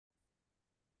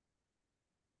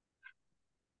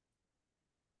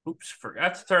Oops,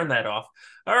 forgot to turn that off.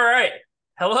 All right.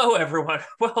 Hello, everyone.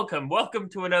 Welcome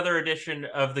to another edition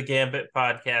of the Gambit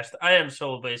podcast. I am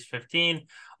SoloBase15,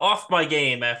 off my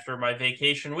game after my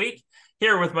vacation week,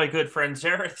 here with my good friend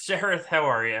Zareth. Zareth, how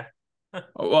are you?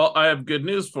 Well, I have good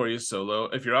news for you, Solo.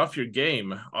 If you're off your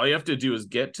game, all you have to do is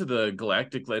get to the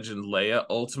Galactic Legend Leia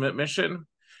Ultimate Mission,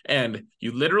 and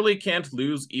you literally can't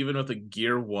lose even with a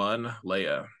Gear 1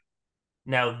 Leia.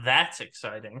 Now that's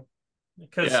exciting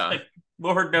because, Yeah,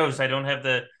 Lord knows, I don't have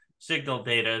the signal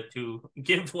data to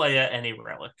give Leia any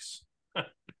relics.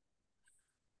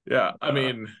 yeah. I Uh,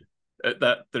 mean,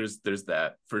 that there's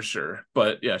that for sure.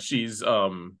 But yeah, she's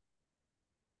I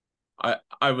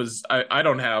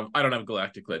don't have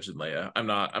Galactic Legend Leia. I'm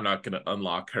not gonna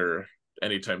unlock her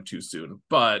anytime too soon.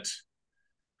 But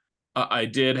I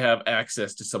did have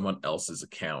access to someone else's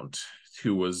account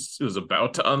who was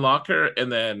about to unlock her,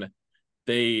 and then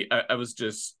I was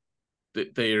just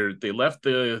they left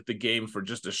the game for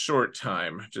just a short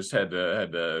time. Just had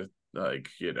to like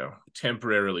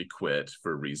temporarily quit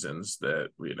for reasons that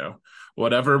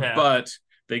whatever. yeah, But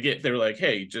they were like,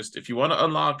 hey, just if you want to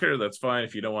unlock her, that's fine.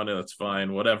 If you don't want to, that's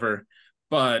fine. Whatever.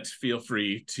 But feel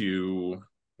free to.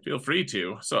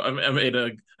 So I made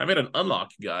an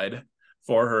unlock guide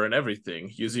for her and everything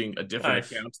using a different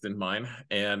nice. account than mine.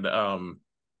 And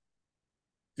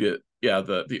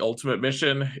the ultimate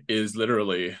mission is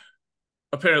literally,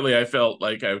 apparently I felt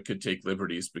like I could take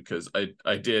liberties because I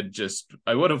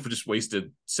would have just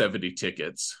wasted 70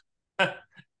 tickets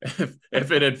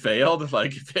if it had failed,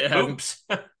 like if it hadn't. Oops.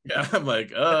 Yeah, I'm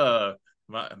like,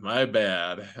 my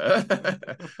bad.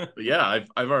 But yeah,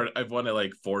 I've won it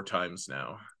like four times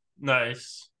now.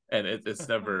 Nice. And it's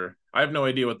never, I have no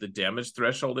idea what the damage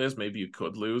threshold is. Maybe you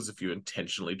could lose if you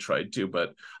intentionally tried to,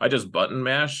 but I just button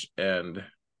mash and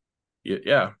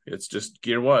yeah, it's just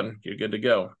gear one. You're good to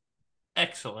go.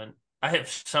 Excellent. I have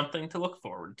something to look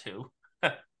forward to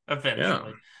Yeah.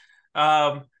 eventually.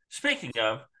 Speaking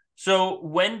of, so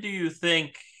when do you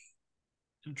think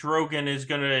Drogon is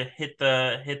gonna hit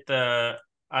the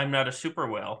I'm not a super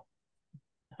whale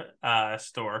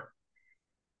store?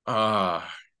 Uh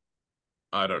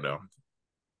I don't know.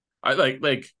 I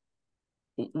like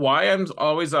why I'm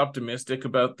always optimistic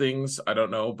about things. I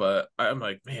don't know, but I'm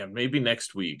like, man, maybe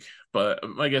next week. But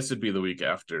I guess it'd be the week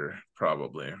after,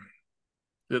 probably.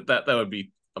 That would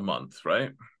be a month,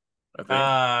 right? I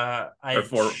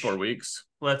think, or I four weeks.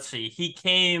 let's see. He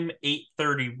came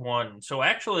 8:31. So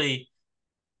actually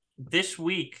this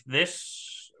week,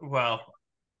 I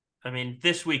mean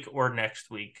this week or next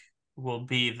week will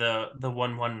be the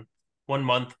 1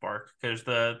 month mark because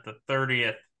the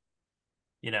 30th,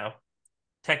 you know,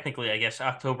 technically, I guess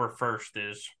October 1st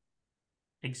is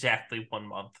exactly 1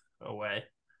 month away.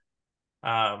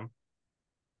 Um,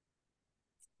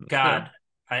 Yeah. God,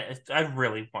 I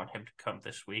really want him to come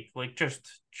this week. Like, just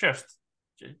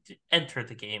enter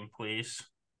the game, please.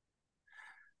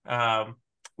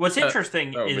 What's That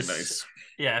interesting that would be is, nice.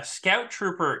 yeah, Scout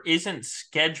Trooper isn't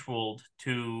scheduled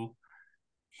to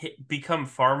become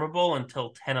farmable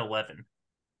until 10/11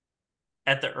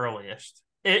 at the earliest,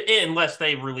 unless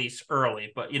they release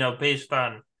early. But based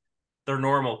on their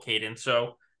normal cadence.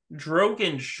 So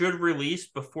Drogon should release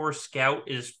before Scout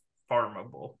is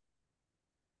farmable.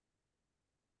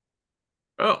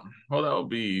 Oh, well, that would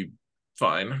be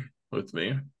fine with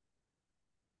me.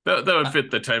 That would Uh, fit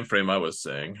the time frame I was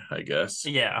saying, I guess.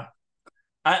 yeah.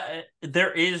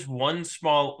 There is one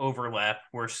small overlap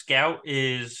where Scout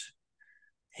is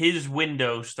his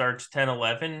window starts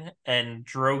 10/11 and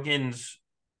Drogon's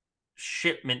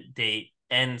shipment date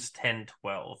ends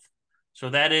 10/12. So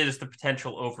that is the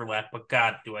potential overlap, but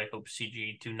God, do I hope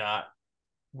CG do not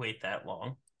wait that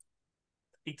long.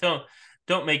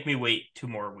 Don't make me wait 2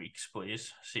 more weeks,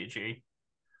 please, CG.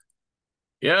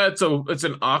 Yeah, it's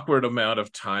an awkward amount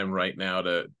of time right now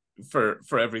to for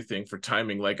everything for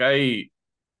timing. Like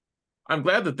I'm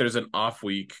glad that there's an off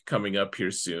week coming up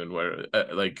here soon where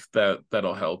like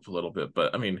that'll help a little bit.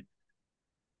 But I mean,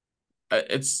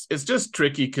 it's just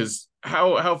tricky because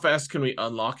how fast can we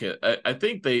unlock it? I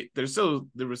think they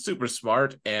were super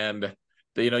smart, and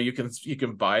you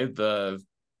can buy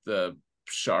the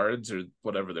shards or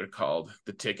whatever they're called,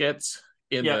 the tickets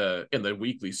in Yep. the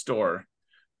weekly store,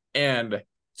 and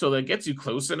so that gets you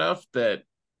close enough that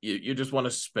you just want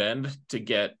to spend to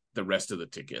get the rest of the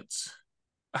tickets.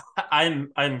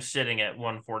 I'm sitting at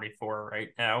 144 right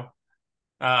now.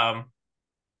 Um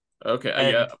Okay,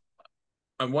 yeah, and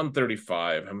I'm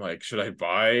 135. I'm like, should I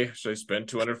spend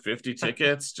 250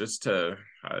 tickets just to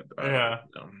I don't yeah,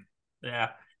 know.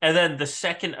 yeah. And then the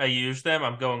second I use them,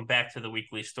 I'm going back to the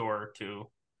weekly store to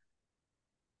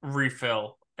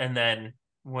refill and then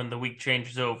when the week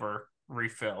changes over,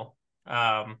 refill.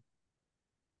 I'm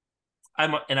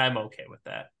okay with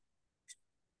that.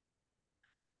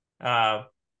 Uh,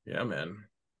 Yeah, man.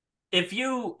 if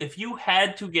you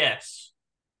had to guess,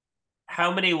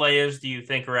 how many Leias do you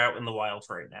think are out in the wilds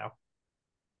right now?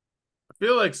 I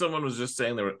feel like someone was just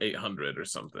saying there were 800 or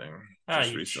something Ah,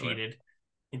 just you recently. cheated.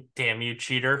 Damn you,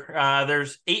 cheater.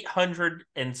 There's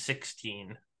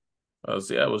 816. Oh,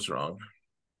 see, I was wrong.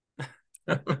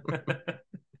 I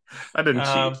didn't cheat.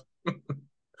 um,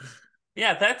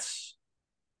 yeah, that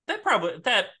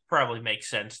probably makes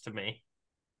sense to me.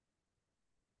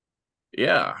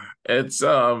 Yeah, it's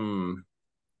not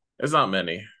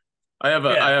many.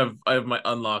 Yeah, I have my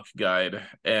unlock guide,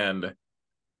 and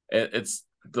it's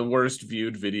the worst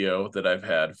viewed video that I've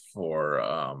had for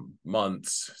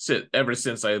months, ever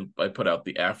since I put out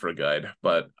the Afra guide.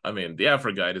 But I mean, the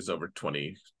Afra guide is over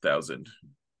 20,000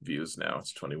 views now.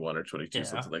 It's 21 or 22, yeah.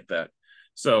 something like that.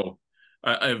 So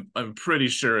I'm pretty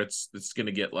sure it's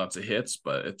gonna get lots of hits,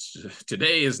 but it's just,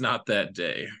 today is not that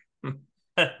day.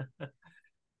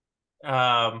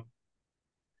 um,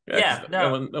 Yeah, because yeah,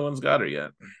 no, no one's got her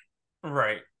yet.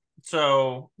 right.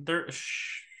 So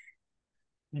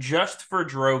just for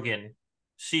Drogon,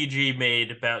 CG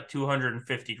made about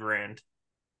 250 grand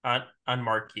on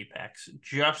marquee packs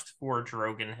just for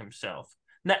Drogon himself.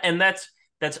 And that's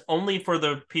only for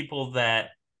the people that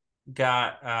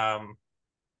got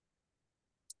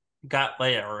got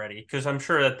Leia already, because I'm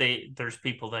sure that there's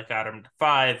people that got him to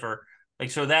five, or like,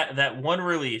 so that one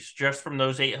release just from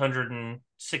those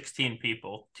 816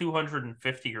 people,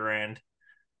 250 grand.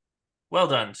 Well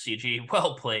done, CG.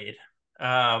 Well played.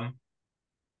 Um,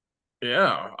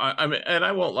 Yeah, I mean, and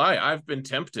I won't lie, I've been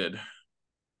tempted.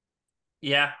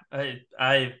 yeah,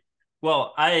 I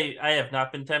have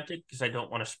not been tempted because I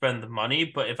don't want to spend the money,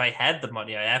 but if I had the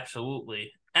money, I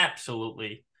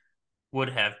absolutely would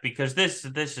have, because this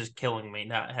is killing me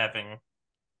not having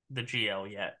the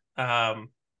GL yet.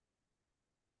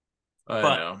 I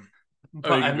But know. I but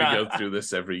mean, I'm we not. go through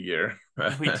this every year.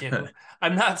 We do.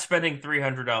 I'm not spending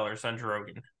 $300 on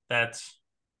Drogon. That's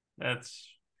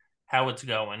how it's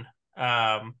going.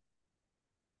 Um,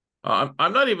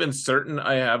 I'm not even certain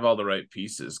I have all the right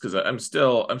pieces because I'm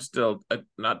still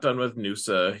not done with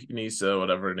Nisa,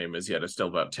 whatever her name is yet. I'm still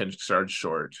about 10 shards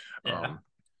short. yeah,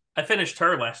 I finished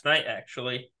her last night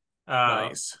actually, uh,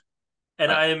 Nice.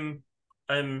 and I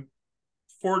I'm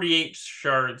 48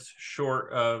 shards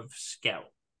short of Scout.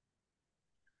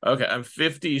 Okay, I'm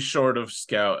 50 short of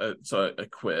Scout, so I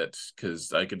quit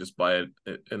because I could just buy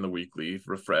it in the weekly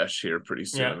refresh here pretty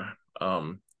Yeah,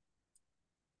 soon.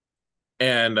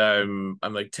 And I'm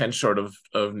like 10 short of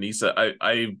Nisa.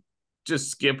 I just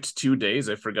skipped 2 days.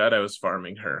 I forgot I was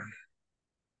farming her.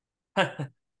 which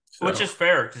So is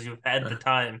fair because you've had the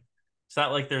time. It's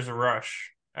not like there's a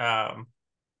rush.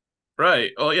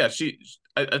 right. Oh yeah,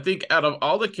 I think out of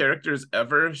all the characters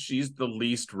ever, she's the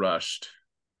least rushed.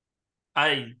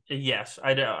 I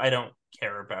don't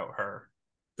care about her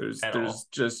at There's all.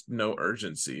 just no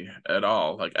urgency at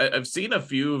all. Like I've seen a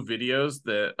few videos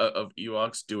that of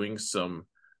Ewoks doing some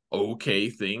okay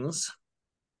things.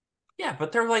 Yeah,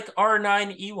 but they're like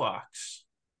R9 Ewoks.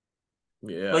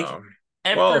 Like, Yeah.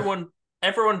 Well,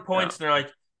 everyone yeah. points and they're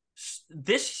like,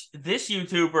 this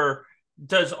YouTuber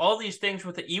does all these things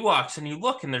with the Ewoks, and you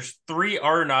look and there's three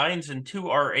R9s and two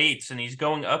R8s, and he's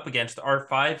going up against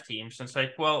R5 teams. And it's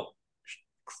like, well,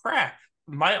 crap,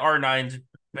 my R9's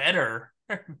better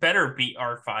better beat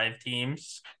R5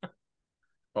 teams.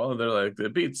 Well, they're like they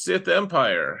beat Sith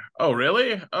Empire. Oh,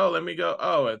 really? Oh, let me go.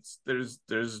 Oh, it's there's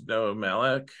no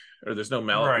Malak or there's no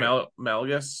Right.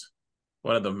 Malgus.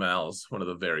 One of the Mals, one of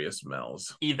the various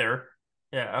Mals. Either.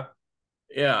 Yeah.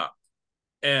 Yeah.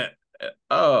 And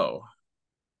oh,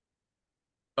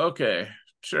 okay,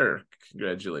 sure.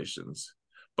 Congratulations.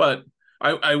 But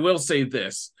I will say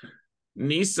this.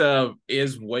 Nisa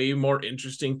is way more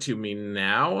interesting to me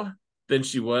now than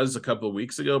she was a couple of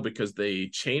weeks ago because they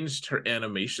changed her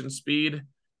animation speed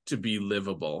to be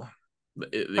livable.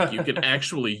 Like you can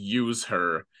actually use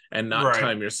her and not Right.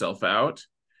 time yourself out.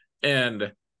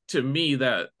 And to me,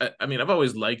 that I mean, I've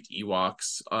always liked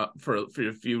Ewoks for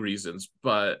a few reasons,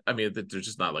 but I mean, that they're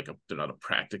just not like they're not a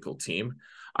practical team.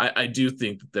 I do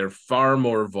think that they're far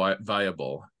more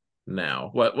viable now.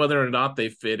 Whether or not they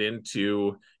fit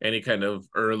into any kind of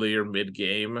early or mid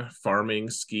game farming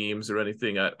schemes or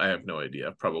anything, I have no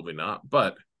idea. Probably not,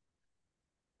 but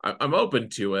I'm open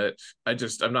to it.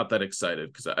 I'm not that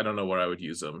excited because I don't know where I would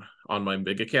use them on my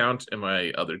big account, and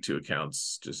my other two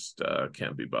accounts just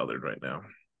can't be bothered right now.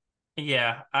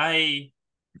 Yeah, I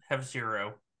have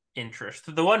zero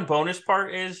interest. The one bonus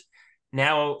part is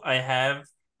now I have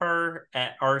her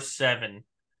at R7.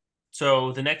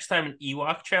 So the next time an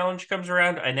Ewok challenge comes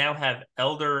around, I now have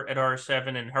Elder at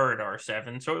R7 and her at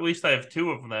R7. So at least I have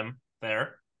two of them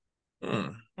there. Hmm.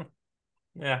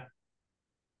 Yeah.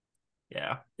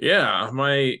 Yeah. Yeah,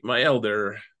 my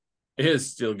elder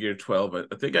is still gear 12.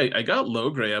 I think I got low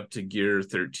gray up to gear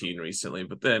 13 recently,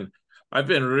 but then I've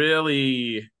been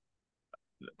really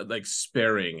like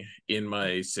sparing in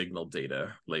my signal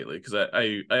data lately because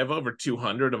I have over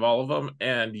 200 of all of them,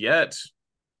 and yet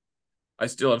I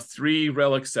still have three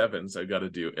relic sevens I got to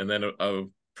do, and then a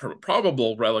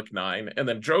probable relic 9, and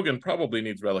then Drogon probably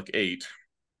needs relic 8.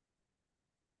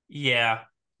 Yeah.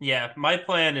 Yeah. My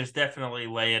plan is definitely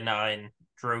Leia 9,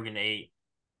 Drogon 8.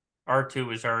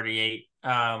 R2 is already 8.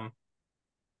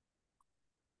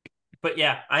 But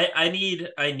yeah, I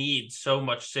need so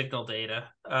much signal data.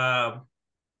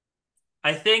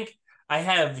 I think I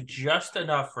have just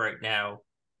enough right now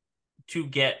to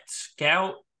get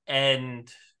Scout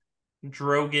and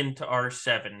Drogon to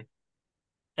R7.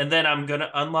 And then I'm gonna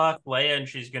unlock Leia and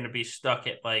she's gonna be stuck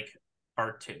at like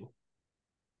R2.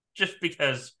 Just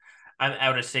because I'm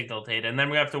out of signal data. And then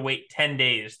we have to wait 10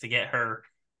 days to get her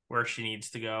where she needs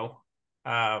to go.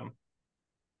 Um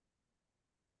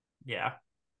yeah.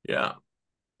 Yeah.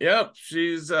 Yep,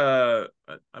 she's I'm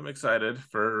excited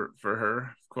for her,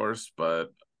 of course,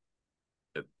 but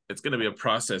it's going to be a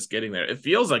process getting there. It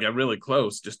feels like I'm really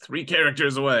close, just 3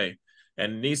 characters away.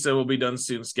 And Nisa will be done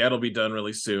soon. Scat will be done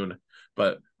really soon.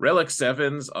 But Relic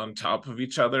Sevens on top of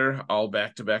each other, all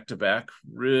back to back to back,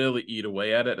 really eat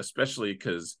away at it, especially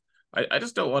because I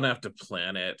just don't want to have to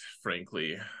plan it,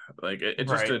 frankly. Like it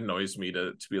just Right. annoys me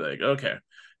to be like, okay,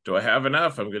 do I have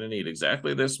enough? I'm gonna need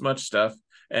exactly this much stuff.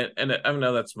 And I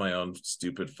know that's my own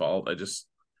stupid fault.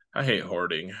 I hate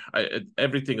hoarding.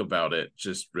 Everything about it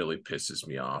just really pisses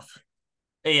me off.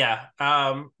 Yeah.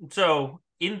 So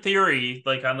in theory,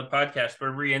 like on the podcast, we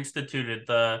reinstituted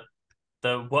the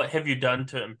what have you done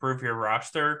to improve your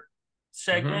roster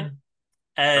segment.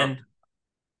 Mm-hmm. Yep. And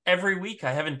every week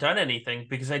I haven't done anything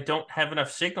because I don't have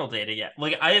enough signal data yet.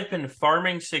 Like I have been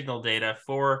farming signal data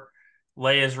for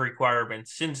Leia's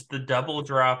requirements since the double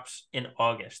drops in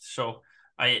August. So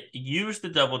I used the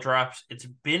double drops. It's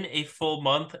been a full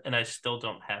month and I still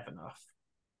don't have enough.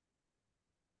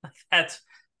 That's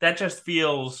that just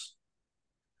feels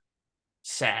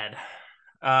sad.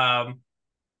 Um,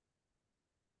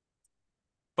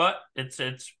 but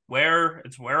it's where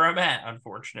I'm at,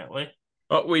 unfortunately.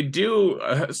 But we do.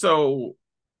 So,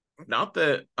 not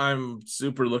that I'm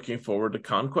super looking forward to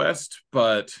Conquest,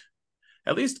 but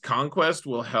at least Conquest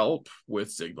will help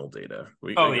with signal data. Oh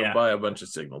We can yeah, buy a bunch of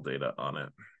signal data on it.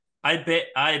 I bet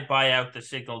I buy out the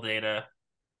signal data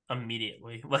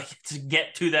immediately. Like to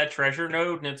get to that treasure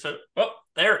node, and it's oh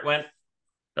there it went.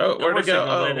 Oh, No where'd more it go? signal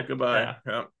Oh, data. goodbye. Yeah.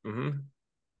 Yeah. Mm-hmm.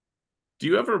 Do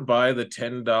you ever buy the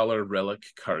 $10 relic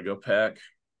cargo pack?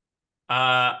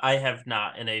 I have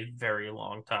not in a very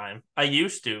long time. I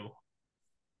used to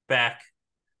back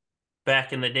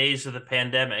back in the days of the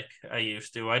pandemic. I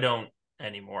used to. I don't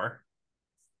anymore.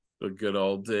 The good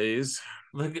old days.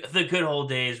 The good old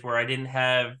days where I didn't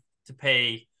have to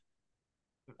pay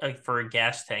like for a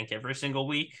gas tank every single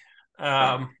week.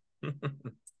 Huh. Um,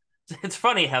 it's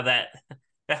funny how that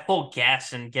whole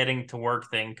gas and getting to work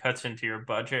thing cuts into your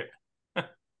budget.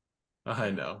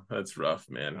 I know. That's rough,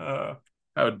 man. uh,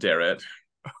 How dare it?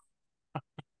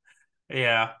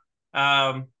 yeah.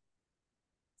 Um,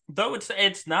 though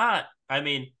it's not. I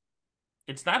mean,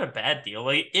 it's not a bad deal.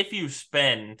 Like if you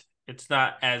spend, it's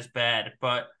not as bad,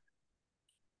 but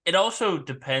it also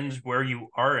depends where you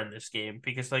are in this game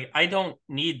because like I don't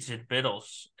need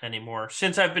Zidbittles anymore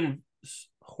since I've been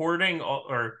hoarding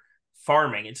or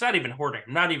farming. It's not even hoarding.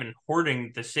 I'm not even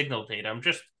hoarding the signal data. I'm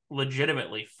just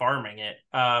legitimately farming it.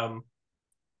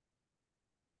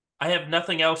 I have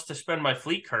nothing else to spend my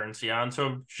fleet currency on, so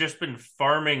I've just been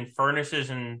farming furnaces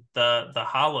and the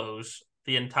hollows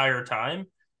the entire time.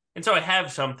 And so I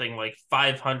have something like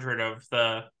 500 of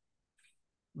the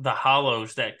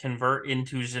hollows that convert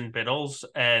into Zinbittles,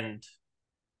 and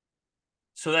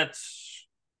so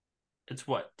it's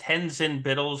what 10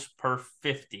 Zinbittles per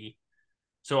 50.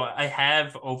 So I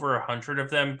have over 100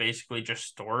 of them basically just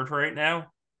stored right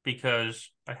now because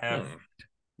I have Hmm.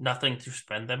 nothing to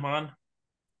spend them on.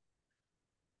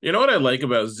 You know what I like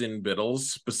about Zin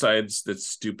Biddles, besides the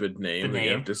stupid The name that you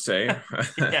have name. to say?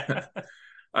 Yeah.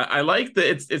 I like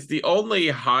that it's the only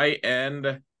high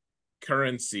end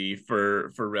currency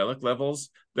for relic levels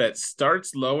that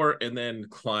starts lower and then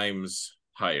climbs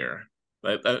higher.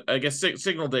 I guess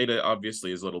signal data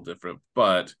obviously is a little different,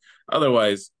 but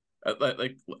otherwise,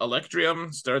 like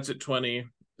Electrium starts at 20,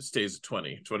 stays at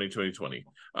 20, 20, 20, 20.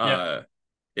 Yep.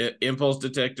 Impulse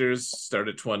detectors start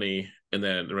at 20, and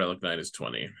then the Relic 9 is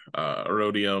 20.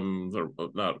 Erodium, or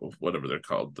not whatever they're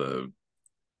called, the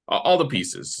all the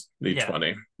pieces need Yeah.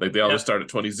 20. Like they all just Yep. start at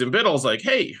 20. Zimbittle's like,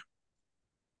 hey,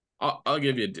 I'll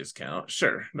give you a discount.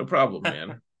 Sure, no problem,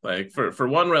 man. Like for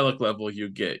one relic level, you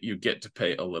get to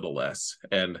pay a little less,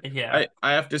 and Yeah.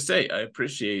 I have to say I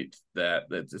appreciate that.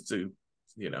 That it's a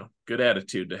good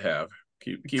attitude to have.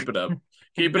 Keep it up,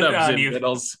 keep it Good up, on Zim you.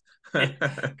 Biddles.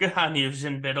 Yeah. Good on you,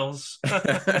 Zimbiddles.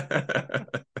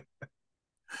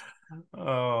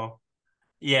 Oh,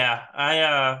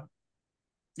 yeah.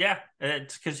 Yeah,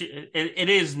 it's because it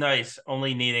is nice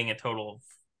only needing a total of,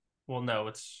 well, no,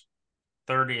 it's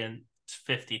 30 and it's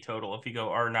 50 total if you go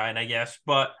R9, I guess.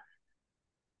 But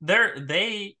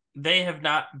they have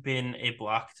not been a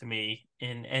block to me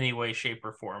in any way, shape,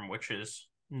 or form, which is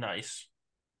nice.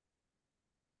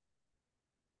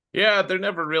 Yeah, they're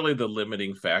never really the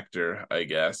limiting factor, I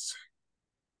guess,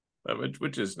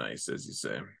 which is nice, as you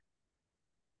say.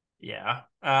 Yeah.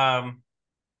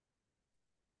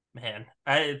 Man,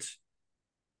 it's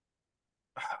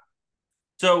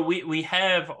so we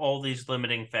have all these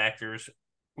limiting factors.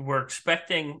 We're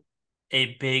expecting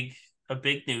a big a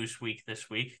big news week this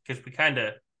week because we kind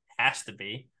of has to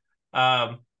be.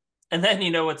 Um, and then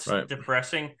you know what's Right,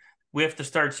 depressing? We have to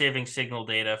start saving signal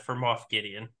data for Moff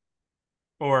Gideon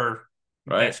or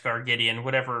right. Beskar Gideon,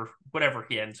 whatever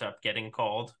he ends up getting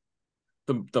called.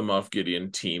 The Moff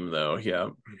Gideon team, though, yeah.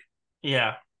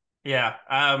 Yeah, yeah.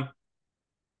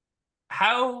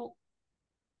 How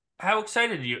how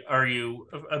excited are you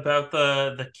about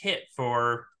the kit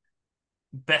for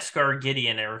Beskar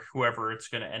Gideon or whoever it's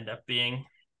going to end up being?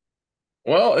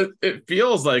 Well, it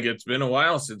feels like it's been a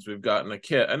while since we've gotten a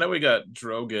kit. I know we got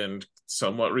Drogon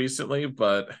somewhat recently,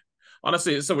 but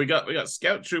honestly, so we got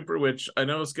Scout Trooper, which I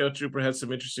know Scout Trooper had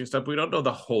some interesting stuff. We don't know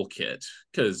the whole kit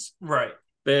because Right.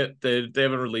 they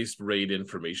haven't released raid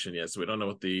information yet, so we don't know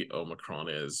what the Omicron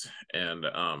is. And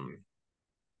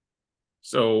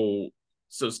so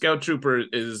Scout Trooper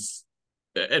is,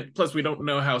 and plus we don't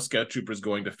know how Scout Trooper is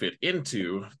going to fit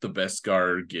into the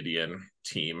Beskar Gideon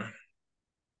team.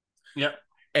 Yep.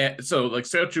 And so like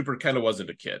Scout Trooper kind of wasn't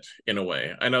a kit in a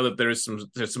way. I know that there's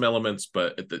some elements,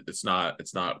 but it's not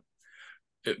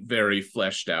very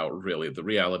fleshed out. Really, the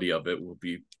reality of it will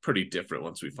be pretty different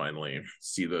once we finally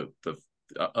see the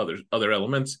other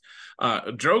elements.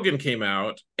 Drogon came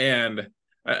out, and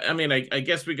I mean, I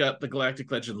guess we got the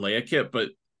Galactic Legend Leia kit, but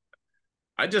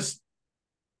I just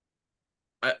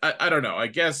I don't know. I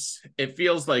guess it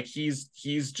feels like he's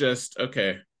just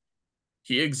okay.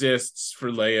 He exists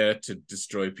for Leia to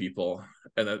destroy people,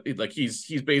 and that, like he's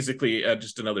basically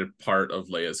just another part of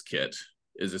Leia's kit.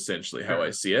 Is essentially how I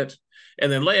Sure. see it.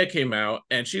 And then Leia came out,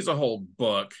 and she's a whole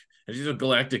book, and she's a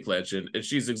galactic legend, and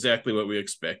she's exactly what we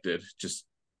expected. Just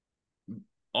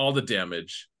all the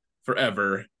damage,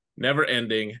 forever, never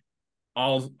ending,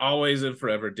 always and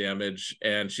forever damage,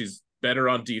 and she's better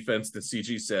on defense than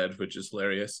CG said, which is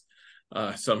hilarious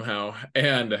somehow.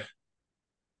 And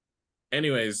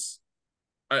anyways,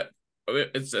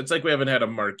 it's like we haven't had a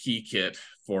marquee kit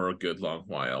for a good long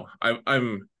while.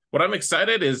 I'm what I'm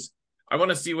excited is I want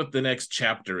to see what the next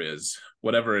chapter is,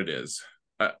 whatever it is.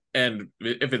 And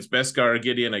if it's Beskar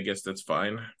Gideon, I guess that's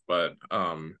fine. But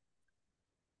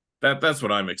that's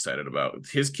what I'm excited about.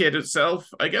 His kit itself,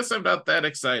 I guess I'm not that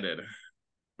excited,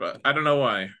 but I don't know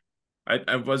why.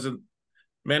 I wasn't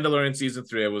Mandalorian season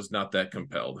 3. I was not that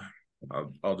compelled.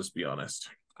 I'll just be honest.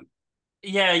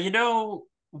 Yeah, you know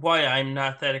why I'm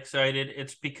not that excited?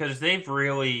 It's because they've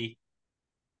really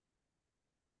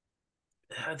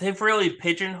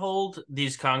pigeonholed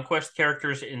these conquest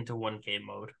characters into one game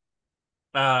mode.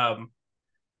 Um,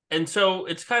 and so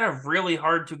it's kind of really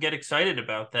hard to get excited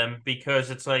about them because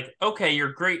it's like, okay,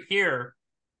 you're great here.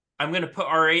 I'm gonna put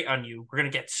R8 on you. We're gonna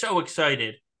get so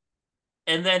excited.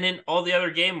 And then in all the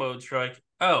other game modes, you're like,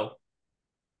 oh,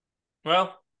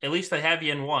 well, at least I have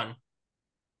you in one.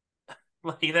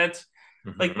 Like that's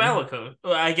like Mm-hmm. Malicos.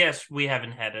 Well, I guess we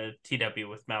haven't had a TW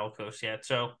with Malicos yet,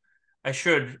 so I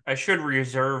should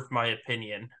reserve my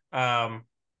opinion.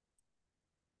 But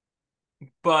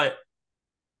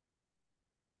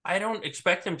I don't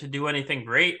expect him to do anything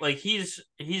great. Like he's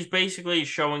basically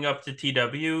showing up to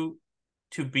TW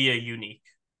to be a unique.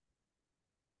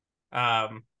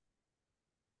 Um,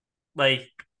 like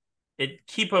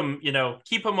keep him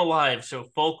alive so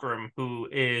Fulcrum, who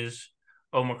is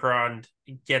Omicron,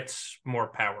 gets more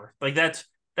power. Like that's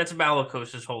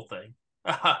Malicos's whole thing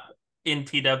in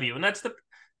TW, and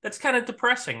that's kind of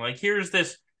depressing. Like here's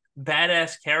this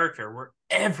badass character where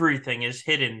everything is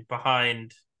hidden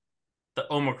behind the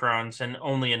Omicrons and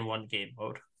only in one game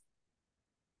mode.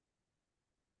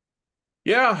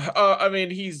 Yeah, I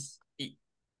mean,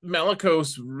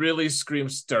 Malicos really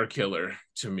screams Star Killer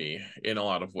to me in a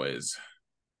lot of ways.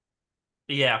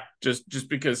 Yeah. Just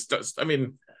because, I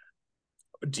mean,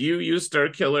 do you use Star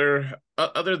Killer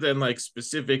other than like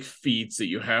specific feats that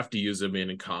you have to use them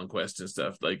in Conquest and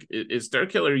stuff? Like, is Star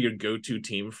Killer your go-to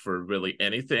team for really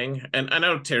anything? And I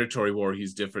know Territory War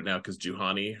he's different now because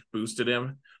Juhani boosted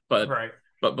him, but Right.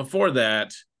 before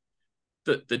that,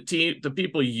 the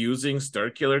people using Star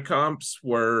Killer comps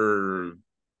were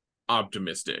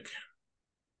optimistic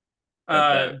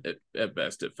Uh, at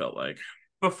best. It felt like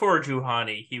Before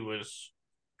Juhani, he was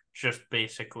just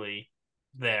basically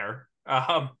there.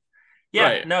 Yeah,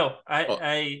 right. no, Well,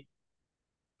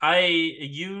 I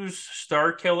use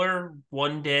Star Killer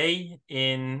one day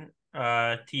in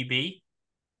TB,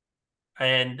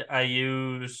 and I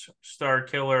use Star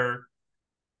Killer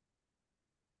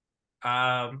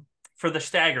for the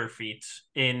stagger feats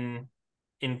in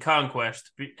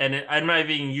Conquest, and I'm not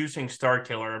even using Star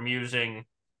Killer. I'm using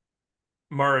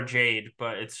Mara Jade,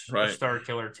 but it's a right. Star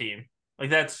Killer team. Like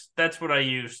that's what I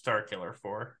use Star Killer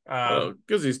for. Well,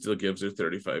 because he still gives her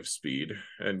 35 speed,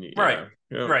 and Right,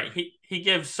 yeah, yeah, right. He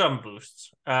gives some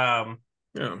boosts. yeah.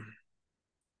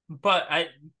 But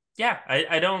yeah,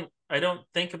 I don't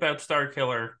think about Star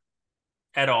Killer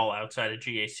at all outside of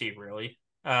GAC really.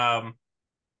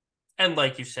 And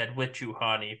like you said with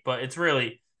Juhani, but it's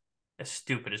really as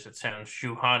stupid as it sounds,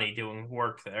 Juhani doing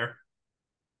work there.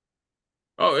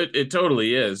 Oh, it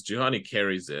totally is. Juhani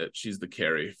carries it. She's the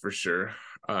carry for sure.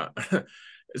 Uh,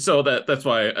 so that's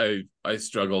why I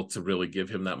struggle to really give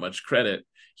him that much credit.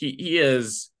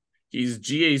 He's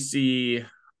GAC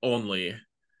only,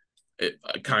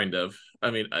 kind of. I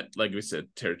mean, like we said,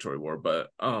 territory war, but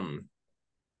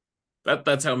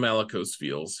that's how Malicos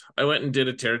feels. I went and did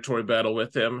a territory battle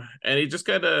with him, and he just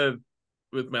kind of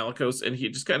with Malicos, and he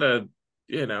just kind of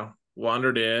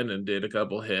wandered in and did a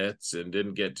couple hits and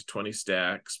didn't get to 20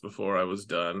 stacks before I was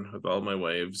done with all my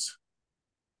waves,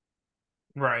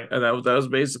 Right. and that was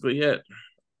basically it.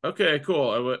 Okay,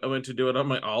 cool. I went to do it on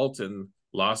my alt and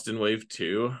lost in wave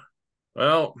two.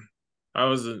 Well, I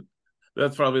was in,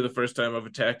 that's probably the first time I've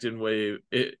attacked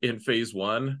in phase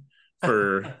one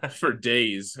for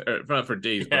days, or not for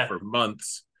days, but Yeah. for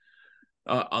months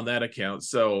on that account.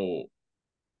 So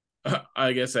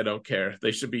I guess I don't care.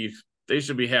 They should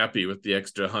be happy with the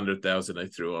extra 100,000 I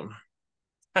threw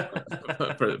them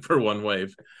for one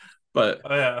wave. But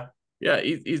Oh yeah. yeah,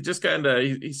 he's just kind of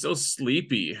he's so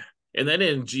sleepy. And then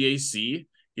in GAC,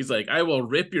 he's like, "I will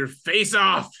rip your face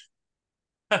off."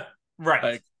 Right.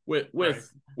 Like with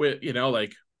Right.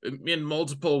 like in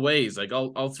multiple ways. Like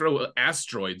I'll throw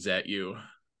asteroids at you.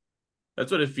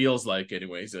 That's what it feels like,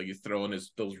 anyways. Like he's throwing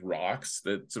those rocks.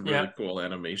 That's a really Yeah. cool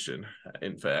animation.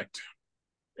 In fact,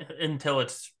 Until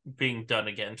it's being done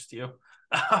against you.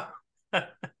 oh,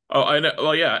 I know.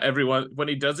 Well, yeah. Everyone when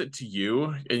he does it to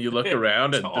you, and you look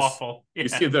around, It's and this awful. you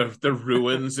see Yeah. the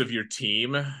ruins of your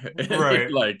team, and you're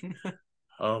Right. like,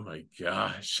 oh my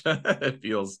gosh, it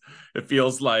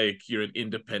feels like you're in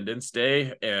Independence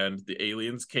Day, and the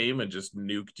aliens came and just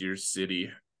nuked your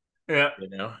city. Yeah.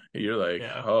 You're like,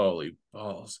 Yeah. holy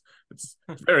balls. It's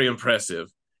very impressive.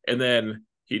 And then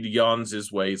he yawns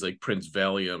his way. He's like Prince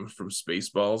Valium from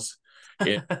Spaceballs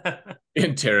in in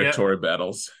Yep. territory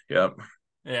battles. Yep.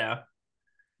 Yeah.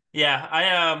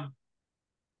 Yeah.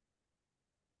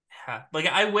 Like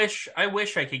I wish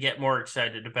I could get more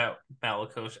excited about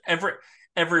Malicos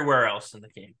everywhere else in the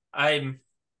game. I'm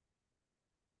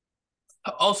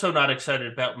also not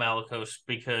excited about Malicos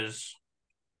because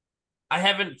I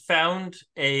haven't found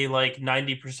a like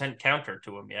 90% counter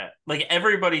to him yet. Like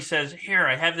everybody says, "Here,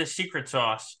 I have this secret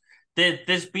sauce.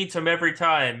 This beats him every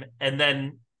time." And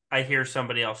then I hear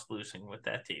somebody else losing with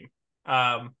that team.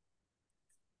 Um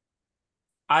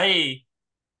I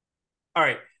all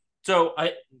right. So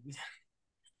I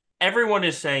everyone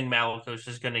is saying Malicos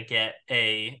is going to get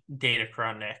a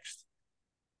Datacron next.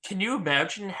 Can you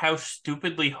imagine how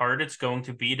stupidly hard it's going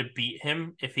to be to beat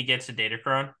him if he gets a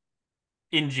Datacron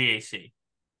in GAC?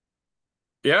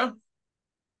 Yeah.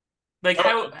 Like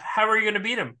Oh, how are you going to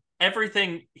beat him?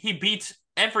 Everything he beats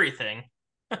everything.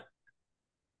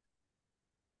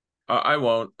 I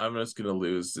won't. I'm just gonna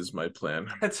lose. Is my plan.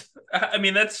 That's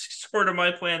sort of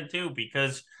my plan too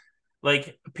because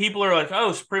like people are like,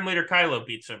 "Oh, Supreme Leader Kylo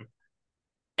beats him."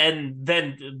 And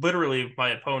then literally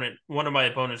one of my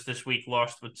opponents this week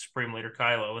lost with Supreme Leader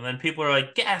Kylo. And then people are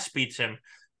like, Gas beats him,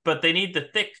 but they need the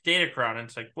thick Datacron. And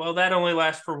it's like, well, that only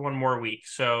lasts for one more week.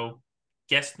 So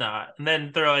guess not. And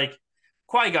then they're like,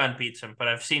 Qui Gon beats him, but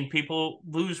I've seen people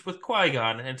lose with Qui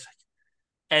Gon.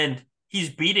 And he's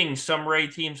beating some Ray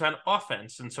teams on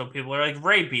offense, and so people are like,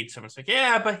 Ray beats him. It's like,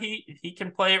 yeah, but he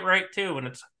can play it right too. And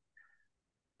it's,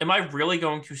 am I really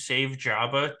going to save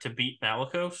Jabba to beat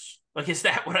Malicos? Like, is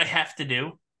that what I have to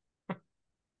do?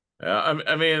 Yeah,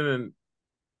 I mean,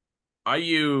 I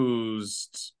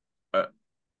used,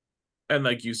 and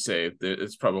like you say,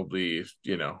 it's probably,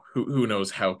 who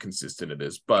knows how consistent it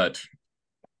is, but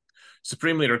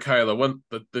Supreme Leader Kylo,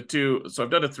 the two, so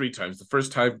I've done it 3 times. The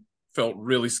first time felt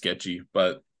really sketchy,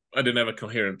 but I didn't have a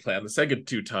coherent plan. The second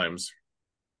 2 times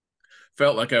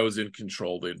felt like I was in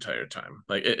control the entire time.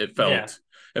 Like Yeah,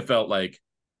 it felt like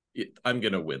I'm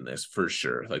gonna win this for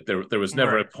sure. Like there was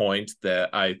never a right, point that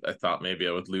I thought maybe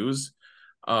I would lose.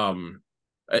 Um,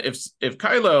 if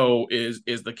Kylo is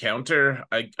the counter,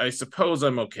 I suppose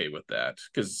I'm okay with that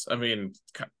because I mean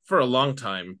for a long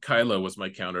time Kylo was my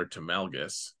counter to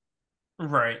Malgus.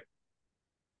 right.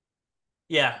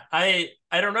 Yeah, I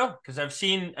don't know because I've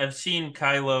seen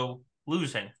Kylo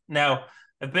losing. Now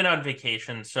I've been on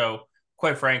vacation, so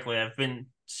quite frankly, I've been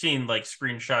seeing like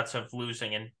screenshots of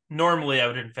losing, and normally I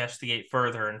would investigate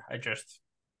further, and I just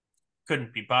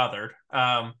couldn't be bothered.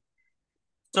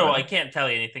 So I Right. can't tell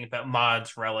you anything about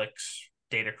mods, relics,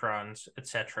 datacrons,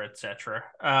 etc., etc.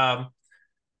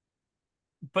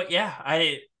 But yeah,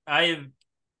 I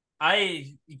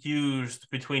used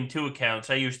between two accounts.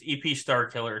 I used EP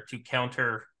Starkiller to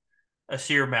counter a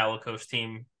Seer Malicos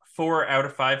team 4 out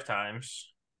of 5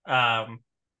 times. Um,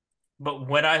 but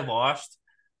when I lost,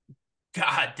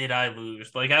 God, did I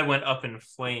lose? Like I went up in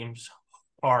flames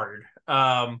hard.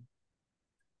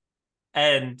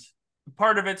 And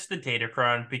part of it's the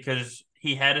Datacron because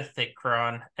he had a thick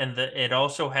cron, and it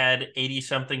also had 80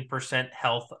 something percent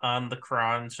health on the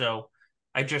cron, so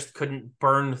I just couldn't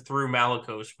burn through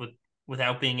Malicos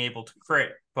without being able to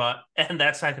crit. But and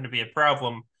that's not going to be a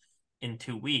problem in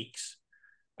 2 weeks.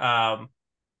 Um,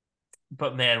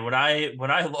 but man, when I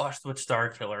lost with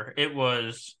Starkiller, it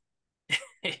was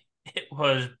it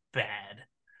was bad.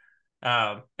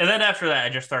 And then after that, I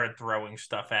just started throwing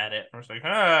stuff at it. I was like,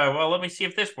 well, let me see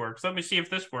if this works. Let me see if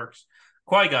this works.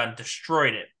 Qui-Gon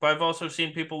destroyed it, but I've also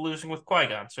seen people losing with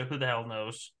Qui-Gon, so who the hell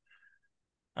knows?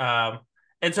 Um,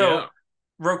 and Yeah. so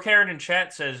Rokarin in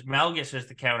chat says Malgus is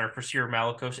the counter for Seer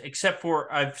Malicos, except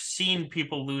for I've seen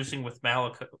people losing with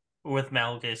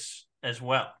Malgus as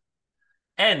well.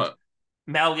 And Uh,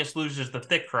 Malgus loses the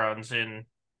Thickrons in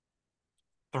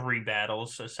 3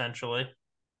 battles, essentially.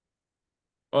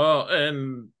 well,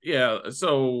 and yeah,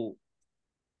 so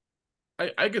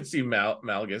I could see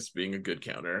Malgus being a good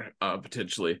counter,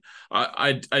 potentially.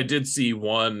 I did see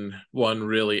one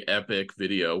really epic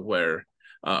video where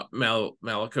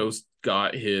Malicos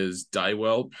got his die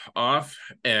whelp off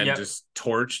and Yep. just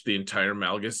torched the entire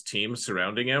Malgus team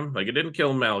surrounding him. Like it didn't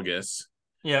kill Malgus,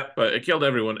 Yep. but it killed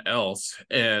everyone else.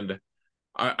 And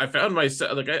I found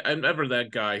myself like I'm never that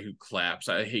guy who claps.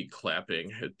 I hate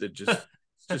clapping. It just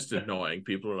it's just annoying.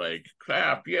 People are like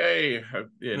clap, yay!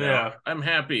 Yeah. I'm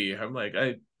happy. I'm like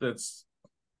I that's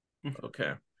okay.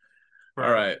 All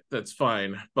Right. right, that's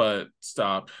fine, but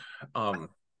stop. Um,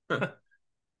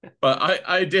 but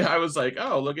I did. I was like,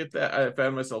 oh, look at that. I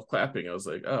found myself clapping. I was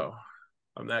like, oh,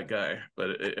 I'm that guy.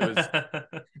 But it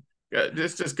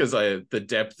was just because I the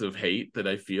depth of hate that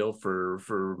I feel for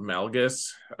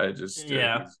Malgus. I just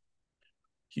Yeah.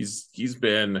 he's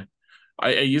been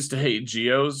I used to hate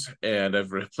Geos and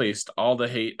I've replaced all the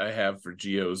hate I have for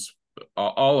Geos,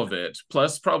 all of it,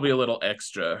 plus probably a little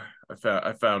extra.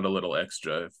 I found a little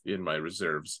extra in my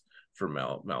reserves for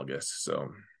Malgus, so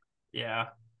Yeah.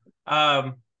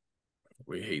 Um,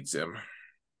 we hates him.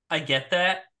 I get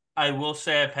that. I will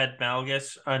say I've had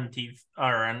Malgus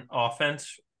or on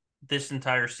offense this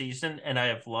entire season, and I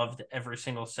have loved every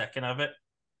single second of it.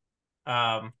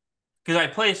 Because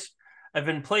I've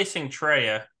been placing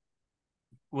Treya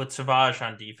with Savage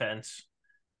on defense,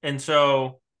 and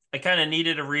so I kind of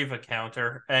needed a Riva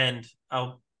counter. And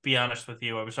I'll be honest with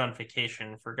you, I was on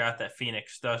vacation, forgot that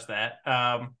Phoenix does that.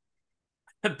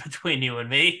 Between you and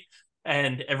me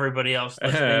and everybody else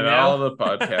listening And all now. the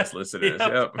podcast listeners,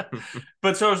 Yep. yep.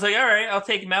 But so I was like, all right, I'll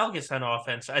take Malgus on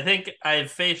offense. I think I've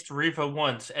faced Riva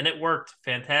once and it worked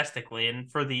fantastically.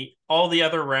 And for the all the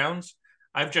other rounds,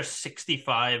 I've just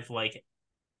 65 like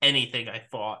anything I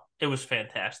thought. It was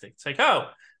fantastic. It's like, oh,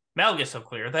 Malgus will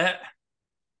clear that.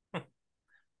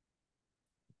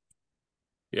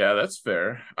 Yeah, that's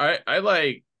fair. I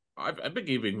like I've been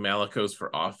giving Malicos for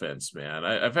offense, man.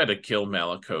 I've had to kill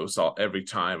Malicos every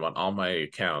time on all my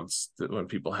accounts when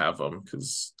people have them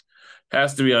because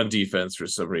has to be on defense for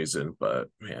some reason. But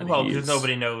man, Well, because he's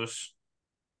nobody knows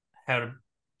how to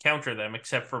counter them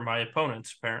except for my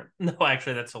opponents, apparently. No,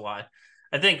 actually, that's a lie.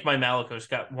 I think my Malicos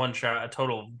got one shot a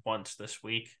total of once this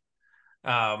week.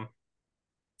 Um,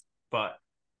 but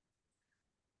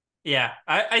yeah,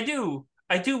 I do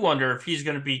wonder if he's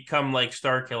going to become like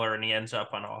Star Killer and he ends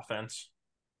up on offense.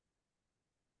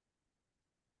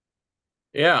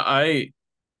 Yeah, I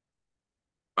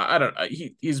don't.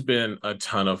 He's been a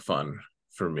ton of fun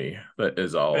for me. That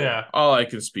is Yeah, all I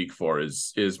can speak for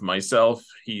is myself.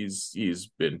 He's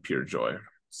been pure joy.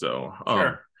 So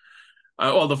sure.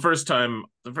 well, the first time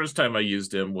I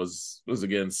used him was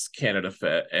against Canada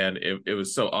Fet, and it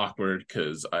was so awkward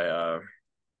because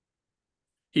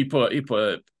he put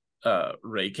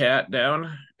Raycat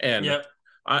down, and Yep.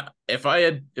 if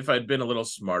I'd been a little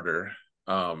smarter,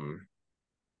 um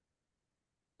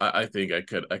I think I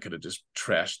could have just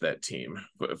trashed that team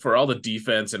for all the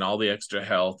defense and all the extra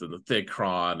health and the thick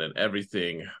cron and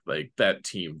everything. Like that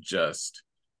team just,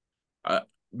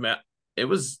 Matt. It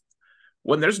was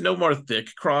when there's no more thick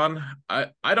cron. I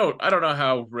don't know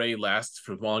how Ray lasts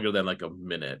for longer than like a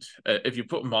minute. If you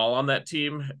put Maul on that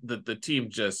team, the team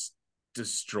just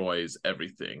destroys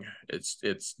everything.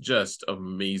 It's just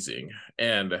amazing.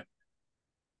 And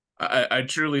I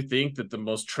truly think that the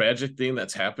most tragic thing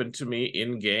that's happened to me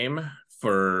in game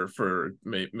for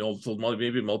maybe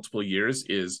multiple years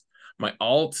is my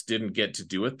alt didn't get to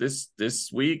do it this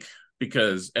week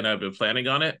because, and I've been planning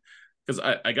on it because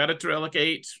I got it to Relic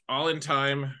 8 all in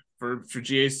time for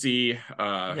GAC.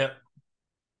 Yep.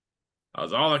 I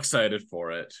was all excited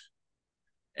for it,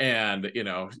 and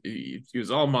he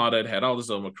was all modded, had all his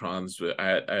omicrons.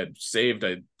 I had saved,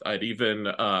 I'd even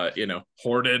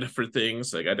hoarded for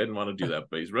things. Like I didn't want to do that,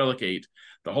 but he's Relic 8,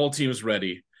 the whole team's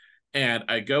ready, and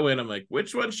I go in, I'm like,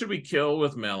 which one should we kill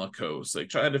with Malicos? Like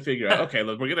trying to figure out, okay,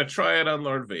 look, we're gonna try it on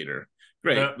Lord Vader.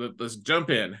 Great, Yep. let's jump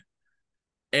in.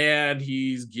 And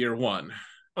he's gear 1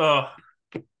 Oh,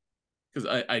 because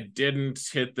I didn't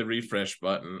hit the refresh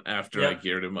button after I yep.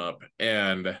 geared him up,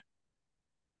 and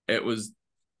it was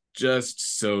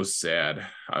just so sad.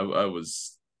 I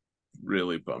was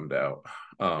really bummed out.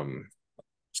 Um,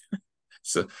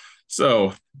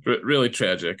 so really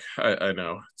tragic. I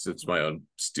know it's my own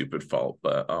stupid fault,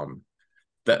 but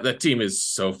that team is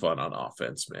so fun on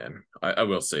offense, man. I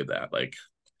will say that. Like,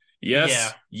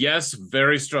 Yeah. yes,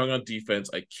 very strong on defense.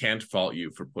 I can't fault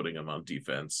you for putting him on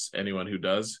defense. Anyone who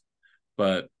does,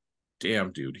 but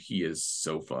damn, dude, he is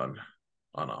so fun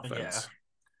on Yeah. offense.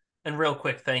 And real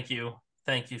quick, thank you.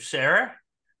 Thank you, Sarah,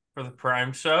 for the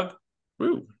Prime sub.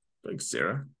 Woo, thanks,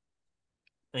 Sarah.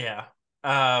 Yeah.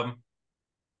 Um,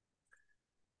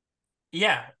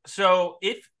 yeah. So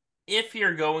if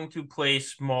you're going to play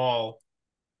small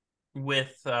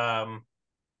with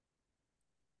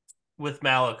with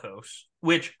Malicos,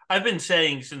 which I've been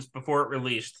saying since before it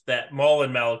released that Maul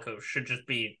and Malicos should just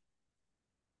be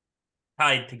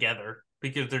tied together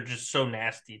because they're just so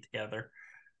nasty together.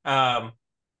 Um,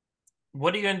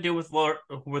 what are you gonna do with Lord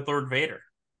Vader?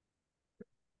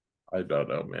 I don't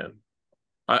know, man.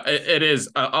 It is.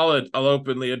 I'll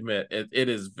openly admit it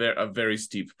is a very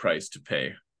steep price to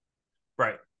pay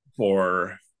Right.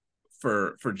 for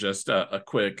for just a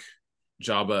quick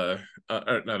Jabba,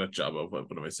 or not a Jabba.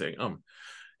 What am I saying?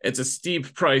 It's a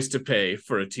steep price to pay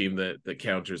for a team that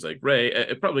counters like Ray.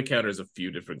 It probably counters a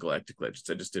few different Galactic Legends.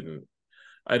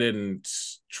 I didn't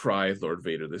try Lord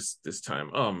Vader this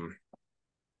time.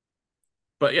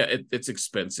 But yeah, it's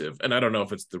expensive, and I don't know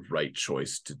if it's the right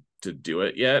choice to do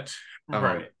it yet. Um,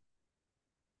 Right.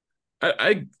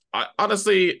 I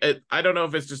honestly, I don't know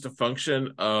if it's just a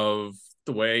function of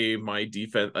the way my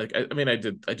defense. Like, I mean, I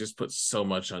just put so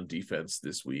much on defense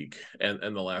this week and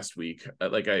the last week.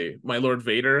 Like, my Lord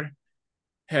Vader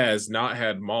has not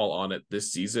had Maul on it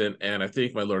this season, and I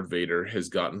think my Lord Vader has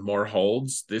gotten more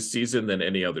holds this season than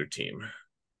any other team.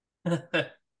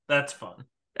 That's fun.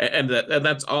 And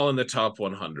that's all in the top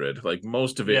 100, like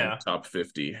most of it in Yeah. top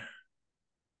 50.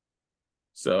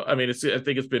 So I mean, I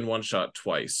think it's been one shot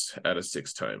twice out of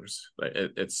 6 times.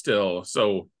 It's still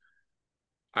so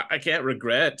I can't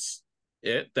regret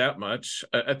it that much.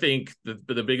 I think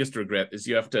the biggest regret is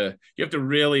you have to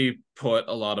really put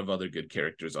a lot of other good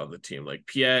characters on the team. Like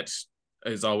Piet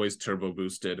is always turbo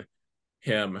boosted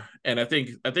him, and I think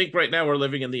right now we're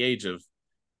living in the age of,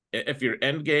 if you're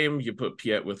end game, you put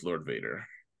Piet with Lord Vader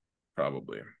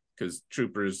probably, because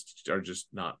troopers are just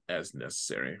not as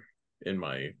necessary in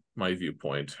my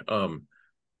viewpoint.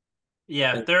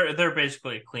 Yeah, they're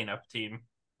basically a cleanup team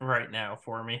right now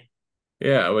for me.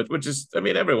 Yeah, which is, I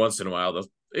mean, every once in a while, they'll,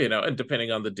 and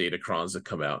depending on the datacrons that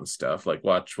come out and stuff, like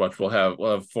watch, we'll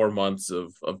have 4 months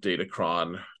of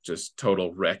datacron, just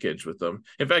total wreckage with them.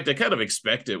 In fact, I kind of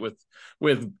expect it with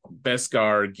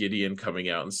Beskar, Gideon coming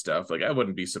out and stuff. Like, I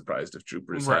wouldn't be surprised if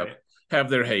troopers have Right. have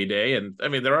their heyday. And I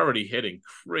mean, they're already hitting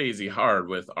crazy hard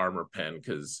with armor pen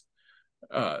because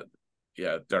uh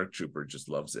yeah, Dark Trooper just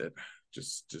loves it.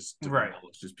 Just Right.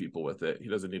 demolishes people with it. He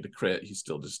doesn't need to crit. He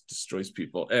still just destroys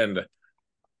people. And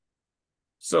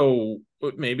so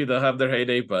maybe they'll have their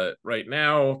heyday, but right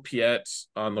now, Piet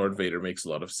on Lord Vader makes a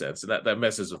lot of sense. And that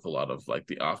messes with a lot of like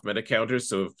the off meta counters.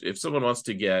 So if someone wants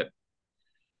to get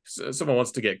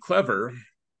clever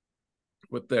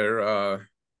with their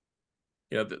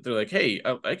they're like, hey,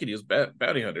 I could use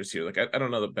bounty hunters here. Like I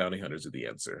don't know that bounty hunters are the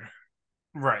answer,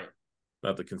 Right.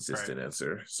 not the Right. consistent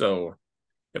answer. So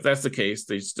if that's the case,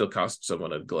 they still cost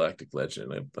someone a galactic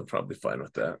legend. I'm probably fine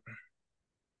with that.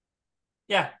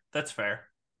 Yeah, that's fair.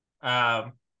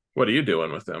 Um, What are you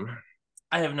doing with them?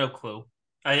 I have no clue.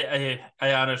 I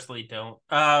honestly don't.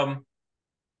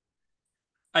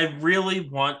 I really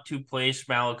want to place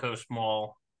Malicos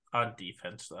Mall on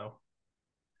defense though.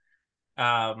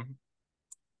 Um,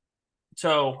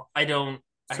 so I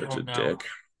Such a don't know. dick.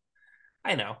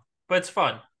 I know, but it's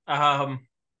fun. Um,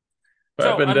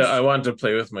 But so I'm I want to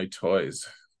play with my toys.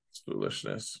 It's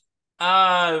foolishness.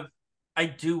 uh I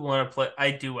do want to play.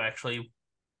 I do actually.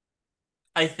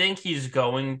 I think he's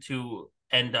going to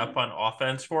end up on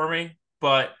offense for me,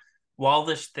 but while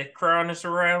this thick Kron is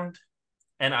around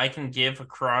and I can give a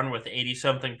Kron with 80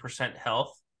 something percent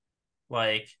health,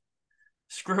 like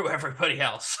screw everybody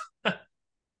else.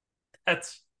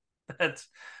 that's that's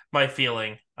my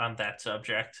feeling on that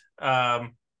subject.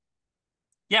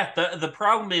 Yeah, the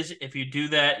problem is if you do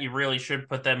that, you really should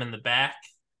put them in the back.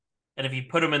 And if you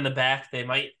put them in the back, they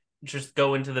might just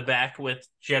go into the back with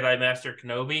Jedi Master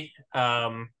Kenobi.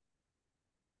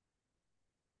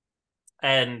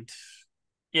 And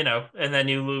and then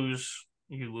you lose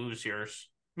yours.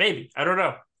 Maybe. I don't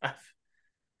know.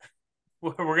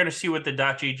 We're gonna see what the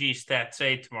 .gg stats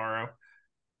say tomorrow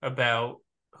about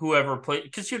whoever played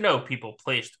because people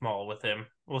placed Maul with him.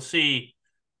 We'll see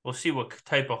what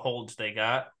type of holds they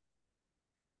got.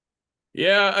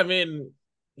 Yeah, I mean,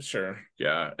 sure.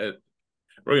 Yeah,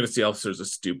 we're gonna see all sorts of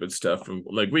stupid stuff from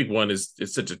like week one is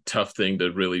such a tough thing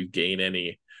to really gain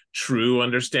any true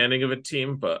understanding of a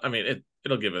team. But I mean,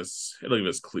 it'll give us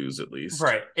clues at least.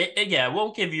 Right. Yeah, it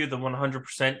won't give you the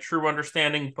 100% true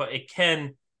understanding, but it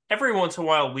can every once in a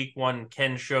while week one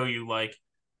can show you like,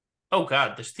 oh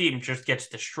god, this team just gets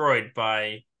destroyed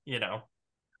by,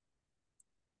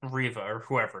 Riva or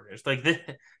whoever it is. Like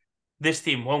this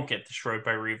team won't get destroyed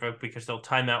by Riva because they'll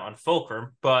time out on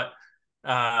Fulcrum, but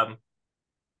um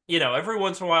every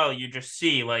once in a while you just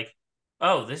see like,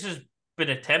 oh, this has been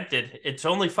attempted. It's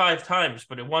only 5 times,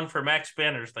 but it won for max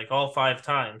banners like all 5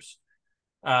 times.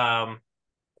 Um,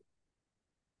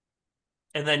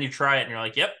 and then you try it and you're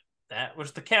like, yep, that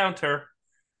was the counter.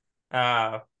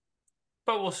 Uh,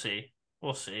 but we'll see.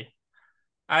 We'll see.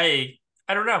 I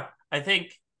don't know. I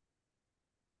think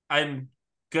I'm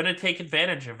gonna take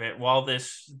advantage of it while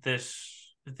these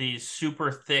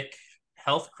super thick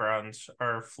health crowns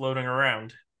are floating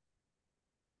around.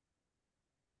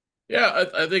 Yeah,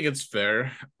 I think it's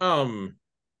fair. I'm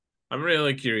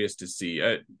really curious to see.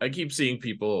 I keep seeing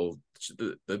people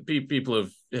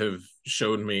have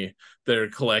shown me their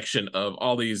collection of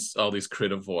all these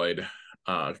crit avoid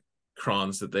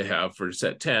crons that they have for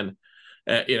set 10.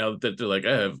 That they're like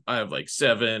I have like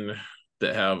 7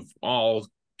 that have all,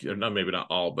 not maybe not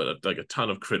all, but like a ton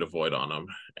of crit avoid on them,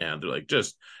 and they're like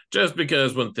just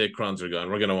because when thick crons are gone,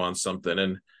 we're gonna want something.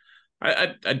 And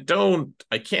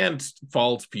I can't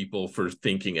fault people for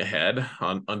thinking ahead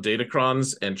on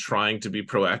datacrons and trying to be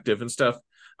proactive and stuff.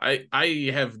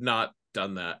 I have not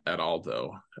done that at all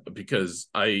though, because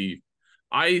I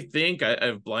think I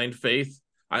have blind faith.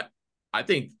 I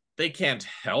think they can't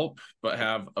help but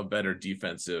have a better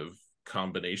defensive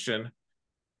combination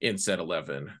in set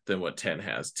 11 than what 10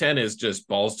 has. 10 is just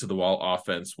balls to the wall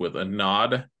offense with a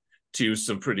nod to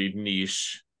some pretty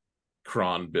niche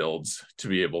cron builds to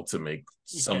be able to make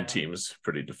some Yeah. teams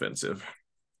pretty defensive,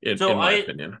 in, So in my I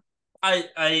opinion.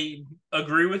 I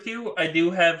agree with you. I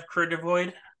do have crit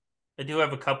avoid. I do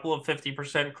have a couple of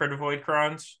 50% crit avoid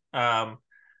crons. I'm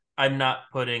not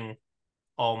putting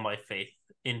all my faith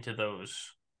into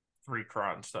those 3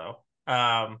 crons though.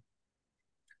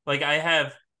 Like I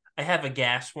have a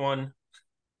gas one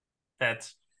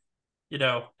that's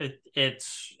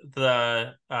it's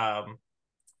the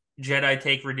Jedi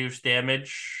take reduced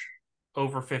damage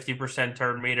over 50%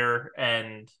 turn meter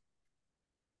and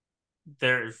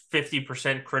they're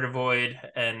 50% crit avoid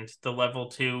and the level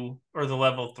 2 or the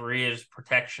level 3 is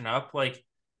protection up. Like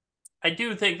I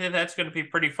do think that that's going to be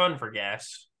pretty fun for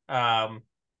gas. Sure,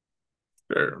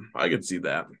 I could see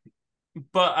that.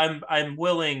 But I'm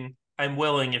willing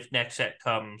if next set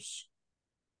comes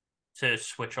to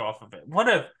switch off of it. One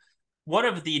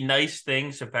of the nice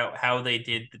things about how they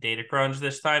did the Datacrons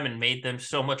this time and made them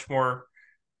so much more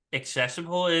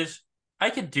accessible is I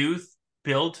could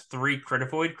build 3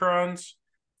 Critivoid Crons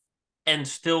and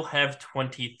still have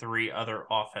 23 other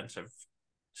offensive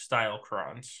style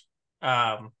Crons.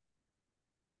 Um,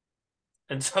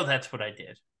 and so that's what I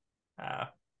did, uh,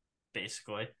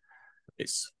 basically.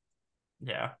 Nice.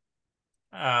 Yeah.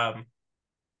 Um,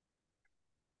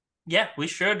 yeah, we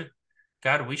should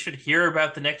hear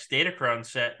about the next Datacron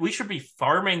set. We should be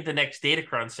farming the next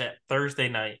Datacron set Thursday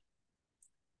night.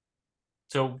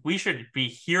 So we should be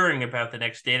hearing about the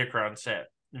next Datacron set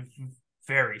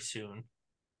very soon.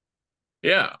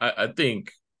 Yeah, I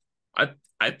think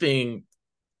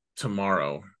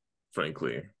tomorrow,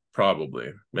 frankly,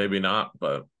 probably, maybe not,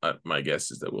 but my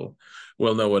guess is that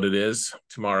we'll know what it is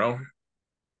tomorrow.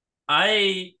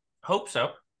 I hope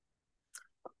so.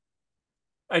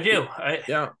 I do.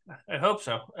 Yeah, I hope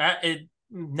so.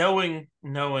 Knowing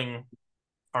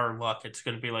our luck, it's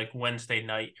going to be like Wednesday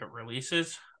night it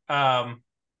releases. Um,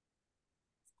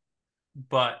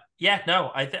 but yeah,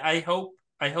 no, I hope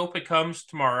it comes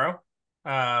tomorrow.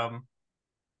 Um,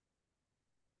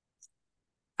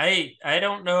 I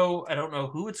don't know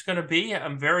who it's going to be.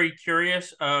 I'm very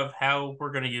curious of how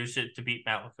we're going to use it to beat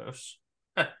Malicos.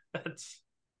 that's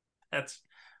that's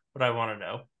what I want to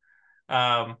know.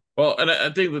 Um, well, and I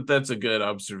think that that's a good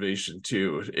observation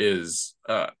too. Is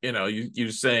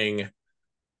you saying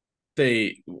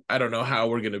they I don't know how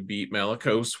we're gonna beat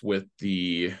Malicos with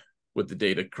the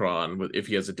Datacron with if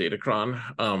he has a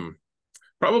Datacron.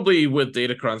 Probably with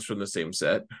Datacrons from the same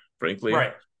set, frankly.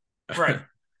 right, right,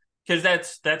 because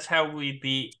that's how we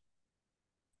beat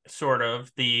sort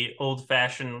of the old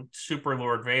fashioned Super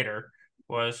Lord Vader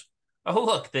was. Oh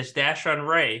look, this dash on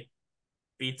Ray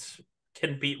beats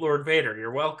can beat Lord Vader.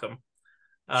 You're welcome.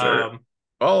 Sure. Um,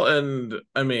 Well, and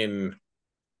I mean,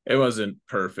 it wasn't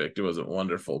perfect, it wasn't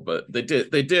wonderful, but they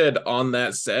did on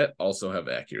that set also have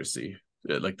accuracy.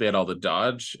 Like they had all the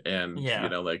dodge, and yeah.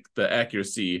 like the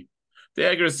accuracy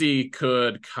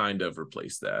could kind of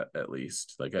replace that at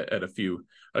least. Like I had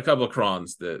a couple of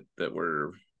crons that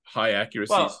were high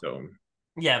accuracy. Well, So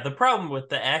yeah. The problem with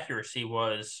the accuracy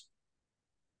was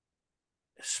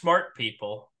smart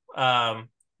people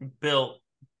built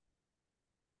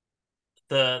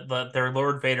their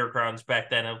Lord Vader grounds back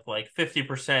then of like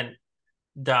 50%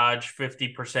 dodge,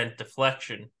 50%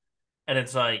 deflection, and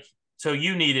it's like so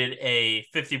you needed a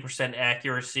 50%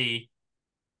 accuracy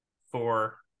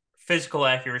for physical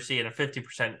accuracy and a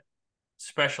 50%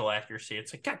 special accuracy.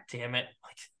 It's like, God damn it.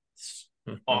 Like, it's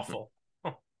awful.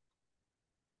 um,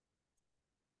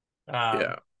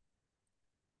 yeah.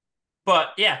 but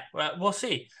yeah, we'll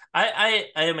see. I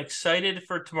am excited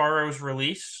for tomorrow's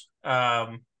release.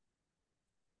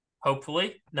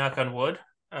 Hopefully, knock on wood.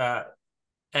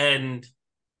 And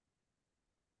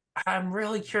I'm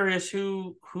really curious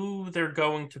who they're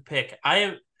going to pick.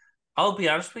 I'll be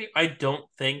honest with you. I don't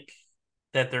think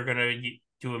that they're gonna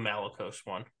do a Malicos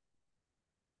one.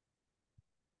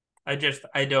 I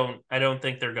don't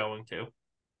think they're going to.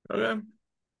 Okay.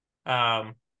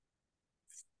 Um,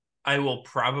 I will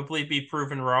probably be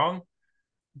proven wrong,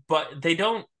 but they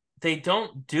don't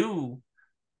do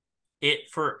it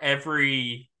for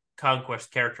every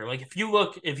conquest character. Like if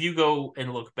you go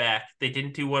and look back, they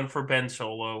didn't do one for Ben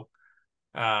Solo.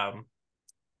 Um,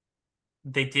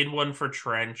 they did one for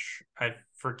Trench. I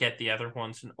forget the other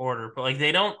ones in order, but like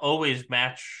they don't always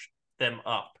match them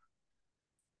up.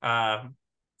 Um,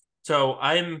 so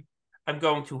I'm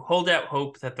going to hold out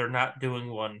hope that they're not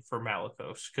doing one for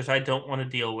Malicos because I don't want to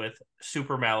deal with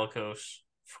Super Malicos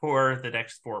for the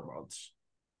next 4 months.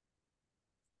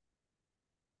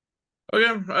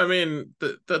 Okay. I mean,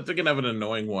 they're gonna have an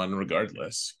annoying one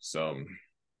regardless. So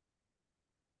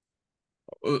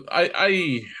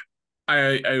I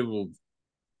I will.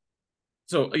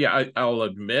 So yeah, I'll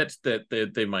admit that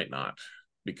they might not,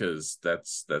 because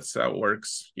that's how it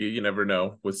works. You never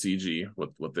know with CG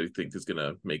what they think is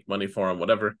gonna make money for them,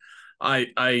 whatever. I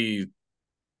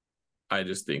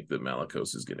just think that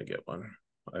Malicos is gonna get one.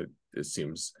 It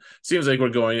seems like we're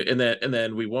going, and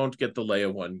then we won't get the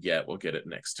Leia one yet. We'll get it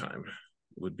next time,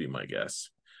 would be my guess.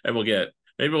 And we'll get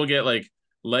like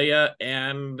Leia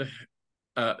and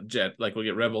like we'll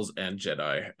get Rebels and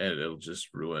Jedi, and it'll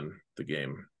just ruin the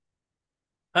game.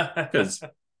 Because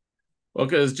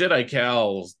because Jedi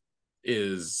Cal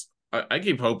is, I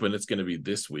keep hoping it's going to be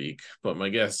this week, but my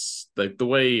guess, like the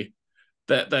way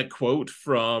that quote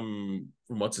from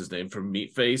what's his name, from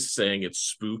Meatface, saying it's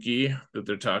spooky that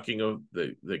they're talking of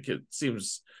the kid,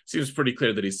 seems pretty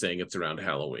clear that he's saying it's around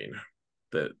Halloween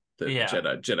that Yeah.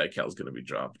 Jedi Cal is going to be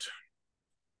dropped.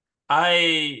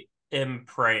 I am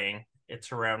praying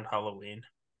it's around Halloween.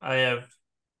 I have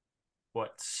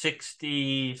what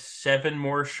 67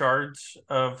 more shards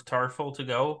of Tarful to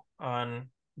go on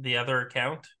the other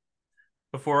account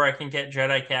before I can get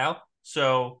Jedi Cal.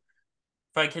 So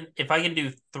if I can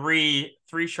do three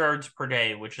shards per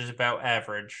day, which is about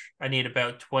average, I need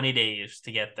about 20 days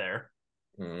to get there.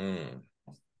 Mm,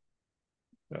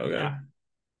 Yeah, okay.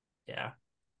 yeah.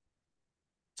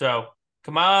 So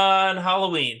come on,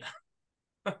 Halloween.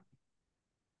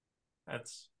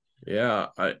 That's Yeah,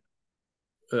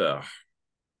 ugh.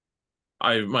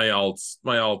 my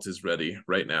alt is ready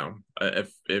right now.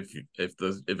 If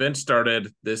the event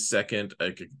started this second,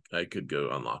 I could go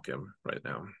unlock him right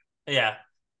now. yeah.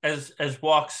 As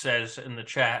Walk says in the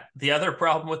chat, the other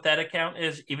problem with that account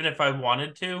is even if I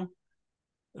wanted to,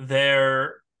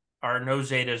 there are no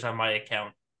Zetas on my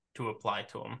account to apply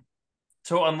to him.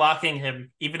 So unlocking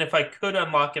him, even if I could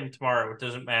unlock him tomorrow, it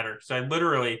doesn't matter because I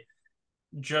literally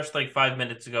just like 5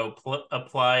 minutes ago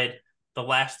applied the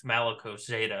last Malicos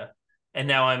Zeta, and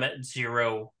now I'm at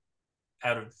 0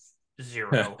 out of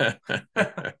 0.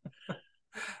 The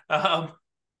um,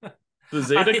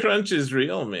 Zeta I crunch is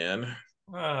real, man.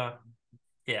 uh,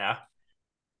 yeah,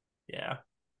 yeah.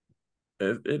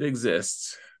 It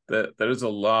exists. That there's a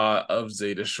lot of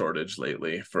Zeta shortage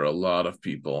lately for a lot of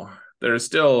people. There's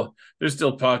still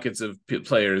pockets of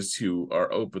players who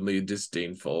are openly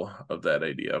disdainful of that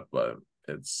idea, but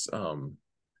it's um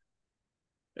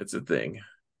it's a thing.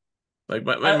 Like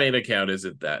my I main account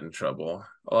isn't that in trouble.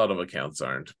 A lot of accounts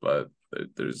aren't, but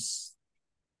there's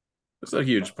a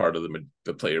huge part of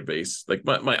the player base. Like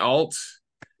my alt,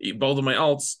 both of my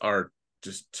alts are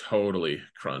just totally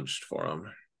crunched for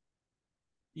them.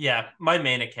 yeah, my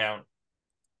main account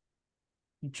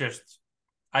just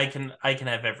I can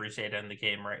have every Zeta in the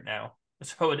game right now.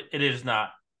 So it is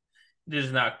not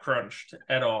crunched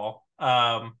at all.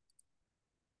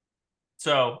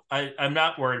 So I'm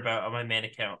not worried about on my main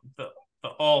account. The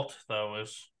alt though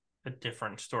is a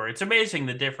different story. It's amazing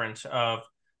the difference of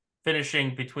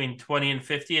finishing between 20 and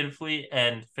 50 in fleet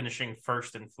and finishing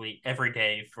first in fleet every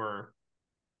day for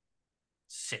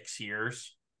 6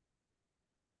 years.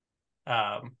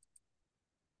 Um,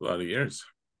 A lot of years.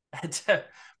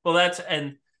 well, that's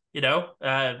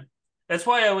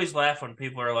why I always laugh when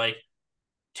people are like,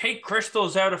 take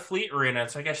crystals out of fleet arena.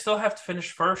 It's like I still have to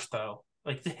finish first though.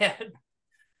 Like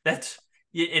that's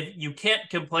if you can't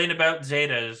complain about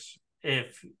Zetas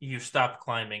if you stop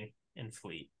climbing in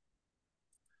fleet.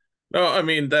 No, I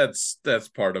mean that's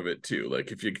part of it too.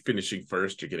 Like if you're finishing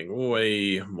first, you're getting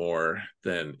way more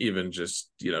than even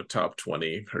just top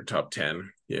 20 or top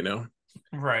 10.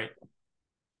 Right.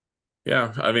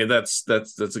 Yeah, I mean that's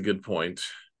a good point.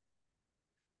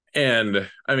 And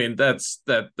I mean that's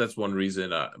one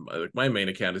reason my main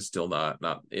account is still not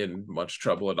in much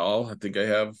trouble at all. I think I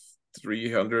have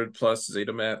 300 plus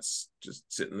Zeta mats just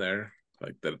sitting there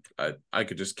like that. I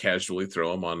could just casually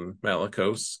throw them on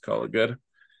Malicos, call it good.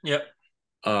 Yep.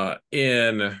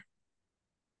 In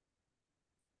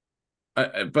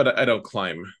but I don't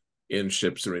climb in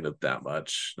ships arena that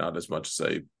much, not as much as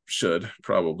I should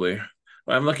probably.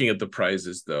 I'm looking at the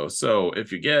prizes though. So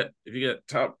if you get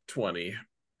top 20,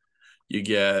 you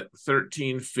get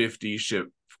 1350 ship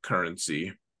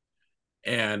currency,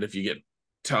 and if you get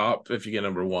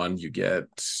number one, you get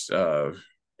uh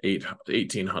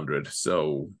 1800.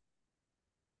 So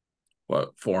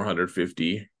what,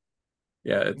 450?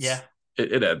 Yeah, Yeah.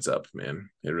 it adds up, man.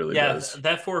 It really Yeah. does.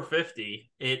 That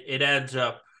 450, it adds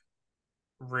up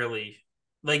really.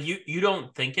 Like you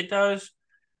don't think it does,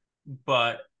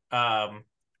 but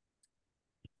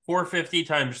 450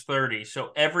 times 30.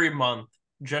 So every month,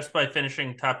 just by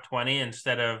finishing top 20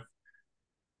 instead of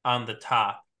on the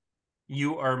top,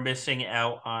 you are missing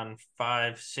out on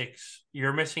five, six.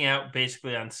 You're missing out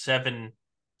basically on seven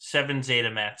Zeta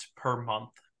mats per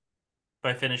month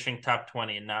by finishing top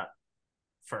 20 and not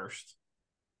first.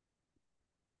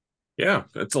 Yeah,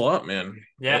 it's a lot, man.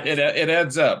 Yeah, It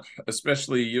adds up,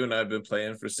 especially you and I have been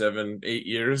playing for 7, 8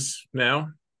 years now.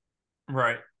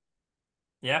 right.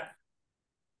 Yeah,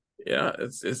 Yeah,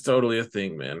 it's totally a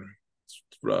thing, man. It's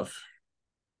rough.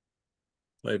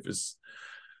 Life is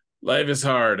life is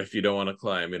hard if you don't want to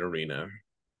climb in arena.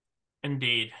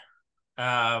 indeed.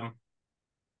 Um,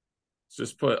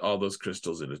 Just put all those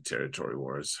crystals into territory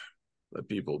wars. Let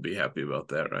people be happy about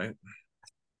that, right?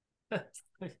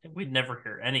 we'd never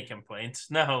hear any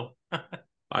complaints. No.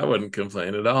 I wouldn't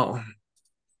complain at all.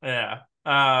 Yeah.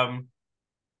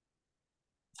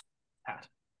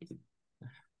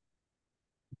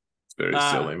 It's very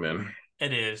Uh, silly, man.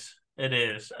 it is. It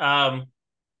is.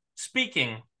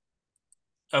 Speaking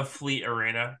of Fleet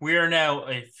Arena. We are now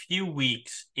a few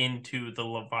weeks into the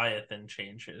Leviathan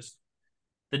changes.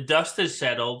 The dust has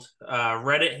settled.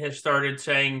 Reddit has started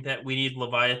saying that we need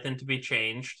Leviathan to be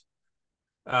changed.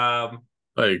 Um,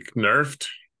 Like nerfed.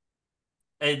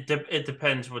 it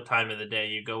depends what time of the day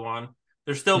you go on.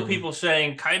 There's still Hmm. people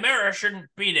saying Chimera shouldn't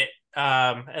beat it.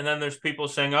 And then there's people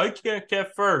saying I can't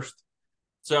get first.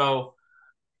 So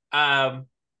um,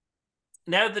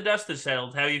 now the dust has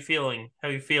settled. How are you feeling? How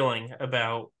are you feeling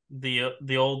about the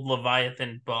old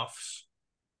Leviathan buffs?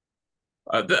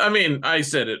 I mean, I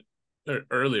said it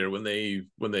earlier when they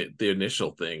the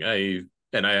initial thing. I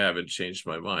haven't changed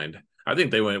my mind. I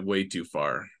think they went way too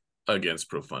far against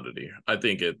profundity. I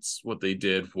think it's what they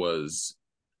did was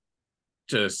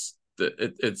just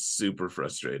it's super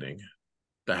frustrating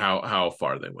the how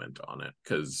far they went on it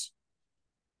because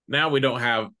now we don't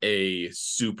have a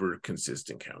super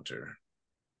consistent counter.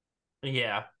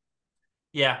 Yeah,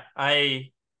 yeah,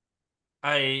 I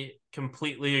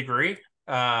completely agree.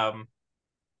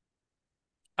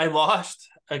 I lost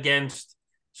against.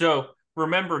 So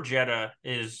remember, Jeddah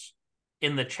is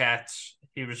in the chats.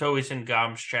 He was always in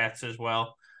Gom's chats as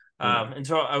well. Mm. And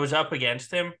so I was up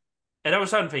against him, and I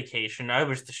was on vacation. I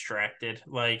was distracted.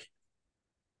 Like,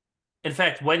 in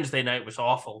fact, Wednesday night was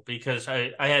awful because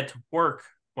I had to work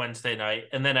Wednesday night,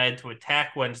 and then I had to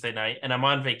attack Wednesday night, and I'm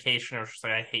on vacation. I was just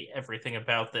like, I hate everything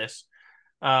about this.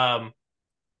 Um,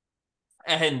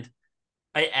 and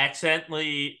I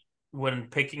accidentally, when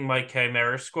picking my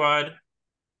Chimera squad,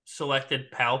 selected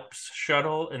Palp's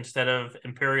shuttle instead of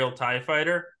Imperial TIE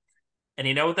fighter. And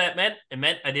you know what that meant? It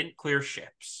meant I didn't clear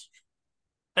ships.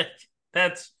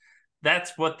 that's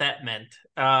that's what that meant.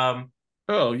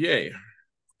 Oh yay!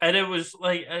 And it was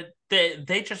like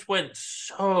they just went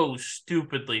so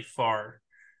stupidly far.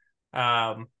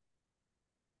 Um,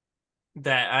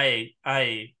 that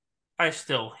I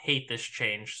still hate this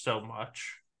change so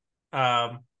much.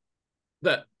 Um,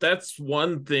 That's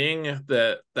one thing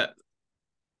that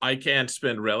I can't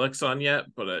spend relics on yet,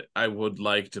 but I would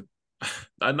like to.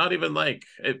 I'm not even like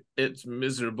it. It's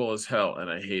miserable as hell, and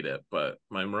I hate it. But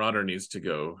my Marauder needs to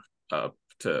go up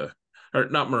to, or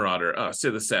not Marauder.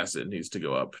 Sith Assassin needs to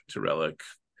go up to relic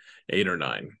 8 or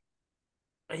 9,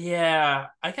 yeah,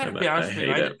 I gotta and be I honest with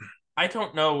you. hate it. I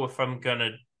don't know if I'm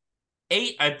gonna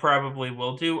eight. I probably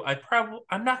will do.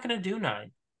 I'm not gonna do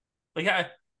nine. Like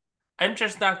I'm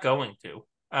just not going to.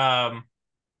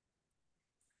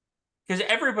 Because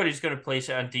everybody's gonna place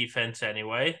it on defense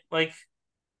anyway. Like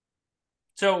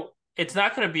so, it's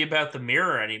not gonna be about the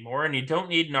mirror anymore, and you don't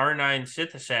need an R9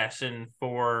 Sith assassin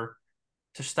for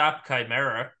to stop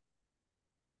Chimera.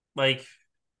 Like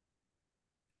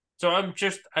so, I'm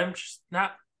just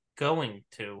not going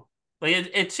to. Like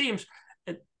it seems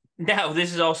now.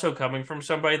 This is also coming from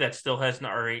somebody that still has an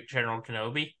R8 General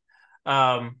Kenobi.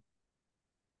 Um,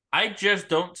 I just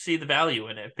don't see the value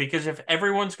in it because if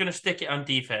everyone's going to stick it on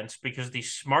defense, because the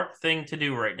smart thing to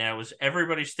do right now is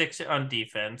everybody sticks it on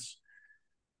defense,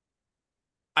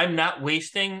 I'm not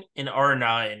wasting an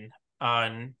R9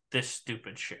 on this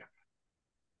stupid ship.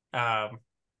 Um,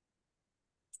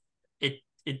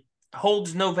 it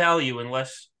holds no value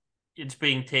unless it's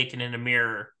being taken in a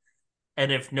mirror,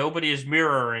 and if nobody is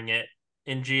mirroring it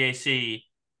in GAC,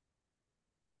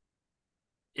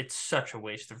 it's such a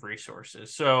waste of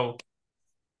resources. So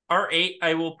R8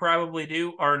 I will probably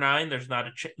do. R9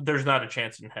 there's not a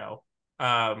chance in hell.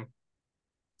 Um,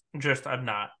 just I'm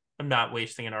not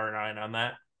wasting an R9 on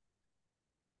that.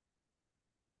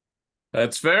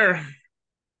 That's fair.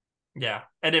 Yeah.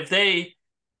 And if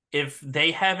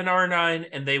they have an R9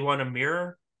 and they want a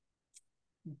mirror,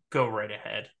 go right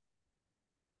ahead.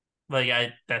 Like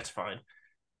I that's fine.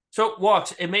 So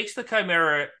walks, it makes the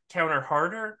Chimera counter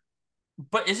harder,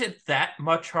 but is it that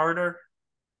much harder?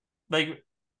 Like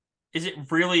is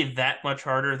it really that much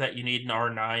harder that you need an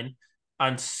R9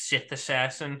 on Sith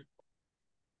Assassin?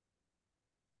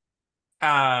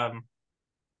 Um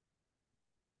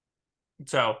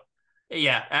so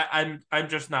yeah, I'm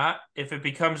just not. If it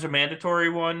becomes a mandatory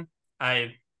one,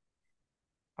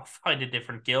 I'll find a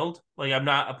different guild. Like I'm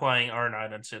not applying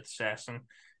R9 on Sith Assassin.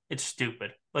 It's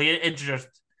stupid. Like it's just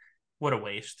what a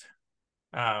waste.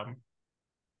 Um,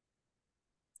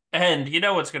 and you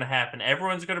know what's going to happen?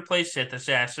 Everyone's going to play Sith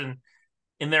Assassin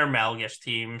in their Malgus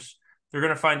teams. They're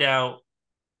going to find out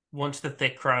once the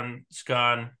thick cron's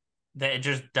gone that it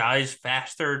just dies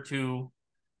faster to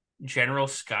General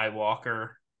Skywalker.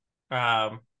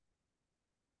 Um,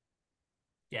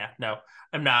 yeah, no,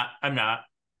 I'm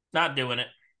not doing it.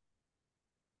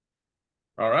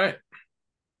 All right,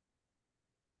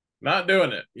 not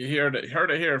doing it. You heard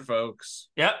it here, folks.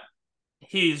 Yep,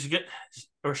 he's good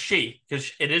or she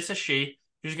because it is a she.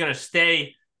 Just gonna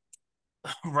stay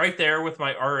right there with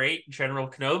my R8 General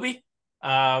Kenobi,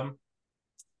 um,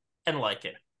 and like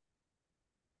it.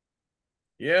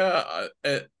 Yeah,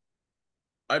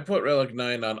 I put Relic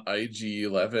 9 on IG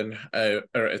 11,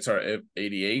 or sorry,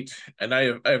 88, and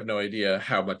I have no idea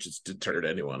how much it's deterred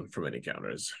anyone from any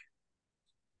counters.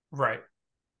 Right.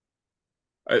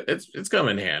 It's come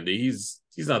in handy. He's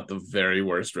not the very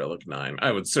worst Relic 9.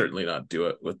 I would certainly not do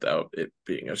it without it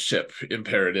being a ship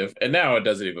imperative. And now it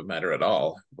doesn't even matter at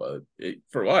all. But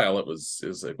for a while it was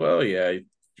like, well, yeah, if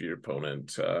your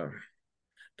opponent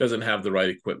doesn't have the right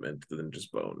equipment, then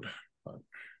just boned. But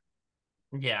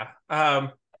Yeah.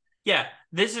 Yeah.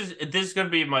 This is gonna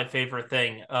be my favorite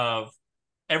thing of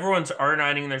everyone's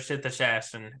R9ing their Sith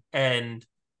Assassin, and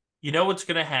you know what's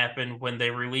gonna happen when they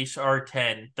release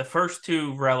R10. The first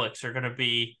two relics are gonna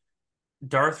be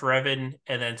Darth Revan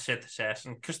and then Sith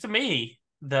Assassin. Because to me,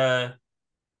 the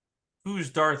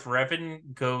who's Darth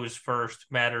Revan goes first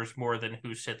matters more than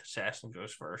who Sith Assassin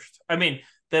goes first. I mean,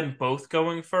 them both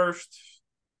going first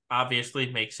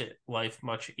obviously makes it life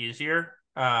much easier.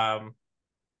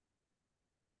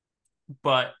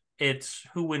 But it's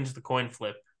who wins the coin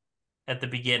flip at the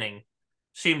beginning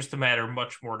seems to matter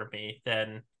much more to me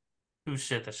than who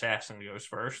Sith Assassin goes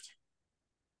first.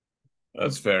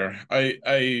 that's fair. I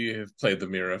have played the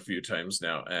mirror a few times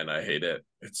now, and I hate it.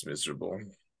 It's miserable.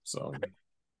 So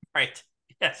Right.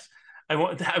 Yes. I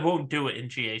won't do it in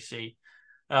GAC.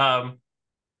 Um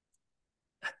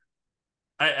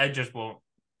I just won't.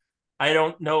 I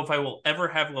don't know if I will ever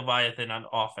have Leviathan on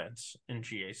offense in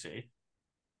GAC.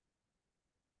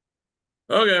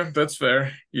 okay, that's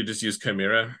fair. You just use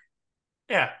Chimera.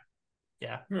 Yeah.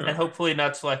 Yeah. Yeah. And hopefully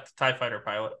not select the TIE fighter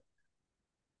pilot.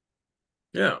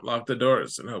 Yeah, lock the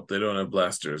doors and hope they don't have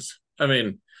blasters. I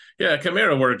mean, yeah,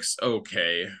 Chimera works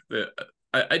okay.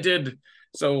 I did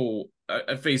so.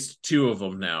 I faced two of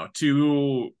them now.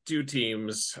 Two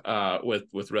teams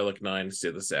with Relic 9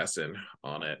 Sith Assassin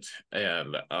on it,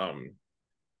 and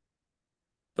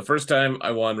the first time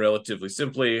I won relatively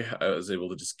simply. I was able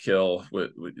to just kill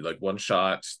with like one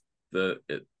shot the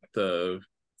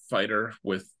fighter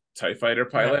with TIE fighter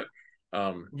Yeah. pilot.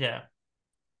 Um, Yeah.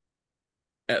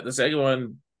 the second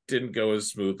one didn't go as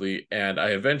smoothly, and I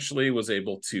eventually was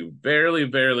able to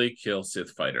barely kill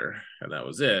Sith Fighter, and that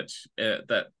was it.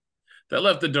 That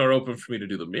left the door open for me to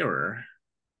do the mirror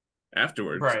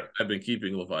afterwards. Right. I've been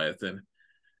keeping Leviathan,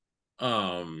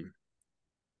 um,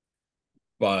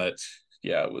 but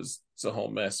yeah, it's a whole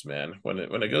mess, man. When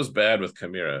it goes bad with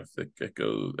Chimera, it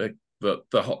goes like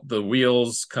the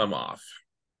wheels come off.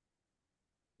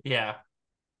 Yeah.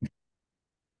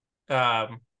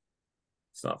 Um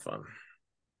It's not fun.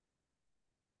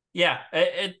 yeah,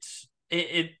 it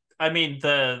I mean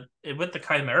with the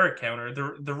Chimera counter,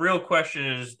 the real question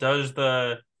is does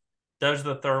the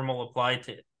thermal apply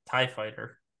to TIE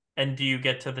fighter? And do you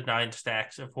get to the 9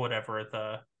 stacks of whatever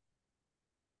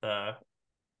the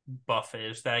buff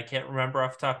is that I can't remember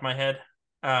off the top of my head?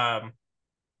 Um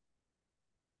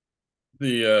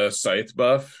The scythe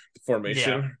buff yeah.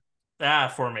 formation,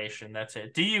 Formation, that's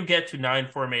it. Do you get to 9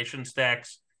 formation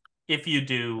stacks? If you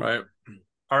do, right?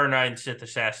 R9 Sith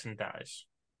Assassin dies.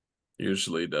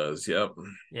 Usually does. Yep.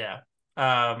 Yeah.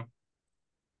 Um,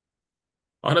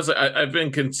 Honestly, I've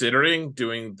been considering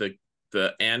doing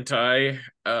the anti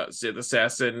Sith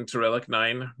Assassin to Relic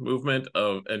 9 movement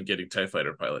of and getting TIE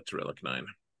Fighter Pilot to Relic 9.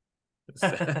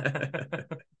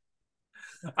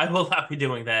 I will not be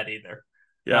doing that either.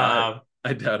 Yeah,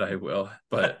 I doubt I will,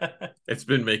 but it's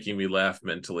been making me laugh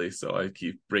mentally, so I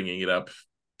keep bringing it up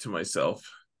to myself.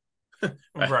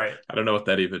 Right. I don't know what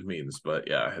that even means, but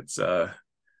yeah, it's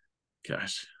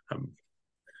gosh,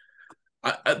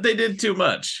 they did too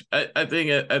much. I think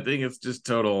it's just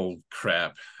total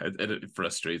crap. It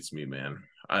frustrates me, man.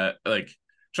 I like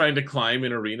trying to climb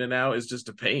an arena now is just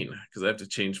a pain because I have to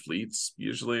change fleets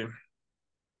usually.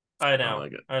 I I don't know.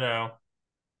 like it. I know.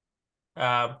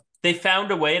 They found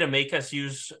a way to make us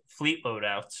use fleet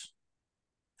loadouts.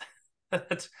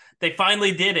 They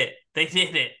finally did it. They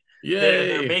did it.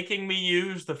 They're Yay! making me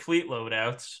use the fleet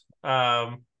loadouts.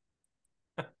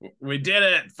 We did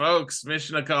it, folks.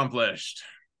 Mission accomplished.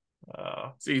 Uh,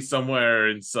 See, somewhere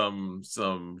in some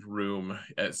room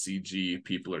at CG,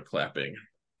 people are clapping,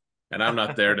 and I'm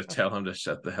not there to tell them to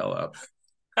shut the hell up.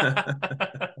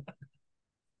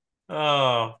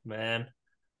 oh man.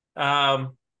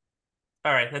 Um,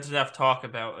 all right, that's enough talk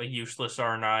about a useless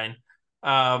R9.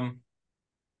 Um,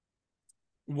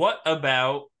 what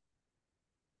about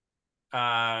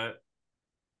uh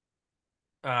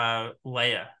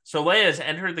Leia? So Leia has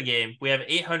entered the game. We have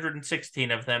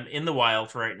 816 of them in the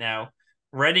wild right now,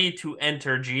 ready to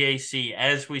enter GAC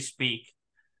as we speak.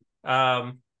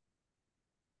 Um,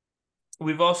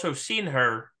 we've also seen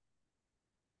her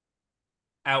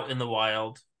out in the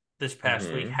wild this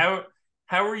past week. Mm-hmm.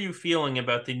 How are you feeling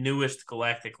about the newest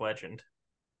Galactic Legend?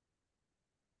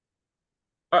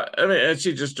 I mean, and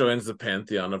she just joins the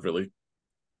pantheon of really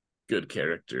good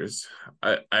characters.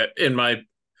 In my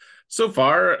so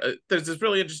far, there's this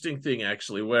really interesting thing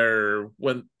actually, where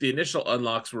when the initial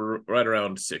unlocks were right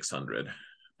around 600,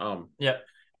 um, Yeah,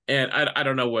 and I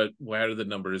don't know where the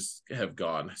numbers have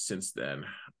gone since then,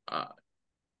 uh,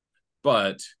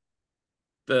 but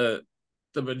the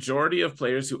the majority of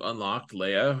players who unlocked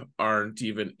Leia aren't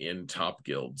even in top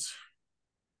guilds.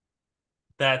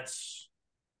 that's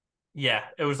yeah.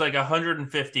 It was like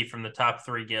 150 from the top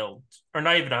three guilds, or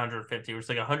not even 150. It was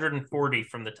like 140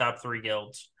 from the top three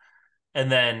guilds, and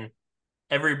then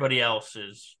everybody else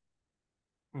is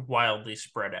wildly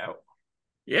spread out.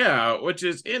 Yeah, which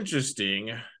is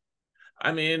interesting.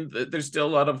 I mean, there's still a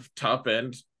lot of top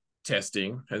end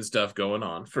testing and stuff going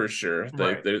on for sure.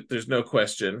 Right. There's no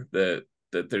question that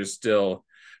there's still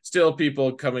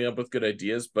people coming up with good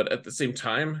ideas, but at the same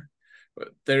time,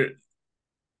 there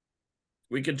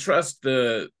we can trust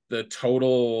the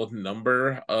total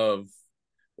number of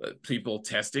people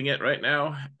testing it right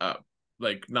now.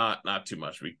 Like not too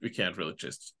much. We can't really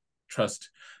just trust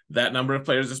that number of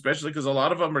players, especially because a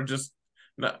lot of them are just.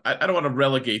 I don't want to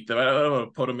relegate them. I don't want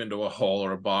to put them into a hole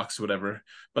or a box, whatever.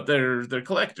 But they're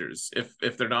collectors.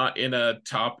 If they're not in a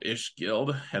top ish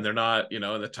guild and they're not in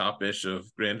the top ish of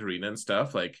Grand Arena and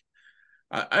stuff, like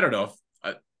I don't know.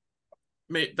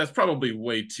 If, that's probably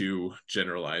way too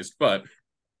generalized, but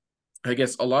I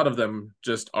guess a lot of them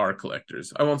just are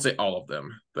collectors. I won't say all of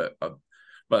them, but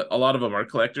a lot of them are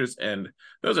collectors, and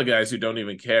those are guys who don't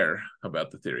even care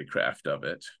about the theory craft of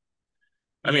it.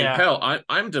 I mean, Yeah. hell,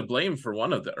 I'm to blame for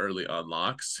one of the early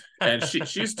unlocks, and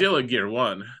she's still a gear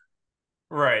one.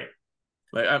 Right.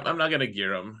 Like I'm not gonna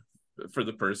gear them for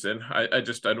the person. I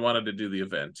wanted to do the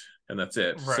event, and that's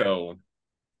it. Right. So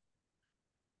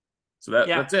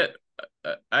Yeah. that's it.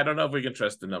 I don't know if we can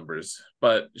trust the numbers,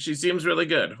 but she seems really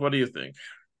good. What do you think?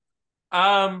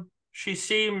 She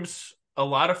seems a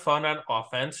lot of fun on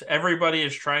offense. Everybody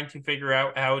is trying to figure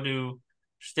out how to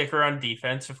stick her on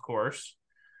defense, of course.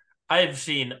 I've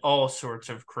seen all sorts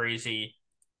of crazy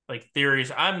like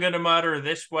theories. I'm gonna mod her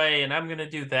this way and I'm gonna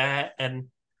do that. And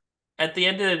at the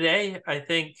end of the day, I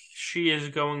think she is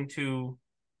going to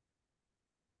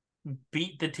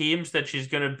beat the teams that she's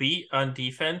gonna beat on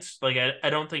defense. Like I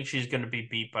don't think she's gonna be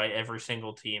beat by every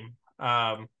single team.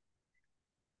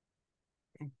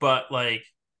 But like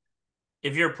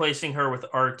if you're placing her with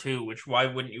R2, which why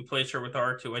wouldn't you place her with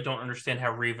R2? I don't understand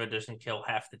how Riva doesn't kill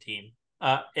half the team.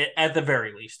 At the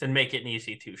very least, and make it an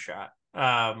easy two shot.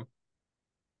 Funny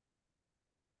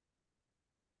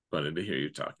to hear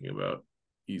you talking about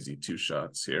easy two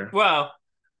shots here. Well,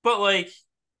 but like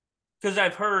because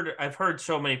I've heard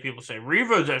so many people say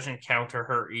Riva doesn't counter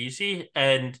her easy,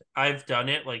 and I've done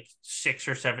it like 6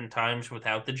 or 7 times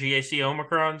without the GAC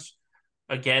Omicrons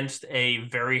against a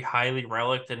very highly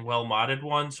relicked and well modded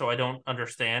one. So I don't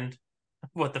understand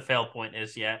what the fail point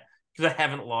is yet because I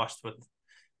haven't lost with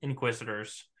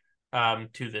Inquisitors to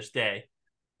this day.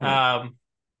 Hmm. Um,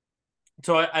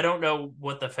 so I don't know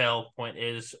what the fail point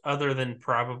is other than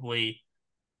probably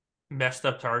messed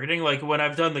up targeting. Like when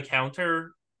I've done the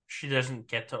counter, she doesn't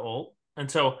get to ult. And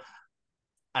so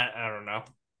I don't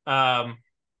know.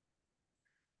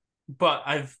 But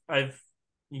I've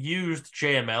used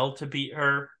JML to beat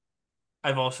her.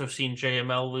 I've also seen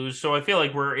JML lose. So I feel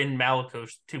like we're in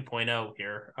Malicos 2.0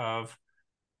 here of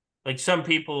like some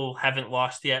people haven't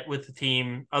lost yet with the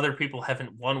team, other people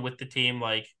haven't won with the team.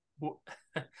 Like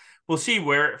we'll see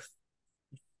where it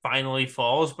finally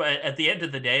falls, but at the end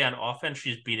of the day on offense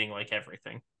she's beating like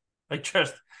everything. Like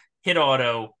just hit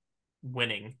auto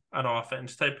winning on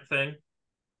offense type of thing.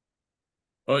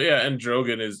 Oh yeah, and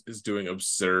Drogon is doing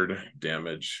absurd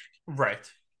damage. Right.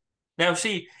 Now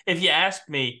see, if you ask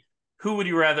me who would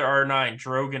you rather R9,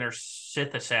 Drogon or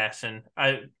Sith Assassin?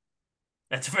 I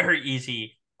That's a very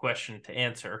easy question to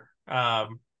answer.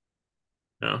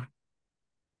 No.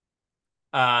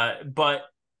 But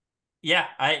yeah,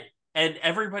 I and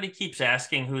everybody keeps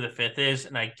asking who the fifth is,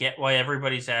 and I get why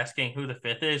everybody's asking who the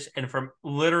fifth is. And from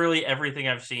literally everything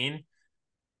I've seen,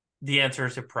 the answer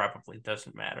is it probably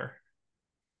doesn't matter.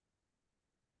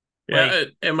 Yeah,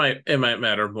 Like it might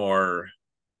matter more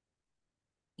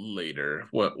later.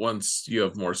 What once you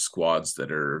have more squads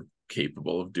that are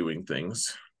capable of doing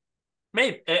things.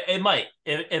 maybe it might,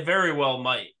 it very well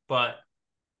might, but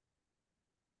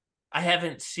I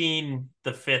haven't seen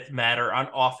the fifth matter on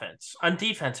offense. On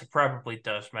defense, it probably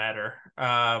does matter.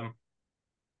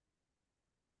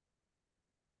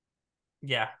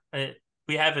 Yeah,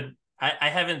 we haven't. I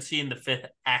haven't seen the fifth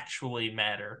actually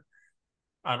matter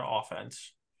on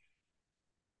offense.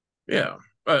 Yeah.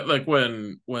 But like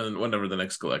whenever the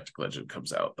next Galactic Legend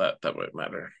comes out, that might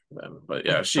matter then. But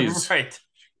yeah, she's Right,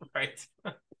 right.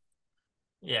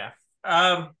 Yeah.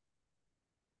 Um.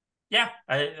 Yeah.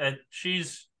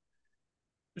 She's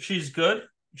good.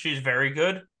 She's very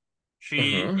good. She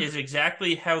Mhm. is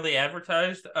exactly how they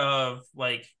advertised of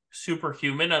like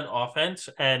superhuman on offense,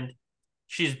 and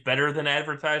she's better than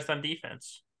advertised on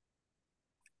defense.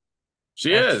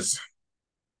 She That's is.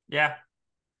 yeah.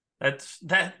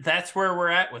 That's where we're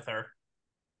at with her.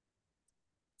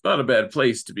 Not a bad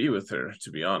place to be with her,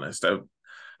 to be honest.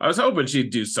 I was hoping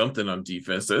she'd do something on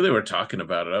defense. They were talking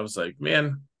about it. I was like,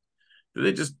 man, did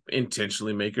they just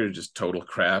intentionally make her just total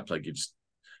crap? Like you just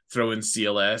throw in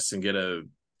CLS and get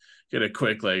a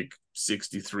quick like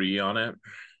 63 on it.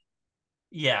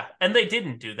 Yeah, and they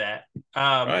didn't do that.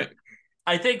 Um, Right.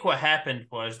 I think what happened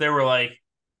was they were like,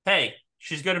 "Hey,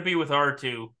 she's going to be with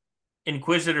R2.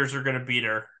 Inquisitors are going to beat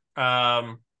her."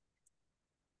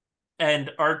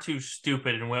 And R2's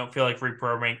stupid, and we don't feel like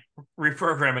reprogramming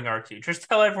R2. Just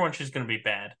tell everyone she's going to be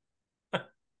bad.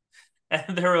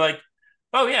 And they were like,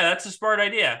 "Oh yeah, that's a smart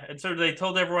idea." And so they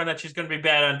told everyone that she's going to be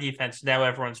bad on defense. Now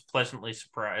everyone's pleasantly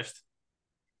surprised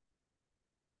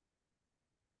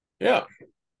Yeah.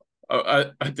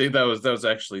 I think that was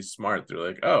actually smart. They're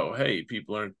like, oh, hey,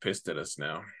 people aren't pissed at us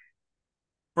now.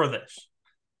 for this.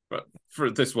 But for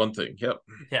this one thing, yep.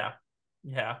 Yeah,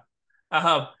 yeah.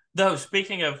 Though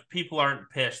speaking of people aren't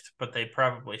pissed, but they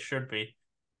probably should be.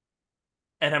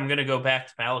 And I'm gonna go back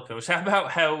to Malicos. How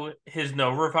about how his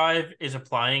no revive is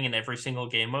applying in every single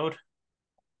game mode?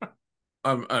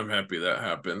 I'm happy that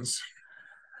happens.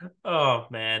 Oh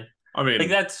man, I like mean,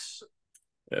 that's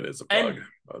it is a bug. and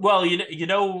But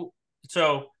well,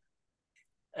 so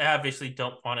I obviously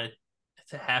don't want it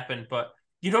to happen, but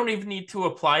you don't even need to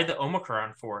apply the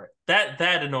Omicron for it.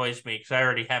 That annoys me because I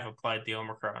already have applied the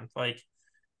Omicron. Like,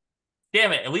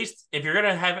 damn it! At least if you're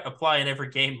gonna have it apply in every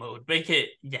game mode, make it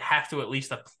you have to at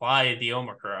least apply the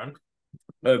Omicron.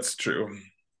 that's true.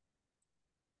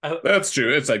 Uh, That's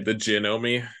true. It's like the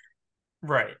Genomi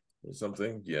right. or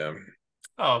something. Yeah.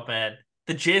 Oh man,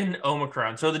 the Jin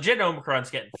Omicron. So the Jin Omicron's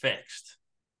getting fixed,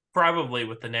 probably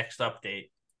with the next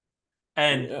update.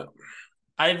 And Yeah.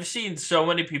 I've seen so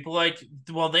many people like,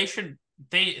 well, they should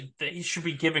be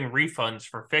giving refunds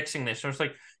for fixing this. So it's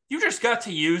like you just got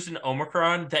to use an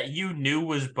Omicron that you knew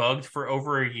was bugged for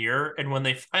over a year, and when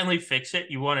they finally fix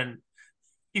it, you want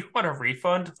a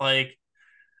refund. Like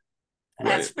Right.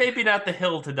 that's maybe not the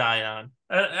hill to die on.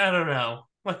 I don't know.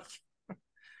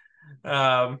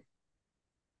 Um,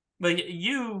 like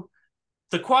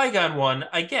the Qui Gon one,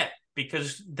 I get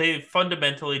because they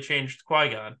fundamentally changed Qui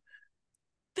Gon.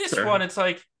 This Sure. one, it's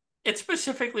like it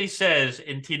specifically says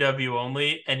in TW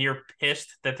only, and you're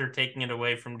pissed that they're taking it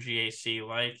away from GAC.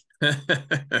 Like,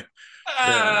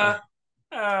 Yeah.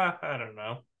 uh, I don't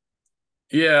know.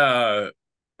 Yeah.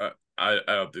 I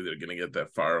don't think they're gonna get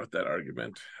that far with that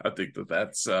argument. I think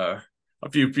that's a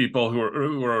few people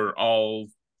who are all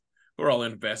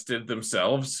invested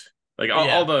themselves. Like all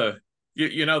Yeah. the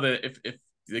you know that if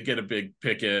they get a big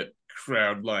picket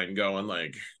crowd line going,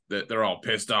 like that they're all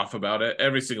pissed off about it.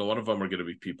 Every single one of them are going to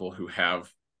be people who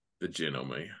have the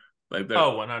Genome. Like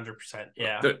Oh, 100%.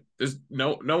 Yeah. there's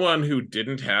no one who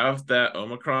didn't have that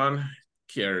Omicron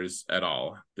cares at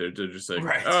all. They're just like,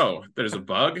 Right. oh, there's a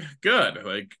bug. Good,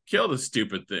 like kill the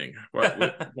stupid thing.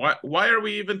 Why are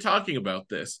we even talking about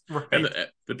this? And Right.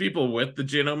 the people with the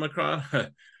Gin Omicron,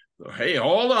 hey,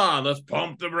 hold on, let's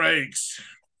pump the brakes.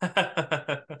 All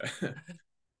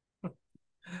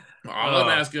I'm Oh,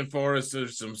 asking for is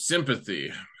some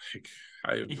sympathy. Like,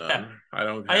 I have yeah. none. I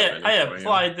don't have any I for you.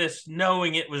 applied this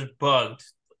knowing it was bugged.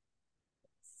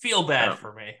 Feel bad Yeah,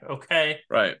 for me, okay?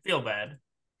 right. Feel bad.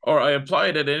 Or I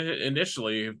applied it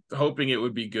initially hoping it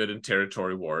would be good in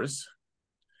territory wars.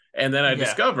 And then I Yeah.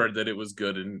 discovered that it was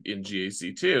good in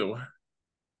GAC too,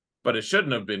 but it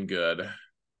shouldn't have been good.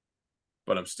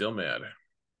 But I'm still mad.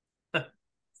 I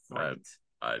Right.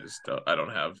 I just I don't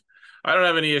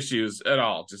have any issues at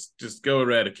all. Just go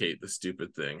eradicate the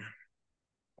stupid thing.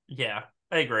 Yeah,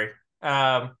 I agree.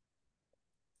 Um,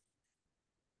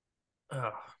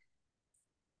 oh,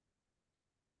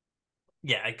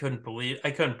 yeah, I couldn't believe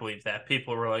that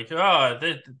people were like, "Oh,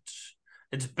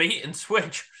 it's bait and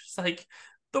switch." It's like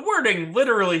the wording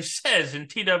literally says in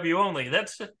TW only.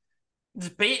 It's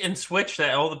bait and switch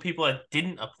that all the people that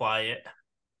didn't apply it.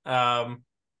 Um,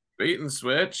 Bait and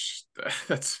switch.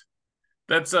 That's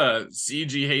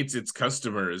CG hates its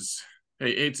customers.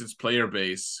 hates its player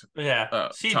base. Yeah,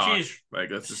 Talk like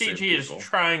that's the same CG is people.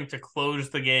 trying to close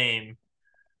the game.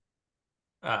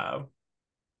 Uh,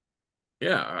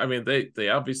 Yeah, I mean they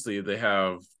obviously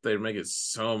they're making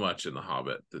so much in the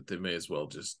Hobbit that they may as well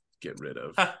just get rid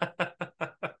of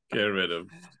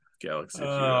Galaxy of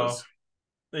Heroes.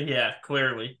 oh, yeah, But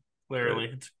clearly,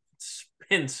 it's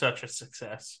been such a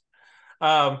success.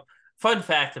 Um, Fun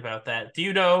fact about that: do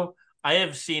you know I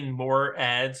have seen more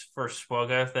ads for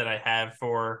Swugga than I have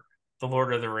for the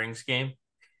Lord of the Rings game?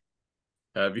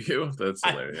 have you? That's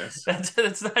I hilarious.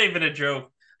 that's not even a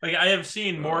joke. Like I have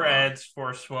seen more Uh, ads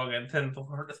for Swugga than the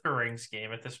Lord of the Rings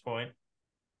game at this point.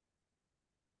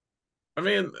 I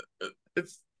mean,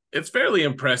 it's it's fairly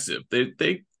impressive.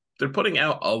 They're putting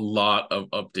out a lot of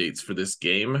updates for this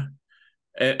game,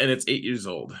 and it's 8 years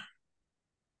old.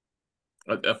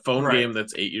 A phone Right. game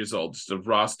that's 8 years old, just a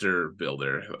roster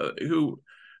builder. Who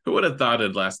would have thought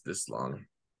it'd last this long?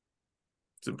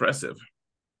 It's impressive.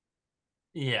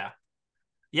 Yeah.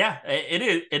 Yeah,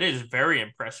 it is very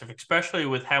impressive, especially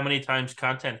with how many times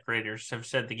content creators have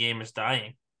said the game is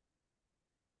dying.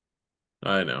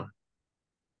 I know.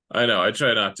 I know. I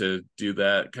try not to do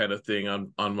that kind of thing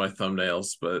on my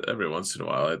thumbnails, but every once in a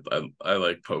while, I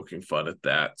like poking fun at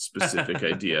that specific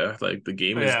idea. Like the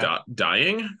game is Yeah,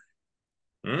 dying.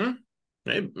 Hmm?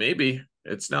 Maybe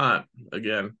it's not.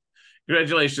 Again,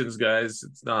 congratulations, guys.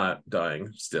 It's not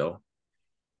dying still.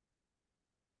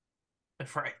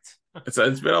 right. It's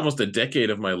been almost a decade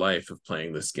of my life of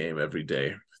playing this game every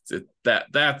day.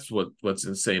 That's what's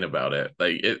insane about it.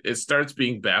 Like it starts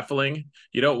being baffling.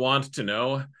 You don't want to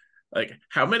know like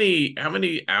how many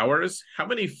hours, how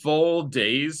many full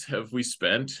days have we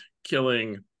spent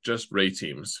killing just Ray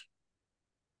teams?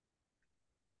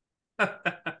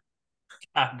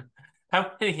 God,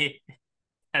 how many?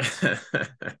 That's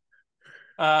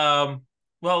um.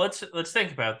 Well, let's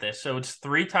think about this. So it's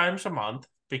three times a month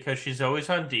because she's always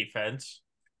on defense,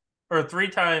 or three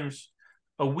times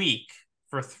a week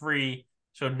for three.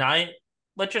 So nine.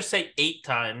 Let's just say eight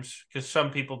times because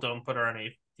some people don't put her on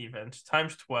a defense.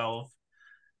 Times 12.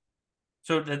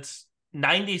 So that's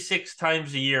 96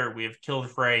 times a year we have killed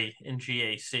Ray in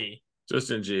GAC. Just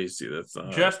in JC, that's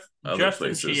not Just other just in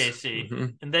places. GAC. Mm-hmm.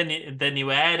 And then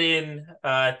you add in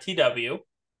TW.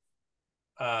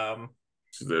 Um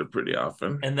So they're pretty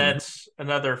often. and Mm-hmm. that's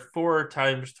another 4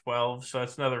 times 12, so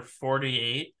that's another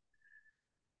 48.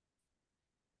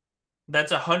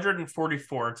 That's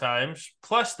 144 times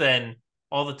plus then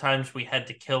all the times we had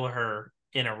to kill her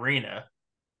in arena,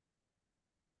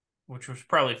 which was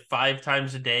probably 5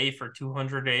 times a day for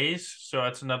 200 days. So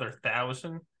that's another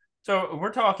 1,000. So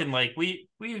we're talking like we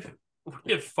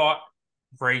have fought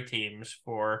Ray teams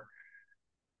for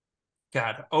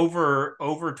God over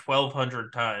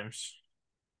 1,200 times.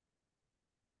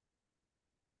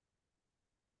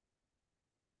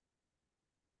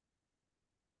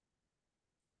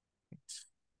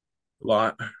 A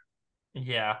lot.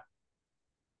 Yeah,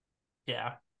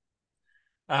 yeah.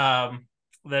 Um,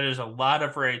 that is a lot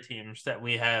of Ray teams that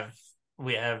we have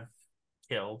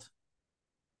killed.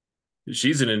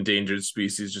 She's an endangered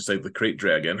species, just like the crate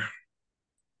dragon.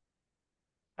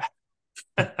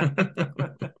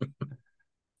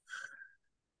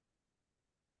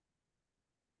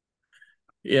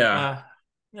 Yeah, uh,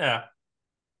 yeah.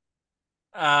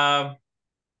 Um,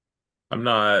 I'm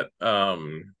not.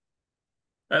 And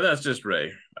that's just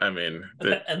Ray. I mean,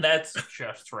 and that's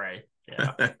just Ray.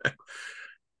 Yeah.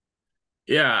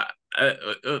 yeah.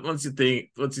 Once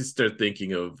you start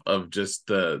thinking of just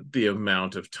the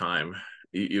amount of time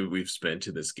we've spent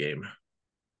in this game.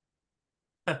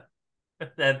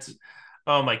 That's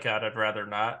oh my God, I'd rather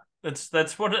not.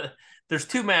 That's what there's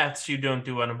two maths you don't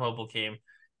do on a mobile game.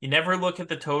 You never look at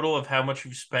the total of how much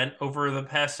you've spent over the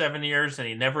past 7 years, and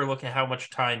you never look at how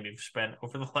much time you've spent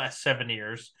over the last 7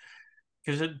 years,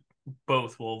 because it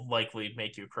both will likely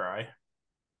make you cry.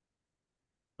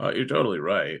 You're totally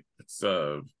right. It's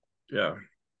yeah.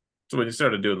 So when you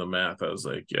started doing the math, I was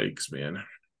like, yikes, man,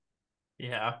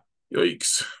 Yeah.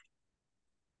 yikes.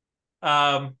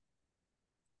 Um,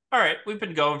 all right, we've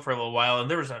been going for a little while,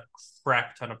 and there was a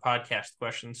crap ton of podcast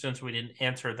questions since we didn't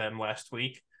answer them last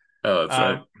week. Oh, that's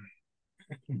right.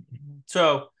 Um,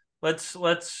 so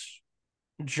let's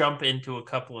jump into a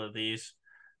couple of these.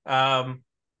 Um,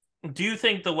 do you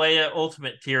think the Leia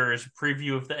Ultimate tier is a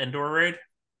preview of the Endor raid?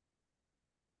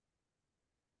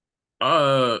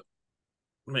 Uh,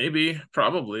 Maybe,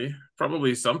 probably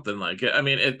something like it. I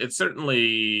mean, it's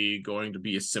certainly going to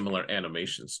be a similar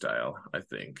animation style, I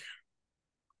think.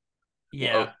 Well,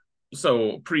 Yeah.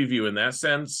 so preview in that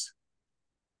sense.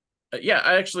 Yeah,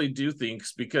 I actually do think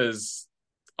because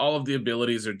all of the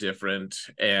abilities are different,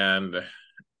 and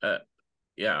uh,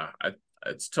 yeah,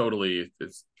 it's totally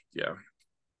it's yeah.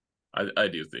 I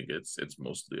do think it's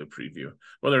mostly a preview.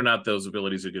 Whether or not those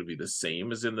abilities are going to be the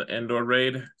same as in the Endor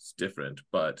raid, it's different.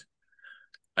 But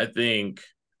I think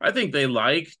I think they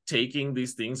like taking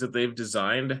these things that they've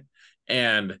designed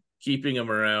and keeping them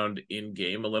around in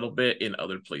game a little bit in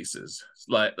other places.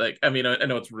 Like I mean, I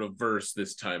know it's reverse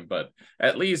this time, but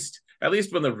at least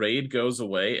when the raid goes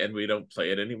away and we don't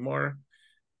play it anymore,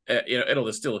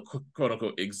 it'll still quote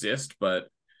unquote exist, but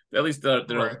at least Right.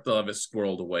 they'll have it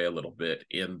squirreled away a little bit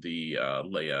in the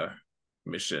Leia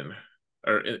mission,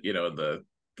 or in the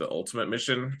ultimate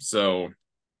mission. So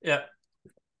Yeah.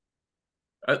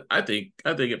 I think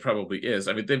it probably is.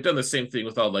 I mean, they've done the same thing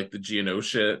with all like the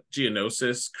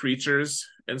Geonosis creatures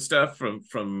and stuff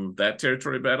from that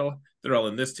territory battle. They're all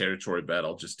in this territory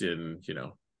battle, just in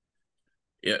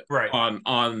it Right.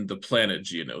 on the planet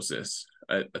Geonosis.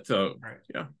 So Right.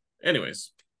 yeah.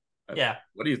 Anyways, Yeah.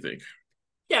 what do you think?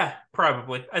 Yeah,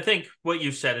 probably. I think what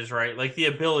you said is right. Like the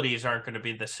abilities aren't going to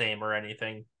be the same or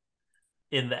anything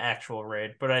in the actual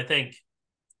raid, but I think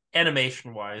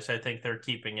animation wise, I think they're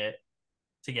keeping it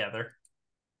together.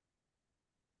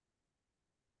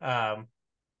 Um,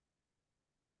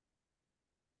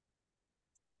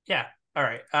 yeah. All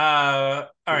right. All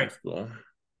right. Cool,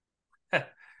 cool.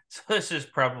 So this is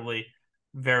probably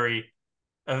very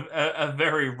a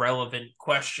very relevant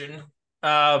question.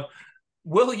 Um,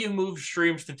 will you move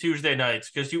streams to Tuesday nights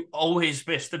because you always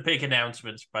miss the big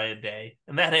announcements by a day?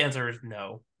 And that answer is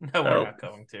no. No, we're Oh not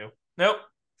going to. Nope.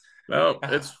 no,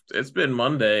 it's been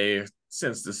Monday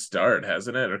since the start,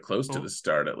 hasn't it? Or close to the Oh,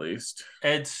 start at least.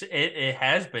 it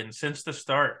has been since the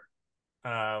start.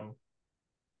 Um,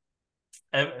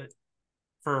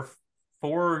 for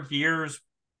 4 years,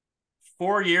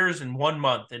 4 years and 1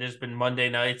 month, it has been Monday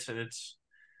nights, and it's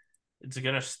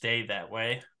gonna stay that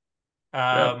way. Yep.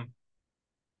 Um,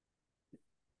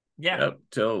 yeah, Yep.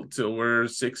 Till we're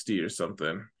 60 or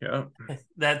something. Yep.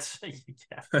 that's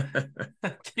yeah.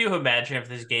 Can you imagine if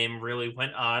this game really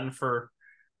went on for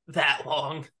that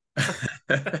long?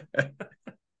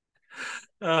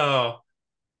 Oh,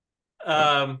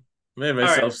 um, Made all right.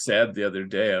 myself sad the other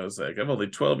day. I was like, I'm only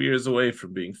 12 years away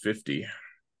from being 50.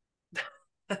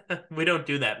 We don't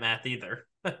do that math either.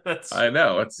 That's I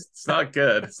know it's not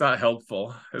good. It's not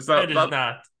helpful. It's it not is not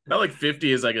not. not like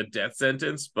 50 is like a death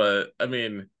sentence, but I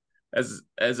mean,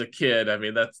 as a kid, I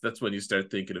mean that's when you start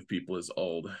thinking of people as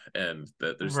old, and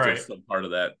that there's still Right. some part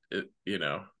of that.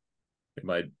 It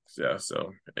might. Yeah.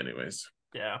 So, anyways,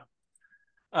 Yeah.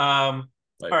 Um,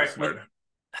 all life is right.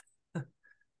 hard.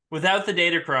 Without the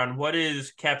Datacron, what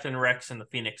is Captain Rex and the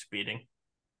Phoenix beating?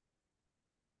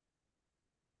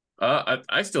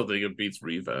 I still think it beats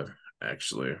Riva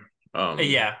actually. Um,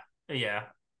 Yeah, yeah.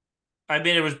 I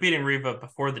mean, it was beating Reva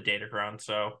before the Datacron,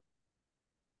 so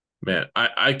Man,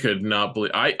 I could not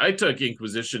believe I took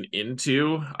Inquisition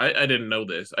into I didn't know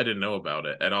this. I didn't know about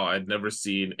it at all. I'd never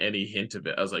seen any hint of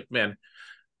it. I was like, man,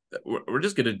 we're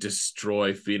just gonna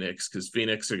destroy Phoenix because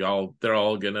Phoenix are all they're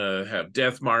all gonna have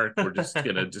death mark. We're just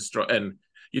gonna destroy and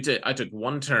I took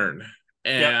one turn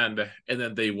yep, and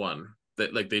then they won.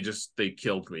 That like they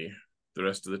killed me the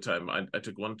rest of the time. I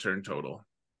took one turn total.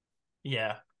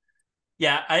 yeah,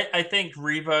 yeah. I think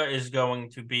Reva is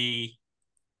going to be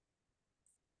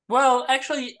well.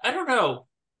 Actually, I don't know.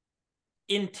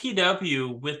 In TW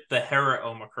with the Hera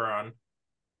Omicron,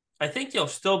 I think you'll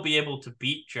still be able to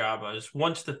beat Jabba's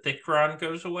once the Thicron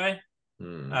goes away.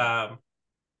 Hmm. Um,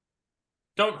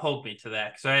 don't hold me to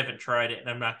that because I haven't tried it and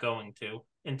I'm not going to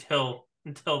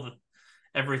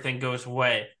everything goes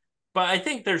away. But I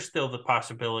think there's still the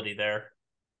possibility there.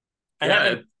 I Yeah,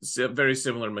 haven't it's a very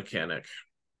similar mechanic.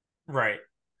 right.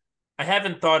 I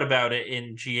haven't thought about it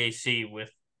in GAC with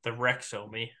the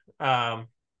Rexomi. Um,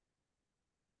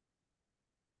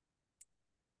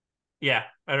 yeah,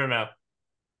 I don't know.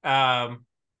 Um,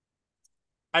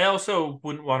 I also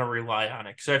wouldn't want to rely on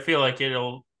it because I feel like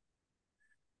it'll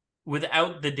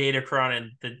without the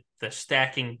Datacron and the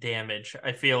stacking damage.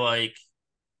 I feel like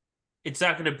it's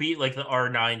not going to beat like the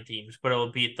R9 teams, but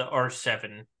it'll beat the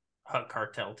R7 Hut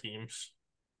Cartel teams.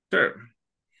 Sure.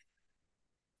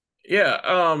 Yeah,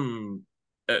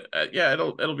 yeah,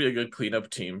 it'll be a good cleanup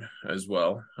team as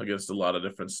well against a lot of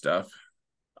different stuff.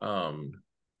 Um,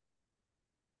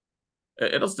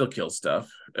 it'll still kill stuff.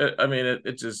 I mean,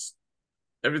 it just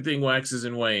everything waxes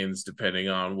and wanes depending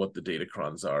on what the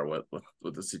datacrons are, what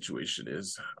the situation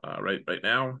is. Right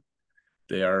now,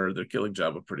 they're killing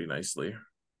Jabba pretty nicely.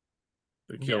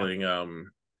 They're Yeah, killing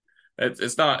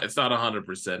It's not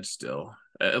 100% still.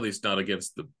 At least not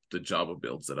against the Java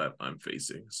builds that I'm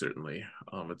facing. Certainly,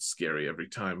 it's scary every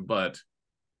time. But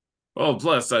well,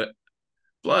 plus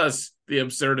the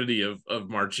absurdity of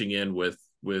marching in with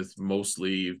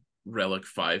mostly Relic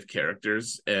 5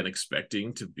 characters and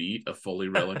expecting to beat a fully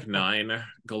Relic 9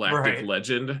 Galactic Right.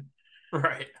 Legend.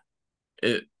 Right.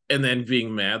 And then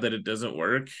being mad that it doesn't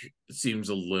work seems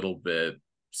a little bit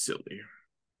silly,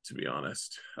 to be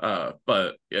honest.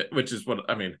 But yeah, which is what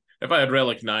I mean. If I had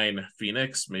Relic 9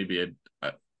 Phoenix, maybe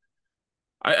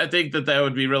I think that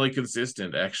would be really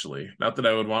consistent. Actually, not that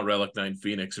I would want Relic 9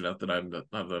 Phoenix, or not that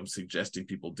I'm suggesting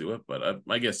people do it, but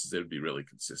my guess is it would be really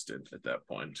consistent at that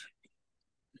point.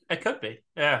 It could be.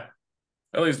 Yeah.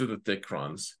 At least with the thick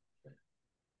crons.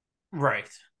 Right.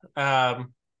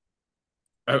 Um,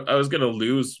 I was gonna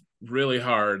lose really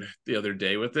hard the other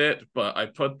day with it, but I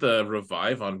put the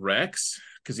revive on Rex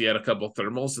because he had a couple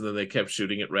thermals, and then they kept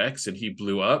shooting at Rex, and he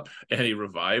blew up, and he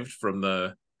revived from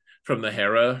the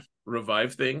Hera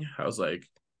revive thing. I was like,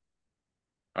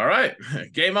 all right,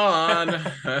 game on.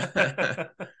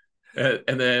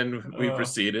 And then we oh.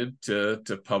 proceeded to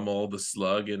pummel the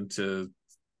slug into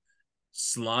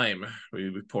slime.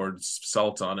 We poured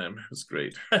salt on him. It was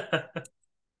great.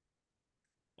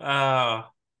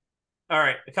 All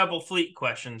right. A couple fleet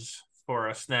questions for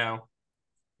us now.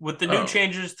 With the new Oh,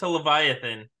 changes to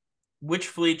Leviathan, which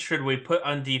fleet should we put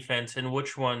on defense and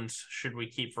which ones should we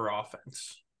keep for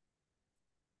offense?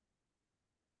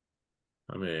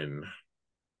 I mean,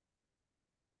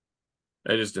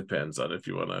 it just depends on if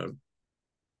you want to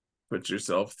put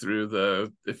yourself through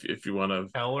the if you want to.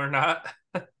 Hell or not?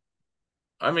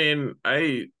 I mean,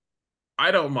 I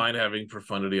don't mind having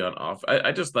profundity on off.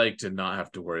 I just like to not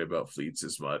have to worry about fleets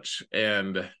as much.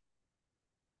 And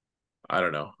I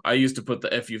don't know. I used to put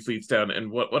the FU fleets down, and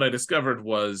what I discovered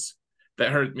was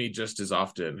that hurt me just as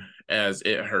often as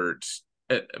it hurt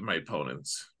my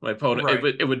opponents. My opponent,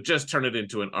 Right. it would just turn it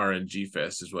into an RNG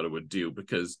fest, is what it would do.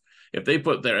 Because if they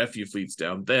put their FU fleets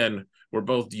down, then we're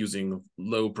both using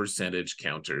low percentage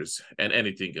counters, and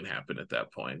anything can happen at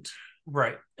that point.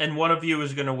 Right. And one of you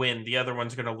is going to win, the other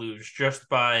one's going to lose just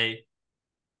by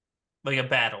like a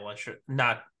battle. I should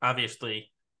not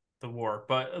obviously the war,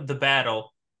 but the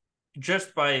battle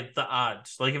just by the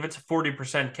odds. Like if it's a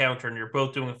 40% counter and you're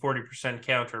both doing a 40%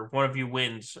 counter, one of you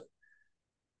wins.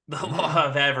 The Mm-hmm. law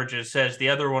of averages says the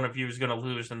other one of you is going to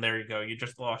lose, and there you go. You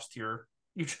just lost your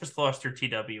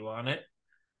TW on it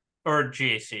or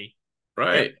GAC. Yep.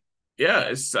 Right. Yeah,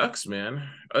 Yep. it sucks, man.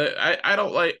 I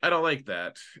don't like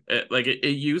that.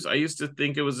 I used to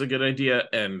think it was a good idea,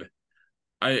 and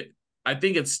I I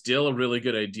think it's still a really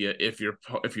good idea if you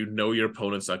know your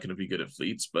opponent's not going to be good at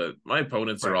fleets. But my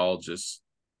opponents are Right. all just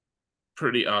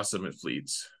pretty awesome at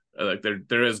fleets. Like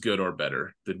they're as good or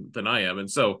better than I am, and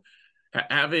so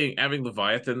having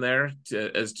Leviathan there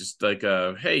as just like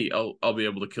a hey, I'll be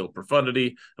able to kill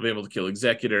Profundity, I'll be able to kill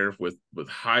Executor with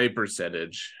high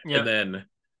percentage, and Yep. then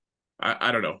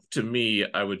I don't know. To me,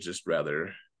 I would just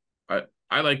rather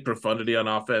I like Profundity on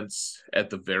offense at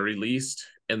the very least,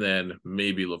 and then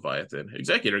maybe Leviathan.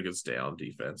 Executor can stay on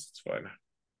defense. It's fine.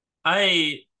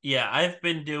 I've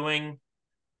been doing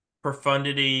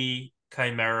Profundity,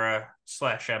 Chimera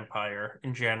slash Empire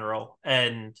in general,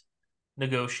 and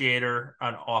Negotiator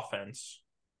on offense.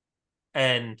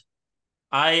 And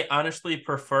I honestly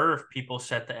prefer if people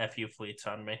set the FU fleets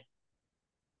on me.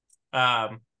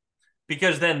 Um,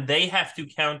 because then they have to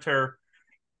counter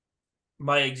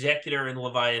my Executor and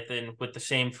Leviathan with the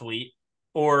same fleet,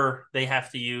 or they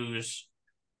have to use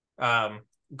um,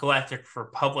 Galactic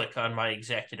Republic on my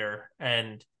Executor,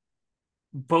 and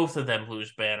both of them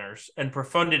lose banners. And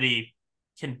Profundity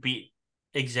can beat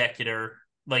Executor,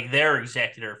 like their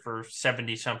Executor, for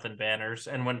 70 something banners.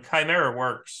 And when Chimera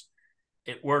works,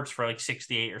 it works for like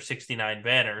 68 or 69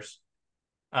 banners.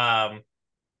 Um,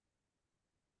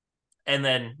 and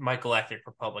then my Galactic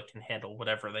Republic can handle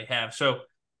whatever they have. So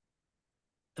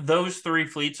those three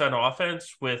fleets on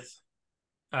offense with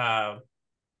uh,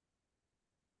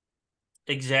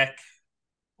 Exec,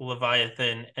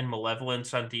 Leviathan, and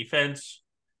Malevolence on defense,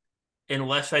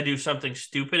 unless I do something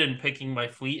stupid and picking my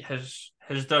fleet has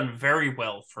done very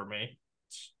well for me.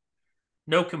 It's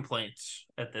no complaints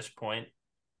at this point.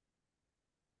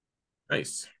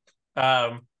 Nice.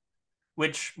 Um,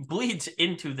 which bleeds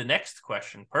into the next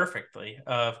question perfectly.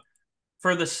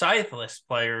 For the Scytheless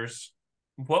players,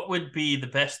 what would be the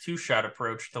best two-shot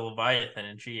approach to Leviathan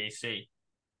and GAC?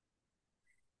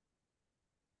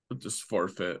 Just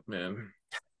forfeit, man.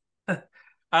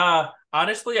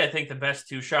 Honestly, I think the best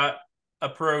two-shot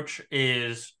approach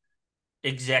is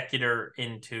Executor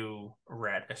into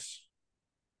Radis.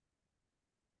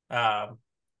 Um,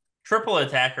 triple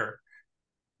attacker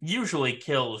usually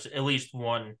kills at least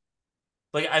one.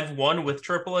 Like I've won with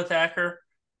triple attacker,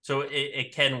 so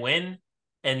it can win,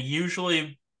 and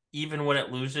usually even when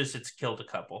it loses, it's killed a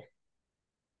couple.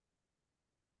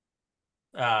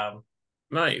 Um,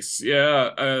 Nice.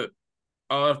 Yeah.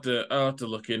 I'll have to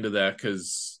look into that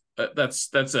because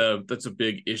that's a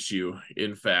big issue.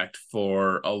 In fact,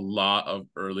 for a lot of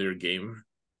earlier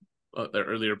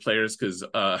players, because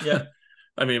yeah,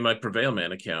 I mean, my Prevail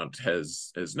Man account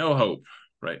has no hope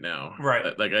right now.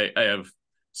 right, Like I have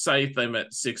Scythe, I'm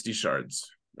at 60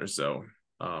 shards or so.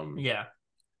 yeah,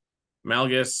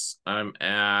 Malgus, I'm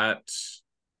at,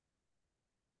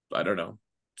 I don't know,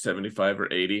 75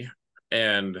 or 80.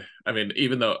 And I mean,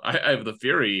 even though I have the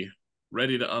Fury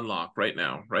ready to unlock right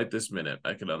now, right this minute,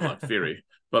 I can unlock Fury.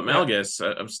 But yeah, Malgus,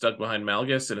 I'm stuck behind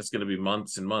Malgus, and it's going to be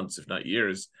months and months, if not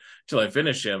years, till I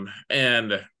finish him.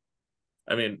 And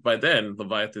I mean, by then,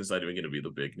 Leviathan's not even going to be the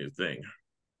big new thing.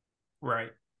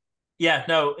 right. Yeah,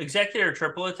 no, executor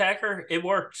triple attacker, it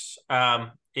works.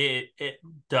 It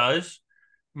does.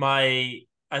 My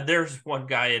there's one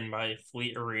guy in my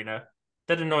fleet arena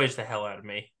that annoys the hell out of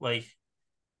me. Like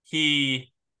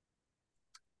he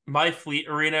my fleet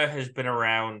arena has been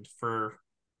around for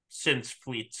since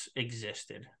fleets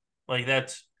existed. Like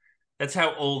that's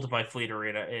how old my fleet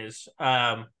arena is.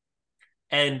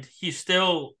 And he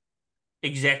still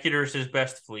executors his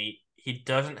best fleet. He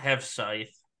doesn't have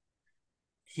scythe.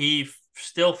 He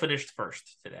still finished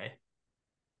first today.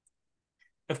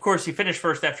 Of course, he finished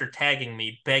first after tagging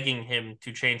me, begging him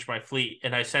to change my fleet.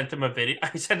 And I sent him a video.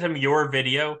 I sent him your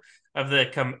video of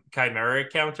the Chimera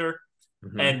counter,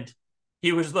 Mm-hmm. and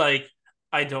he was like,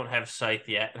 "I don't have scythe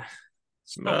yet."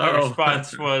 So my No.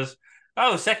 response was,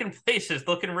 "Oh, second place is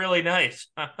looking really nice."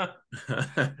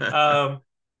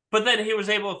 But then he was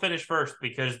able to finish first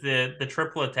because the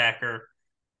triple attacker,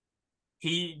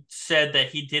 he said that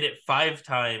he did it 5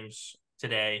 times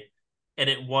today, and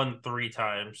it won 3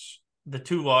 times. The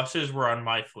 2 losses were on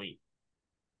my fleet.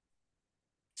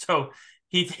 So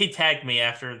he tagged me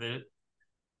after the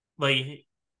like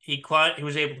he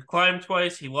was able to climb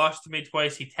twice. He lost to me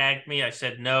twice. He tagged me. I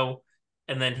said no,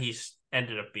 and then he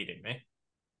ended up beating me.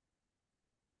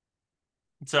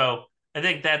 So I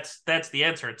think that's the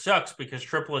answer. It sucks because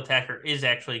triple attacker is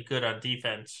actually good on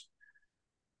defense.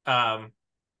 Um,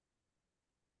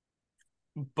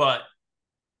 but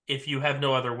if you have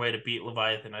no other way to beat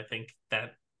Leviathan, I think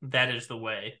that is the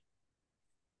way.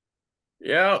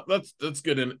 Yeah, that's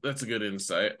good. That's a good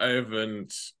insight. I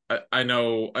haven't. I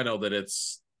know that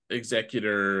it's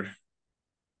Executor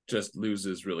just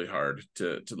loses really hard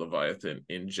to Leviathan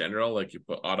in general. Like you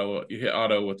hit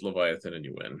auto with Leviathan and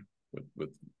you win with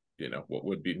what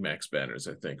would be max banners,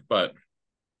 I think. But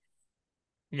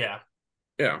Yeah,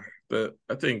 yeah,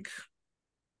 I think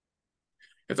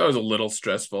it's always a little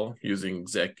stressful using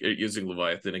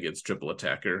Leviathan against triple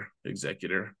attacker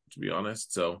Executor, to be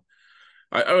honest. So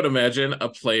I would imagine a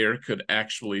player could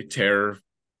actually tear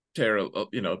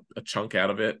a chunk out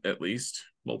of it at least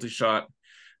multi-shot.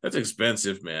 That's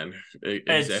expensive, man.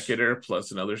 it's Executor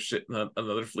plus another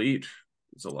fleet.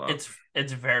 It's a lot.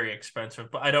 it's very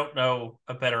expensive, but I don't know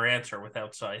a better answer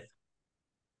without Scythe.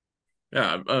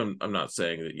 Yeah, I'm not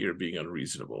saying that you're being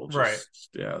unreasonable. Right. Just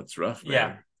yeah, it's rough, Yeah.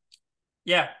 man.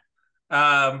 Yeah.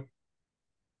 Um,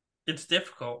 it's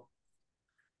difficult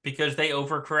because they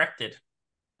overcorrected.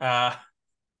 Uh,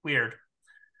 weird.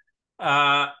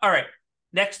 All right.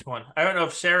 Next one. I don't know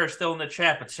if Sarah's still in the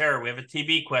chat, but Sarah, we have a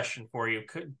TB question for you.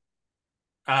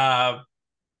 Uh,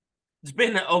 it's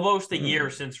been almost a year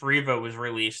Hmm. since Revo was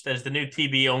released as the new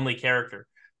TB only character.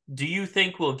 Do you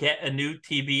think we'll get a new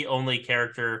TB only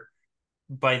character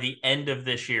by the end of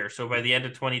this year? So by the end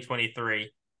of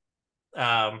 2023.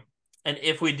 Um, and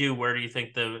if we do, where do you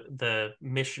think the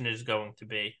mission is going to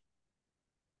be?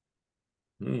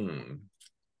 Hmm.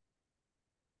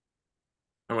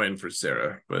 I'm waiting for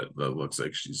Sarah, but that looks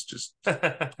like she's just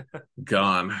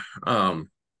gone.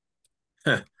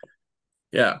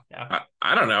 Yeah, Yeah.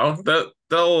 I don't know.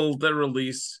 They'll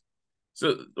release.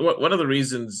 So one of the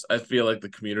reasons I feel like the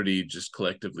community just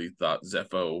collectively thought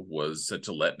Zepho was such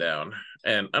a letdown,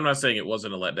 and I'm not saying it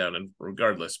wasn't a letdown, and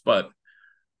regardless, but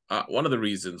one of the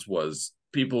reasons was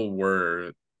people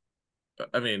were,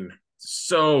 I mean,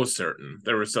 so certain.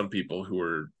 There were some people who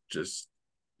were just,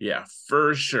 yeah,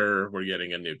 for sure, we're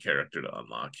getting a new character to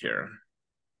unlock here,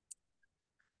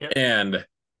 Yep. and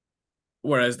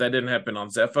whereas that didn't happen on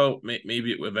Zepho,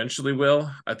 maybe it eventually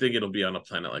will. I think it'll be on a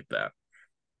planet like that,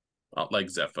 like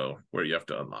Zepho, where you have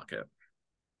to unlock it.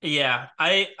 Yeah.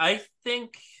 I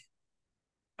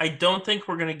don't think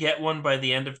we're gonna get one by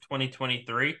the end of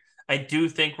 2023. I do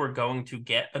think we're going to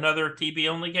get another TB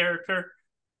only character.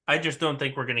 I just don't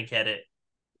think we're going to get it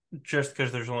just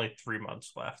because there's only 3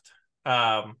 months left.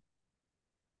 Um,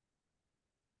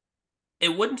 it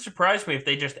wouldn't surprise me if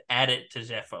they just add it to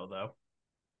Zepho, though.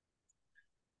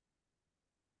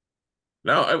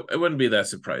 No, it wouldn't be that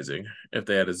surprising if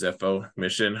they had a Zepho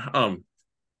mission.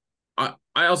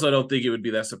 I also don't think it would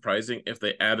be that surprising if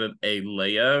they added a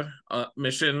Leia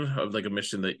mission of like a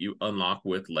mission that you unlock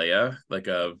with Leia, like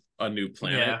a new Yeah,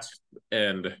 planet,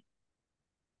 and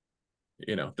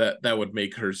that would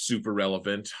make her super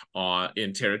relevant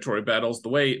in territory battles. The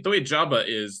way Jabba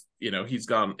is, he's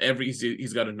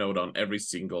got a note on every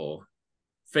single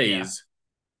yeah, phase.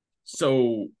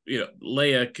 So,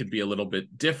 Leia could be a little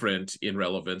bit different in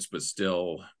relevance, but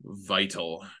still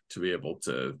vital to be able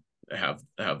to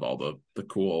have all the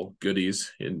cool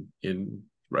goodies in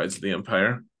Rise of the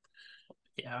Empire.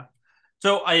 yeah.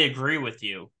 So I agree with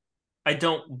you. I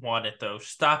don't want it though.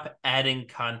 Stop adding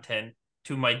content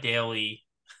to my daily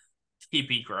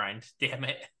TB grind. Damn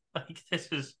it. Like this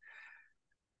is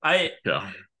I Yeah,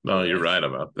 no, you're if right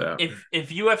about that.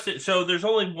 if you have to, so there's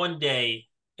only one day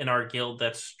in our guild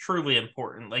that's truly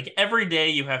important. Like every day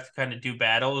you have to kind of do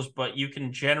battles, but you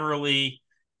can generally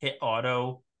hit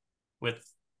auto with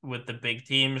the big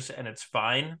teams and it's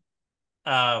fine.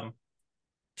 Um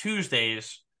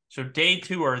Tuesdays, so day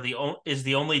 2 is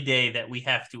the only day that we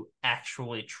have to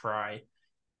actually try.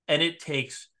 And it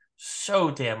takes so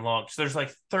damn long. So there's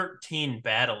like 13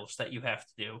 battles that you have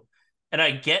to do. And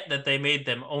I get that they made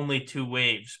them only 2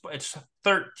 waves, but it's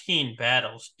 13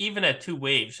 battles. Even at 2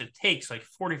 waves, it takes like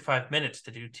 45 minutes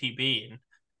to do TB. And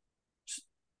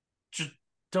just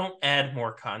don't add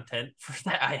more content for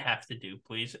that I have to do,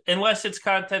 please. Unless it's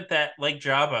content that, like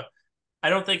Java, I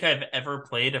don't think I've ever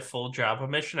played a full Java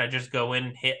mission. I just go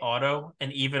in, hit auto,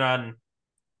 and even on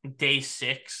day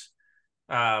 6,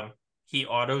 um, he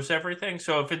autos everything.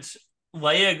 So if it's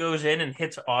Leia goes in and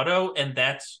hits auto, and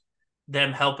that's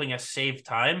them helping us save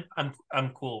time, I'm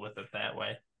cool with it that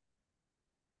way.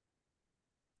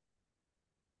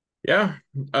 Yeah,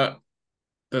 that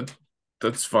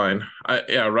that's fine.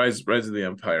 Rise of the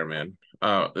Empire, man.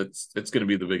 It's gonna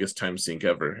be the biggest time sink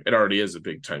ever. It already is a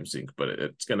big time sink, but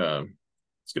it's gonna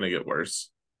get worse.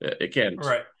 It can't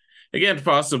Right. it can't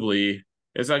possibly.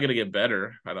 It's not gonna get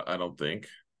better. I don't think.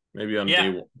 Maybe on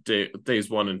Yeah. days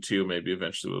 1 and 2, maybe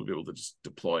eventually we'll be able to just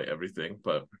deploy everything.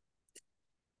 But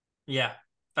Yeah.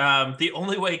 The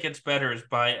only way it gets better is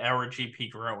by our GP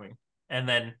growing, and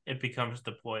then it becomes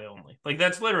deploy only. Like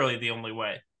that's literally the only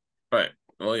way. right,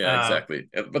 well, yeah, Um, exactly.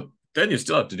 But then you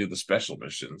still have to do the special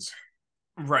missions.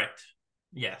 right.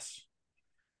 Yes.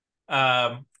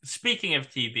 Speaking of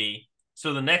TB,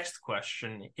 so the next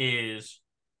question is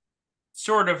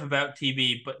sort of about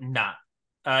TB, but not.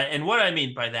 And what I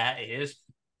mean by that is,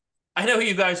 I know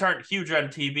you guys aren't huge on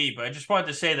TB, but I just wanted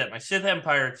to say that my Sith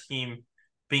Empire team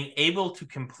being able to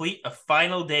complete a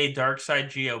final day dark side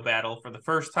Geo battle for the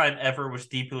first time ever was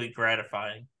deeply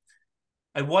gratifying.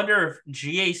 I wonder if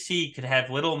GAC could have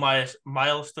little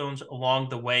milestones along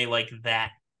the way like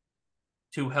that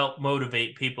to help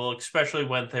motivate people, especially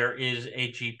when there is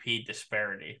a GP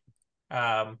disparity.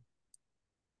 Um,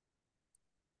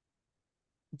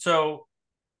 so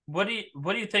what do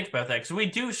you think about that? Because we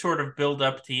do sort of build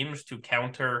up teams to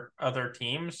counter other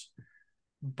teams,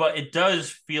 but it does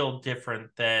feel different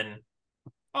than,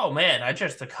 oh man, I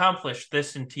just accomplished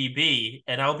this in TB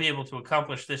and I'll be able to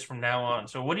accomplish this from now on.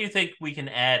 So what do you think we can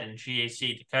add in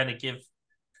GAC to kind of give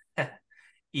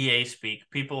EA speak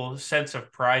people a sense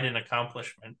of pride and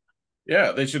accomplishment?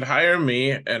 Yeah, they should hire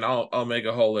me, and I'll make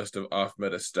a whole list of off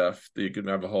meta stuff that you can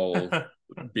have a whole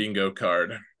bingo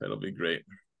card. That'll be great.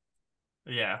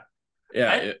 Yeah.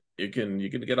 Yeah, I you can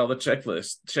get all the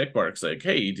checklist check marks like,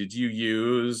 hey, did you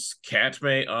use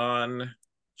Catmate on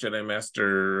Jedi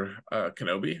Master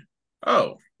Kenobi?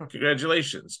 Oh,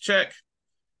 congratulations, check.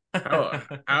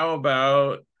 How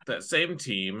about that same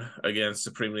team against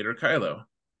Supreme Leader Kylo?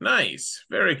 Nice,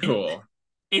 very in cool.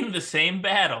 in the same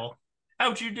battle.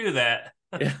 How'd you do that?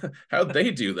 Yeah, how'd they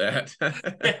do that?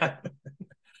 Yeah.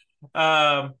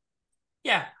 Um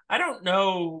yeah, I don't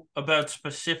know about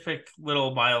specific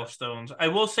little milestones. I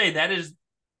will say that is,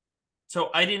 so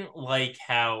I didn't like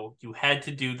how you had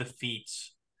to do the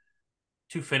feats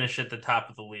to finish at the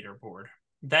top of the leaderboard.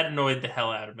 That annoyed the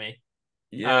hell out of me.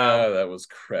 Yeah, Um, that was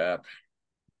crap.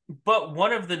 but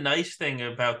one of the nice thing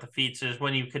about the feats is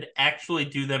when you could actually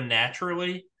do them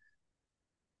naturally,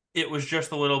 it was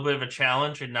just a little bit of a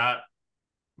challenge and not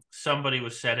somebody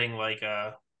was setting like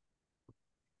a,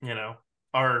 you know,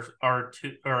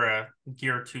 R2 or a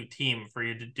gear 2 team for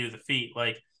you to do the feat.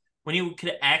 Like when you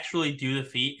could actually do the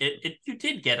feat, you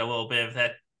did get a little bit of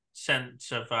that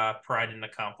sense of pride and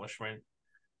accomplishment.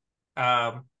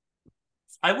 Um,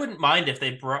 I wouldn't mind if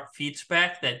they brought feats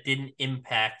back that didn't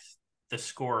impact the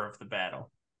score of the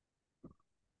battle.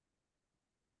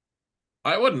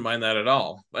 I wouldn't mind that at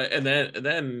all. And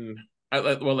then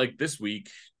well, like this week,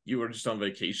 you were just on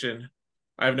vacation.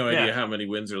 I have no Yeah, idea how many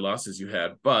wins or losses you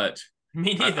had, but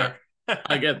me I neither.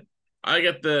 I get I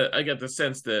get the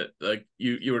sense that like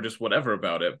you were just whatever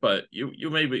about it, but you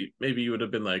maybe you would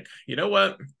have been like, you know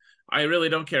what? I really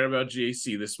don't care about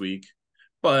GAC this week,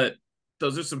 but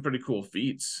those are some pretty cool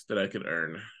feats that I could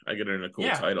earn. I could earn a cool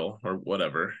Yeah, title or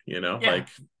whatever, yeah, like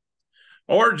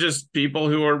or just people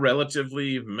who are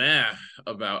relatively meh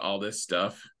about all this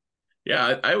stuff.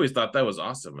 Yeah, I always thought that was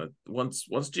awesome. Once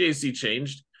GAC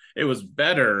changed, it was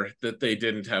better that they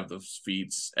didn't have those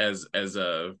feats as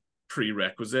a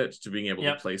prerequisite to being able to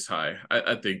yep, place high.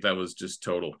 I think that was just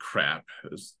total crap.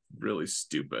 It was really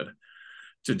stupid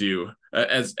to do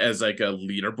as like a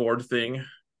leaderboard thing.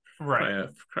 right.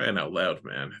 Crying out loud,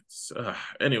 man.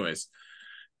 Anyways,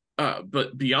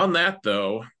 but beyond that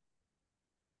though,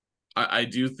 I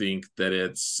do think that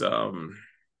it's a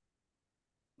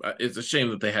shame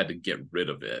that they had to get rid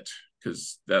of it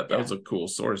because that Yeah, was a cool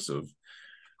source of.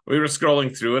 We were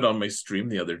scrolling through it on my stream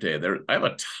the other day. I have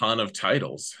a ton of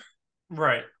titles.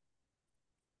 right.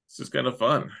 It's just kind of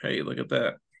fun. Hey, look at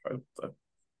that.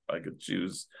 I could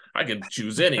choose. I could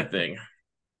choose anything.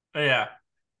 Yeah,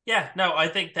 yeah. No, I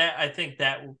think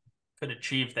that could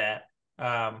achieve that.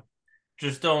 Um,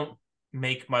 just don't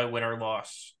make my win or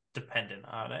loss dependent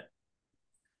on it.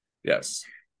 Yes.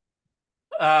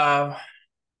 Uh,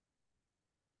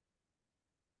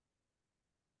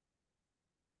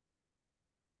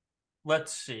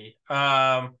 let's see.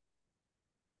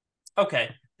 Okay,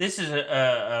 this is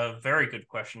a very good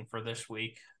question for this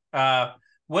week. Uh,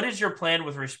 what is your plan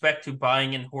with respect to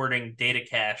buying and hoarding data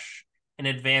cache in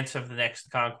advance of the next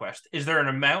conquest? Is there an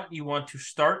amount you want to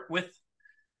start with,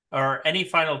 or any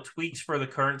final tweaks for the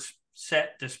current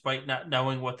set, despite not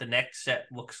knowing what the next set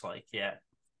looks like yet?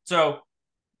 So,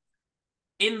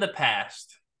 in the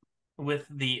past, with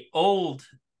the old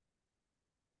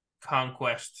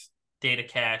conquest data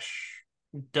cache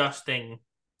dusting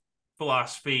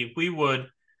philosophy, we would,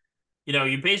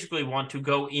 you basically want to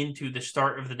go into the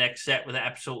start of the next set with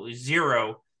absolutely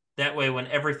zero. That way, when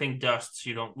everything dusts,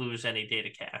 you don't lose any data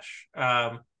cache.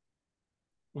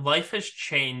 Life has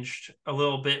changed a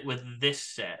little bit with this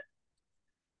set.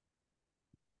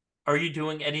 Are you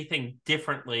doing anything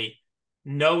differently,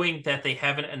 knowing that they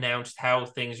haven't announced how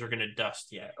things are going to dust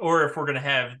yet, or if we're going to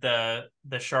have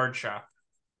the shard shop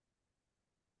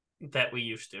that we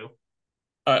used to?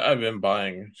 I've been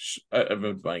buying. I've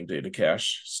been buying data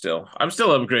cache. Still, I'm still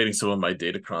upgrading some of my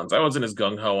data crons. I wasn't as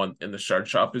gung ho in the shard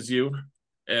shop as you,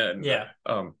 and Yeah,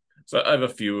 so I have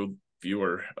a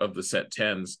fewer of the set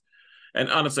tens. And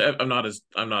honestly, I'm not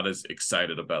as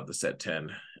excited about the set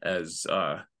 10 as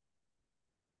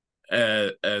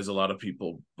as a lot of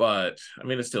people, but I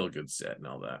mean it's still a good set and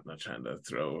all that. I'm not trying to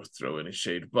throw any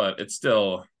shade, but it's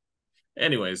still.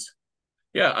 Anyways,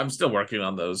 yeah, I'm still working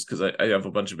on those because I have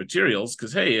a bunch of materials.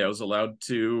 Because hey, I was allowed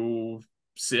to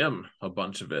sim a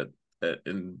bunch of it,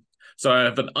 and so I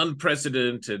have an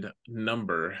unprecedented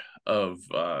number of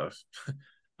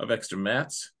extra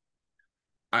mats.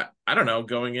 I don't know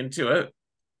going into it.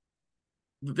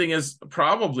 The thing is,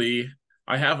 probably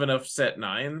I have enough set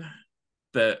 9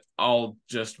 that I'll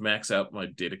just max out my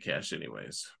data cache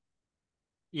anyways.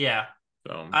 yeah.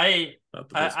 So I not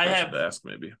the best I question have to ask,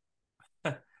 maybe.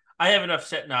 I have enough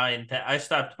set 9 that I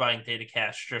stopped buying data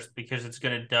cache just because it's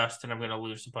going to dust and I'm going to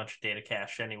lose a bunch of data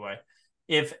cache anyway.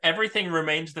 If everything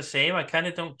remains the same, I kind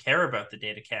of don't care about the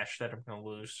data cache that I'm going to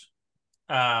lose.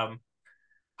 Um,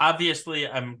 Obviously,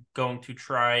 I'm going to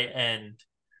try and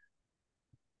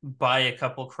buy a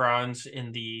couple crons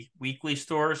in the weekly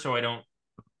store so I don't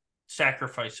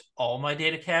sacrifice all my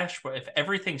data cache. But if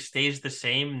everything stays the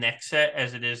same next set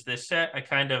as it is this set, I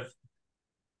kind of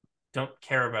don't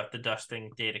care about the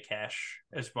dusting data cache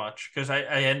as much because I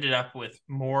ended up with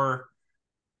more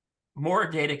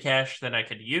data cache than I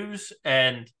could use,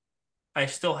 and I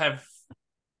still have,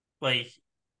 like,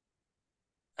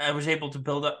 I was able to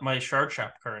build up my shard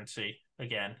shop currency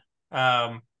again.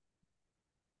 Um,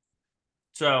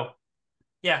 so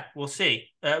yeah, we'll see.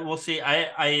 We'll see.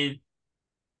 I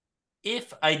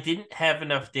if I didn't have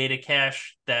enough data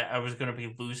cache that I was going to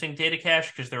be losing data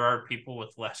cache because there are people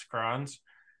with less crons,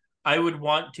 I would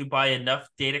want to buy enough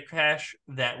data cache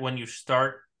that when you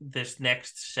start this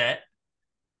next set,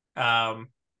 um,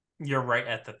 you're right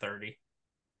at the 30.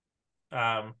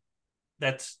 Um,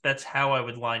 that's how I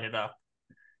would line it up.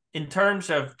 in terms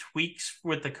of tweaks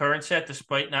with the current set,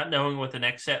 despite not knowing what the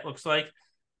next set looks like,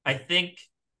 I think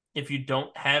if you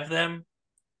don't have them,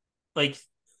 like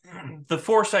the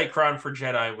Foresight Crown for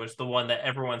Jedi was the one that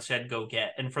everyone said go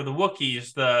get, and for the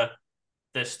Wookiees, the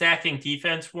stacking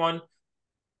defense one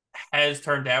has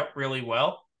turned out really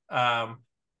well. I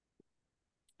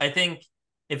think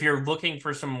if you're looking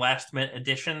for some last minute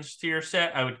additions to your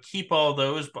set, I would keep all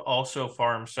those, but also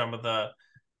farm some of the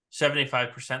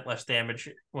 75% less damage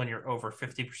when you're over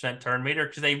 50% turn meter,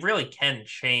 because they really can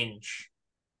change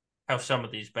how some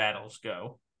of these battles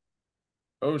go.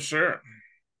 Oh, sure.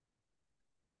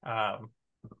 Um,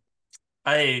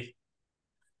 I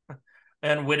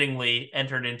unwittingly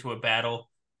entered into a battle.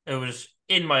 It was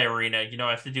in my arena. You know,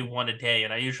 I have to do one a day,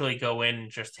 and I usually go in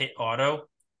and just hit auto.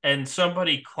 And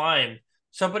somebody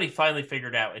finally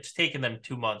figured out, it's taken them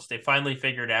 2 months. They finally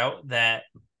figured out that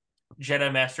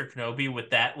Jedi Master Kenobi with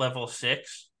that level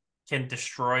 6 can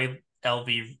destroy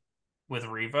LV with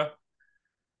Riva.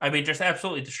 I mean, just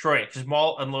absolutely destroy it because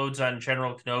Maul unloads on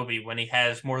General Kenobi when he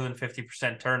has more than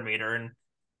 50% turn meter, and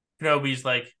Kenobi's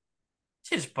like,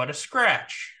 "'Tis but a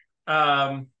scratch."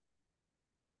 And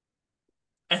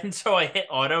so I hit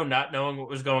auto, not knowing what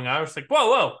was going on. I was like, "Whoa,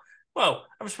 whoa, whoa!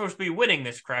 I'm supposed to be winning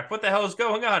this crap. What the hell is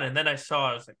going on?" And then I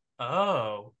saw, I was like,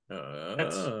 "Oh,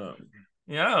 that's Uh,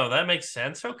 that makes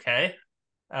sense. Okay."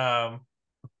 Um,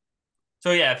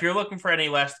 so yeah, if you're looking for any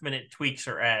last minute tweaks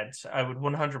or ads, I would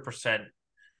 100%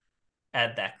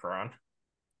 add that Kron.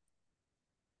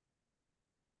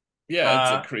 yeah,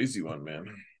 it's a Uh, crazy one,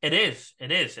 man. it is,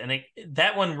 and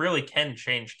that one really can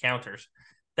change counters.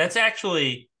 That's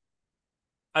actually,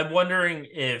 I'm wondering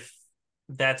if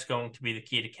that's going to be the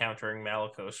key to countering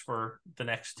Malicos for the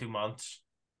next 2 months.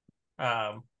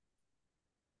 Um,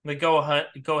 like go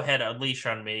ahead, unleash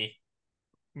on me,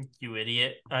 you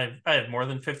idiot! I have more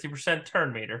than 50%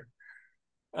 turn meter.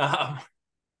 Um,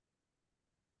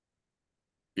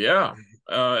 Yeah,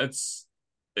 it's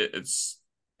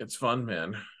it's fun,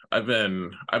 man. I've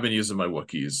been using my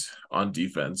Wookiees on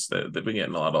defense. They've been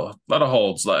getting a lot of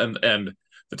holds, and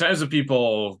the times that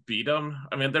people beat them.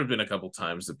 I mean, there've been a couple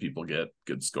times that people get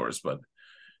good scores, but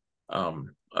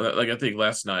like I think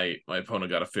last night my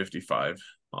opponent got a 55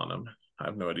 on him. I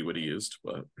have no idea what he used,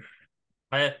 but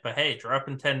but hey,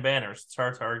 dropping 10 banners, it's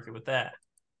hard to argue with that.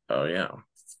 oh yeah,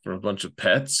 for a bunch of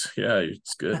pets, yeah,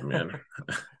 it's good, man.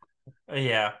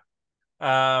 Yeah.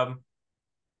 Um.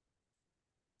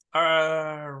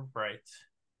 All right.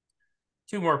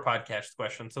 Two more podcast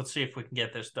questions. Let's see if we can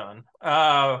get this done.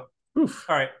 Oof.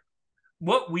 All right.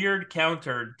 What weird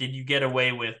counter did you get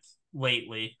away with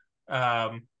lately?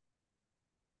 Um,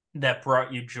 that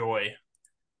brought you joy.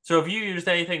 So have you used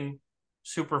anything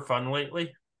super fun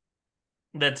lately?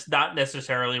 That's not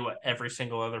necessarily what every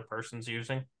single other person's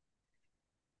using.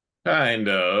 Kind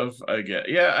of, I get.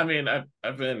 Yeah, I mean,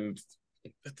 I've been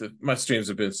my streams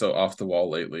have been so off the wall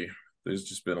lately. There's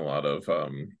just been a lot of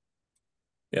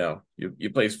you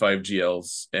place 5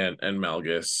 GLs and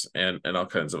Malgus and all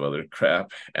kinds of other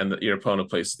crap, and your opponent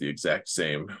plays the exact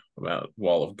same amount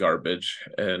wall of garbage.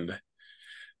 And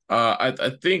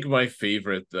I think my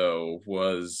favorite though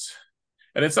was,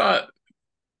 and it's not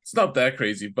that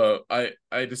crazy, but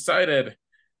I decided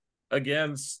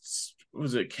against,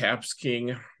 was it Caps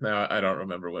King? Now I don't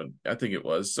remember when. I think it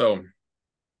was. So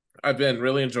I've been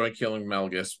really enjoying killing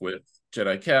Malgus with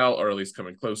Jedi Cal, or at least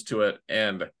coming close to it.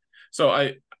 And so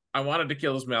I wanted to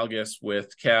kill this Malgus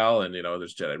with Cal, and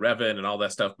there's Jedi Revan and all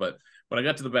that stuff. But when I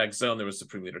got to the back zone, there was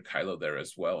Supreme Leader Kylo there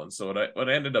as well. And so what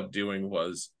I ended up doing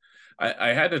was I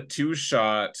had a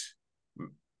 2-shot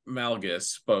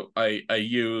Malgus, but I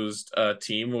used a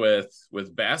team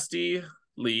with Basti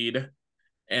lead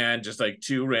and just like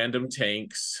 2 random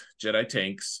tanks, Jedi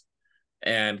tanks,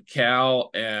 and Cal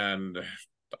and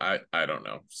I don't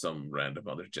know, some random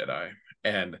other Jedi.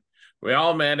 And we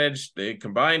all managed, they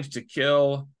combined to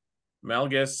kill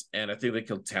Malgus, and I think they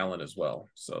killed Talon as well.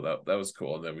 So that was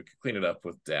cool. And then we could clean it up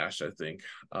with Dash, I think.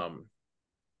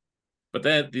 But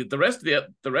then the rest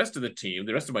of the team,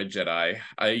 the rest of my Jedi,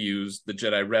 I used the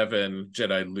Jedi Revan,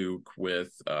 Jedi Luke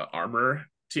with armor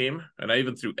team, and I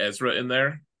even threw Ezra in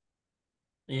there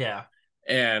Yeah.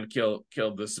 and killed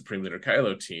the Supreme Leader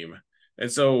Kylo team.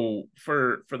 And so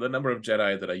for the number of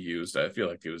Jedi that I used, I feel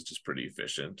like it was just pretty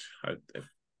efficient.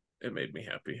 It made me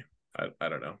happy. I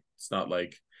don't know. It's not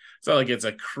like it's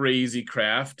a crazy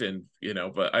craft, and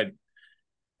but I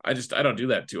don't do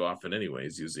that too often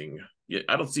anyways.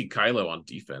 I don't see Kylo on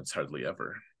defense hardly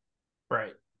ever.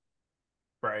 Right.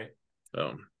 Right.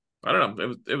 So I don't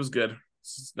know. It was good.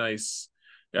 It's nice.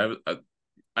 Yeah,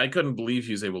 I couldn't believe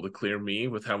he was able to clear me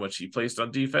with how much he placed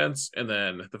on defense, and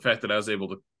then the fact that I was able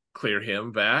to clear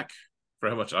him back for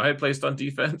how much I had placed on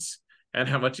defense and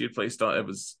how much he had placed on.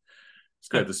 It's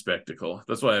quite the spectacle.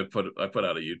 That's why I put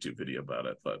out a YouTube video about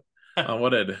it. But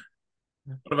what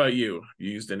about you?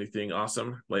 You used anything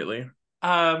awesome lately?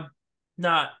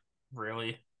 Not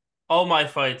really. All my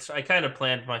fights, I kind of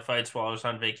planned my fights while I was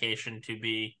on vacation to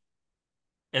be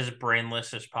as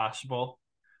brainless as possible.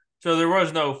 So there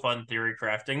was no fun theory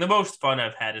crafting. The most fun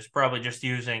I've had is probably just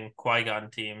using Qui-Gon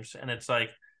teams, and it's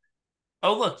like,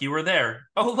 oh look, you were there.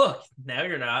 Oh look, now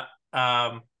you're not.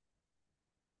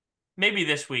 Maybe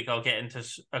this week I'll get into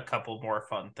a couple more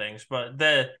fun things, but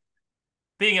the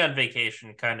being on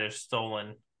vacation kind of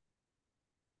stolen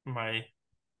my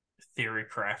theory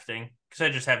crafting because I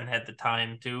just haven't had the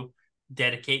time to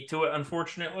dedicate to it,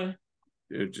 unfortunately.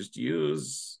 Dude, just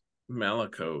use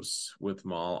Malicos with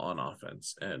Maul on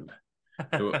offense, and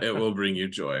it will bring you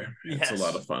joy. It's a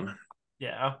lot of fun.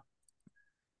 Yeah.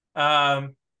 All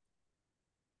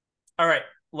right.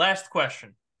 Last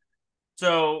question.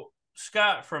 So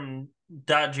Scott from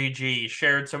 .gg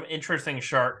shared some interesting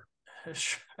charts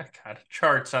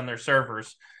on their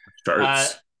servers.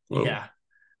 Charts. Yeah.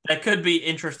 That could be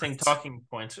interesting talking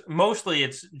points. Mostly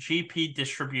it's GP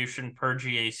distribution per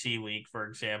GAC league, for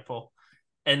example.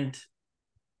 And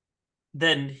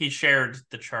then he shared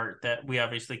the chart that we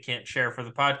obviously can't share for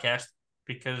the podcast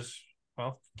because,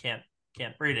 well, can't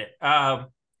read it.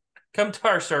 Come to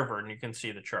our server and you can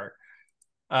see the chart.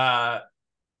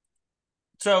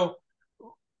 So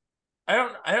I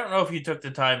don't know if you took the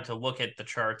time to look at the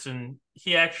charts, and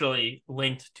he actually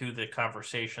linked to the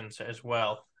conversations as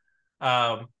well.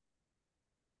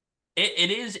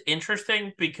 It is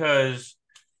interesting because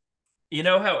you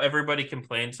know how everybody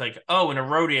complains like, oh, in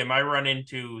Erodium I run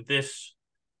into this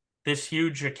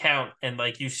huge account, and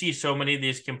like you see so many of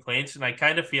these complaints, and I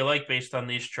kind of feel like based on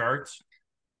these charts,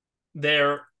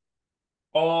 they're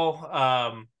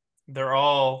all they're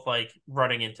all like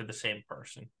running into the same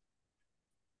person.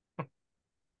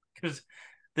 Because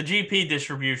the GP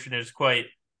distribution is quite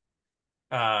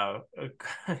quite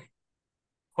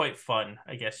fun,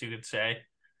 I guess you could say.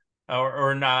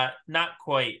 Or not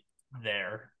quite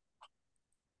there.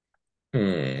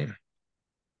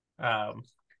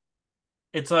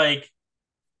 It's like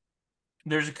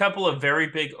there's a couple of very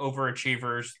big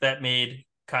overachievers that made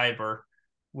Kyber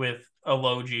with a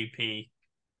low GP.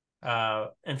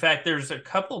 In fact, there's a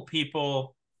couple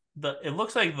people. It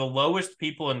looks like the lowest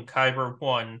people in Kyber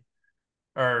 1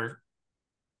 are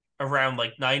around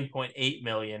like 9.8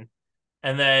 million,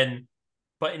 and then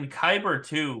but in Kyber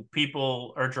 2,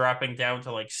 people are dropping down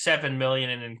to like 7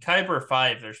 million, and in Kyber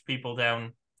 5, there's people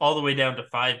down all the way down to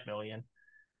 5 million.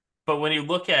 But when you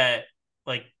look at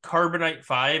like Carbonite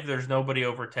 5, there's nobody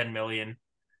over 10 million.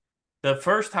 The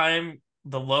first time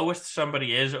the lowest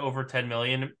somebody is over 10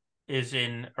 million is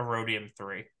in Erodium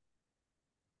 3.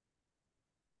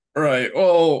 Right.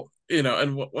 Well,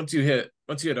 and once you hit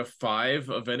a 5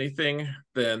 of anything,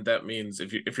 then that means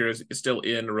if you're still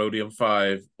in Rhodium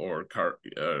 5 or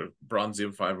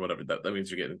Bronzium 5 or whatever, that means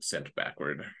you're getting sent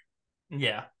backward.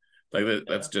 Yeah. Like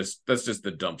that's just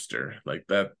the dumpster. Like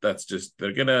that's just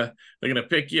they're gonna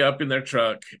pick you up in their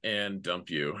truck and dump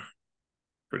you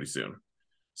pretty soon.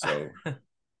 So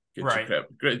right.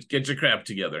 Get your crap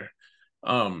together.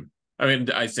 I mean,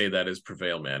 I say that as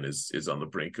Prevail Man is on the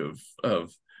brink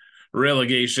of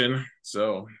relegation,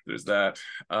 so there's that.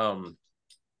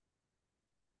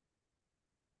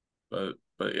 But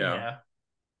yeah.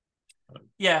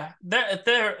 Yeah,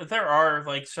 there are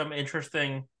like some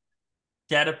interesting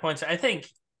data points. I think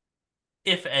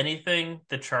if anything,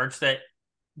 the charts that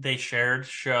they shared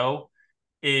show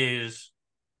is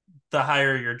the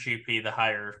higher your GP, the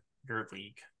higher your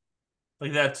league.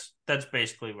 Like that's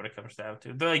basically what it comes down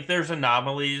to. Like there's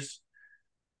anomalies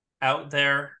out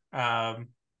there, but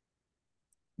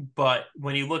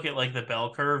when you look at like the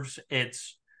bell curves,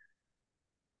 it's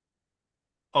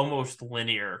almost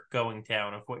linear going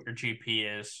down of what your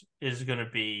GP is going to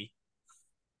be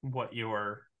what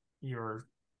your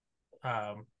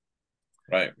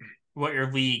right, what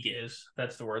your league is.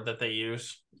 That's the word that they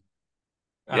use.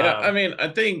 Yeah, I mean, I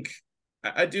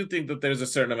do think that there's a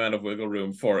certain amount of wiggle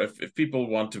room for if people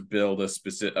want to build a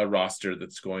roster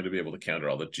that's going to be able to counter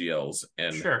all the GLs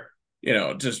and sure,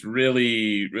 just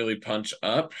really really punch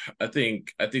up. I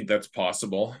think that's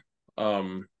possible.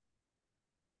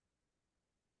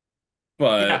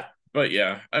 But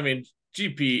yeah, I mean,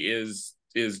 GP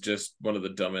is just one of the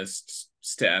dumbest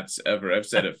stats ever. I've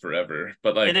said it forever,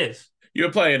 but like it is. You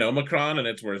apply an Omicron and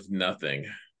it's worth nothing,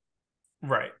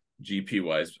 right? GP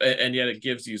wise, and yet it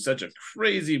gives you such a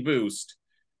crazy boost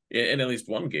in at least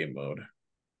one game mode.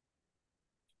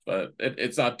 But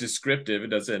it's not descriptive. It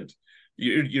doesn't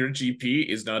your GP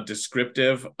is not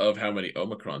descriptive of how many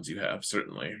Omicrons you have,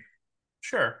 certainly.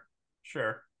 Sure,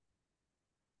 sure.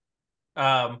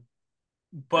 Um,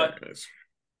 but Anyways,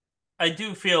 I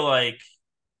do feel like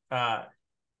uh,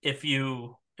 if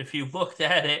you looked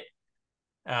at it,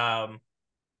 um,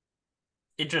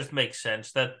 it just makes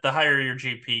sense that the higher your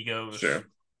GP goes, sure.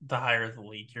 the higher the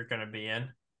league you're going to be in.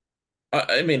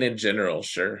 I mean, in general,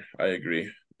 sure, I agree.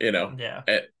 You know, Yeah.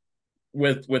 eh,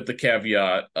 with the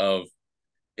caveat of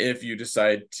if you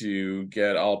decide to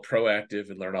get all proactive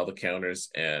and learn all the counters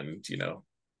and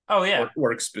Oh yeah.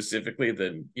 work specifically,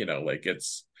 then like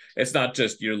it's not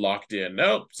just you're locked in.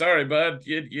 Nope, sorry, bud.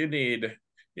 You need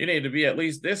to be at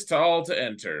least this tall to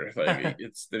enter. Like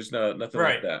it's there's nothing like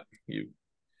Right. that. You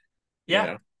Yeah.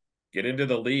 know get into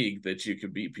the league that you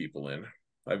can beat people in.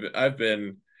 I've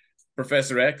been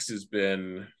Professor X has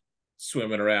been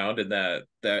swimming around in that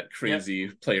Yep. crazy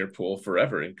player pool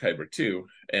forever in Kyber 2.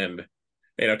 And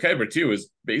Kyber 2 is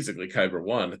basically Kyber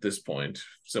 1 at this point.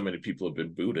 So many people have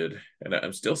been booted, and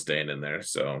I'm still staying in there.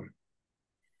 So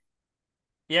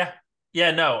Yeah.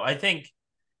 Yeah. No, I think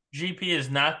GP is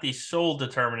not the sole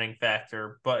determining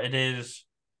factor, but it is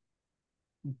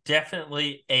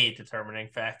definitely a determining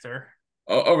factor.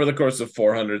 over the course of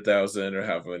 400,000 or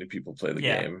however many people play the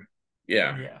Yeah. game.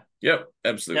 Yeah. Yeah. Yep. Yep.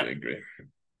 Absolutely agree.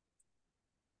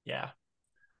 Yeah.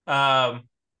 Um,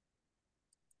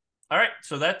 all right.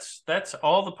 So that's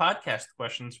all the podcast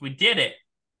questions. We did it.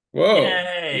 Whoa.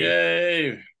 Yay.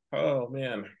 Yay. Oh,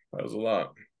 man. That was a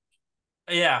lot.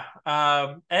 Yeah.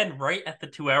 And right at the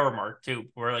 2 hour mark too.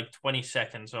 We're like 20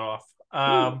 seconds off.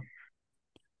 Woo.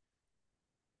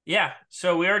 Yeah.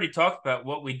 So we already talked about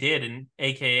what we did, and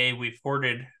AKA we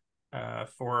ported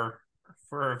for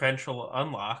eventual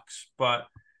unlocks. But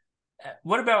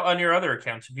what about on your other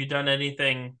accounts? Have you done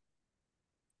anything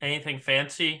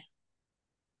fancy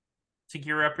to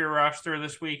gear up your roster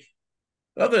this week?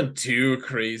 Nothing too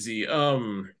crazy.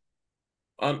 On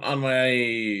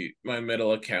my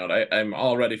middle account, I'm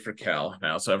all ready for Cal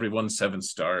now. So everyone's 7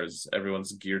 stars.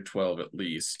 Everyone's gear 12 at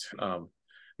least.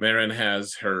 Marin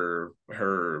has her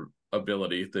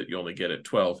ability that you only get at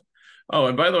 12. Oh,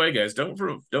 and by the way, guys, don't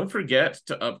forget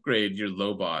to upgrade your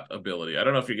Lobot ability. I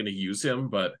don't know if you're going to use him,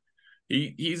 but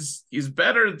he's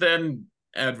better than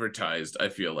advertised. I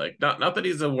feel like not that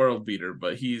he's a world beater,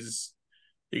 but he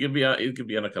could be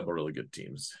on a couple really good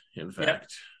teams. In Yep.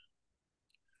 fact,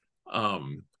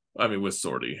 um, I mean with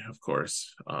Sortie, of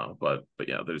course. But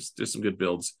yeah, there's some good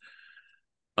builds.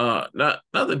 Not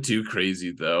nothing too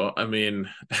crazy though. I mean,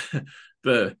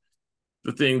 the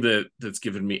the thing that's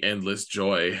given me endless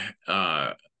joy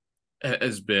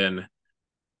has been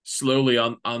slowly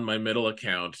on my middle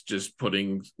account, just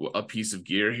putting a piece of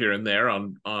gear here and there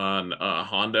on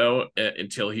Hondo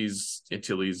until he's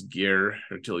gear,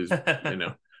 or until he's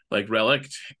like relic.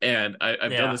 And I've done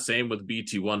the Yeah. same with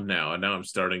BT1 now, and now I'm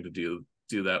starting to do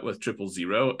that with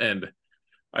 000. And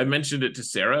I mentioned it to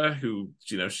Sarah, who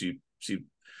she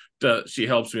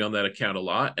helps me on that account a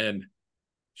lot, and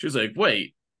she was like,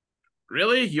 "Wait,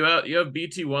 really? You have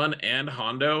BT1 and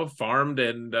Hondo farmed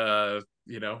and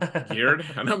geared?"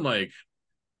 And I'm like,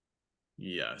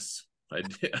 "Yes, I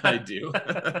do."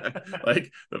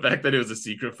 Like the fact that it was a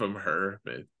secret from her,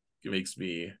 it makes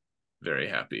me very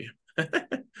happy.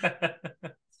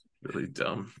 Really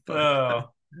dumb, but Oh,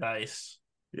 nice.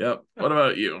 yep. What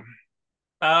about you?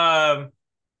 Um,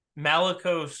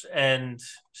 Malicos and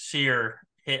Seer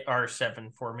hit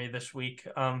R7 for me this week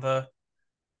on the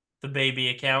baby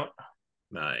account.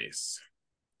 Nice.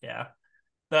 Yeah.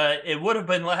 It would have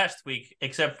been last week,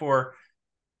 except for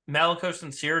Malicos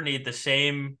and Seer need the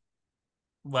same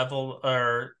level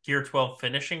or gear 12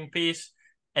 finishing piece,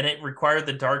 and it required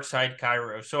the dark side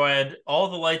Kairos. So I had all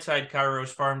the light side Kairos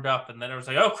farmed up, and then I was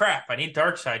like, oh crap, I need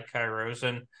dark side Kairos,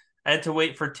 and I had to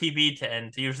wait for TB to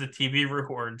end to use the TB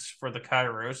rewards for the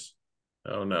Kairos.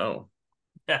 Oh no,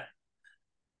 Yeah.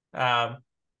 Um,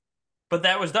 but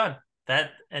that was done.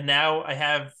 That and now I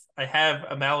have a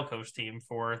Malicos team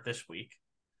for this week.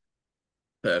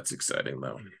 that's exciting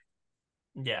though.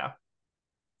 Yeah.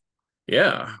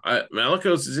 Yeah,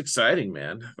 Malicos is exciting,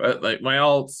 man. But like my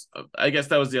alts, I guess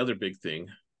that was the other big thing.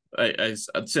 I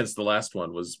since the last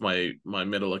one was my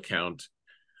middle account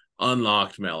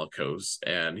unlocked Malicos,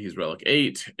 and he's relic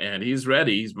 8, and he's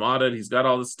ready. He's modded. He's got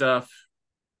all the stuff.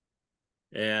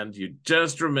 And you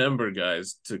just remember,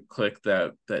 guys, to click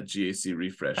that GAC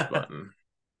refresh button.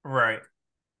 Right.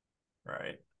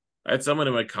 Right. I had someone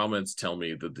in my comments tell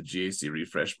me that the GAC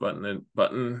refresh button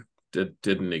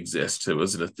didn't exist. It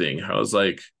wasn't a thing. I was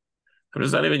like, I'm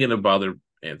just not even going to bother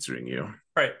answering you.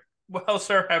 Right. Well,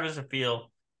 sir, how does it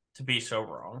feel to be so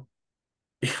wrong?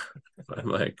 I'm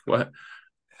like, what?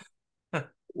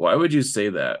 Why would you say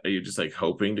that? Are you just like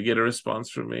hoping to get a response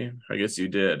from me? I guess you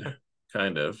did,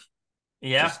 kind of,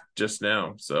 Yeah. just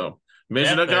now. So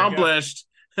mission Yeah, there you accomplished.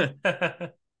 go.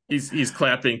 He's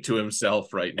clapping to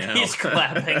himself right now. He's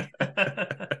clapping.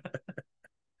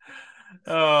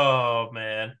 Oh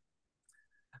man.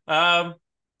 All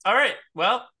right.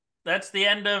 Well, that's the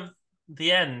end of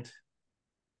the end.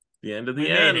 The end of We the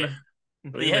made end. it.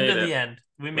 We The end made of it. the end.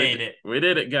 We We made it. we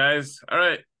did it, guys. All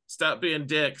right, stop being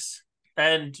dicks.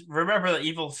 And remember that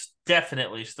evil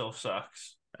definitely still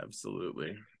sucks.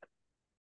 Absolutely.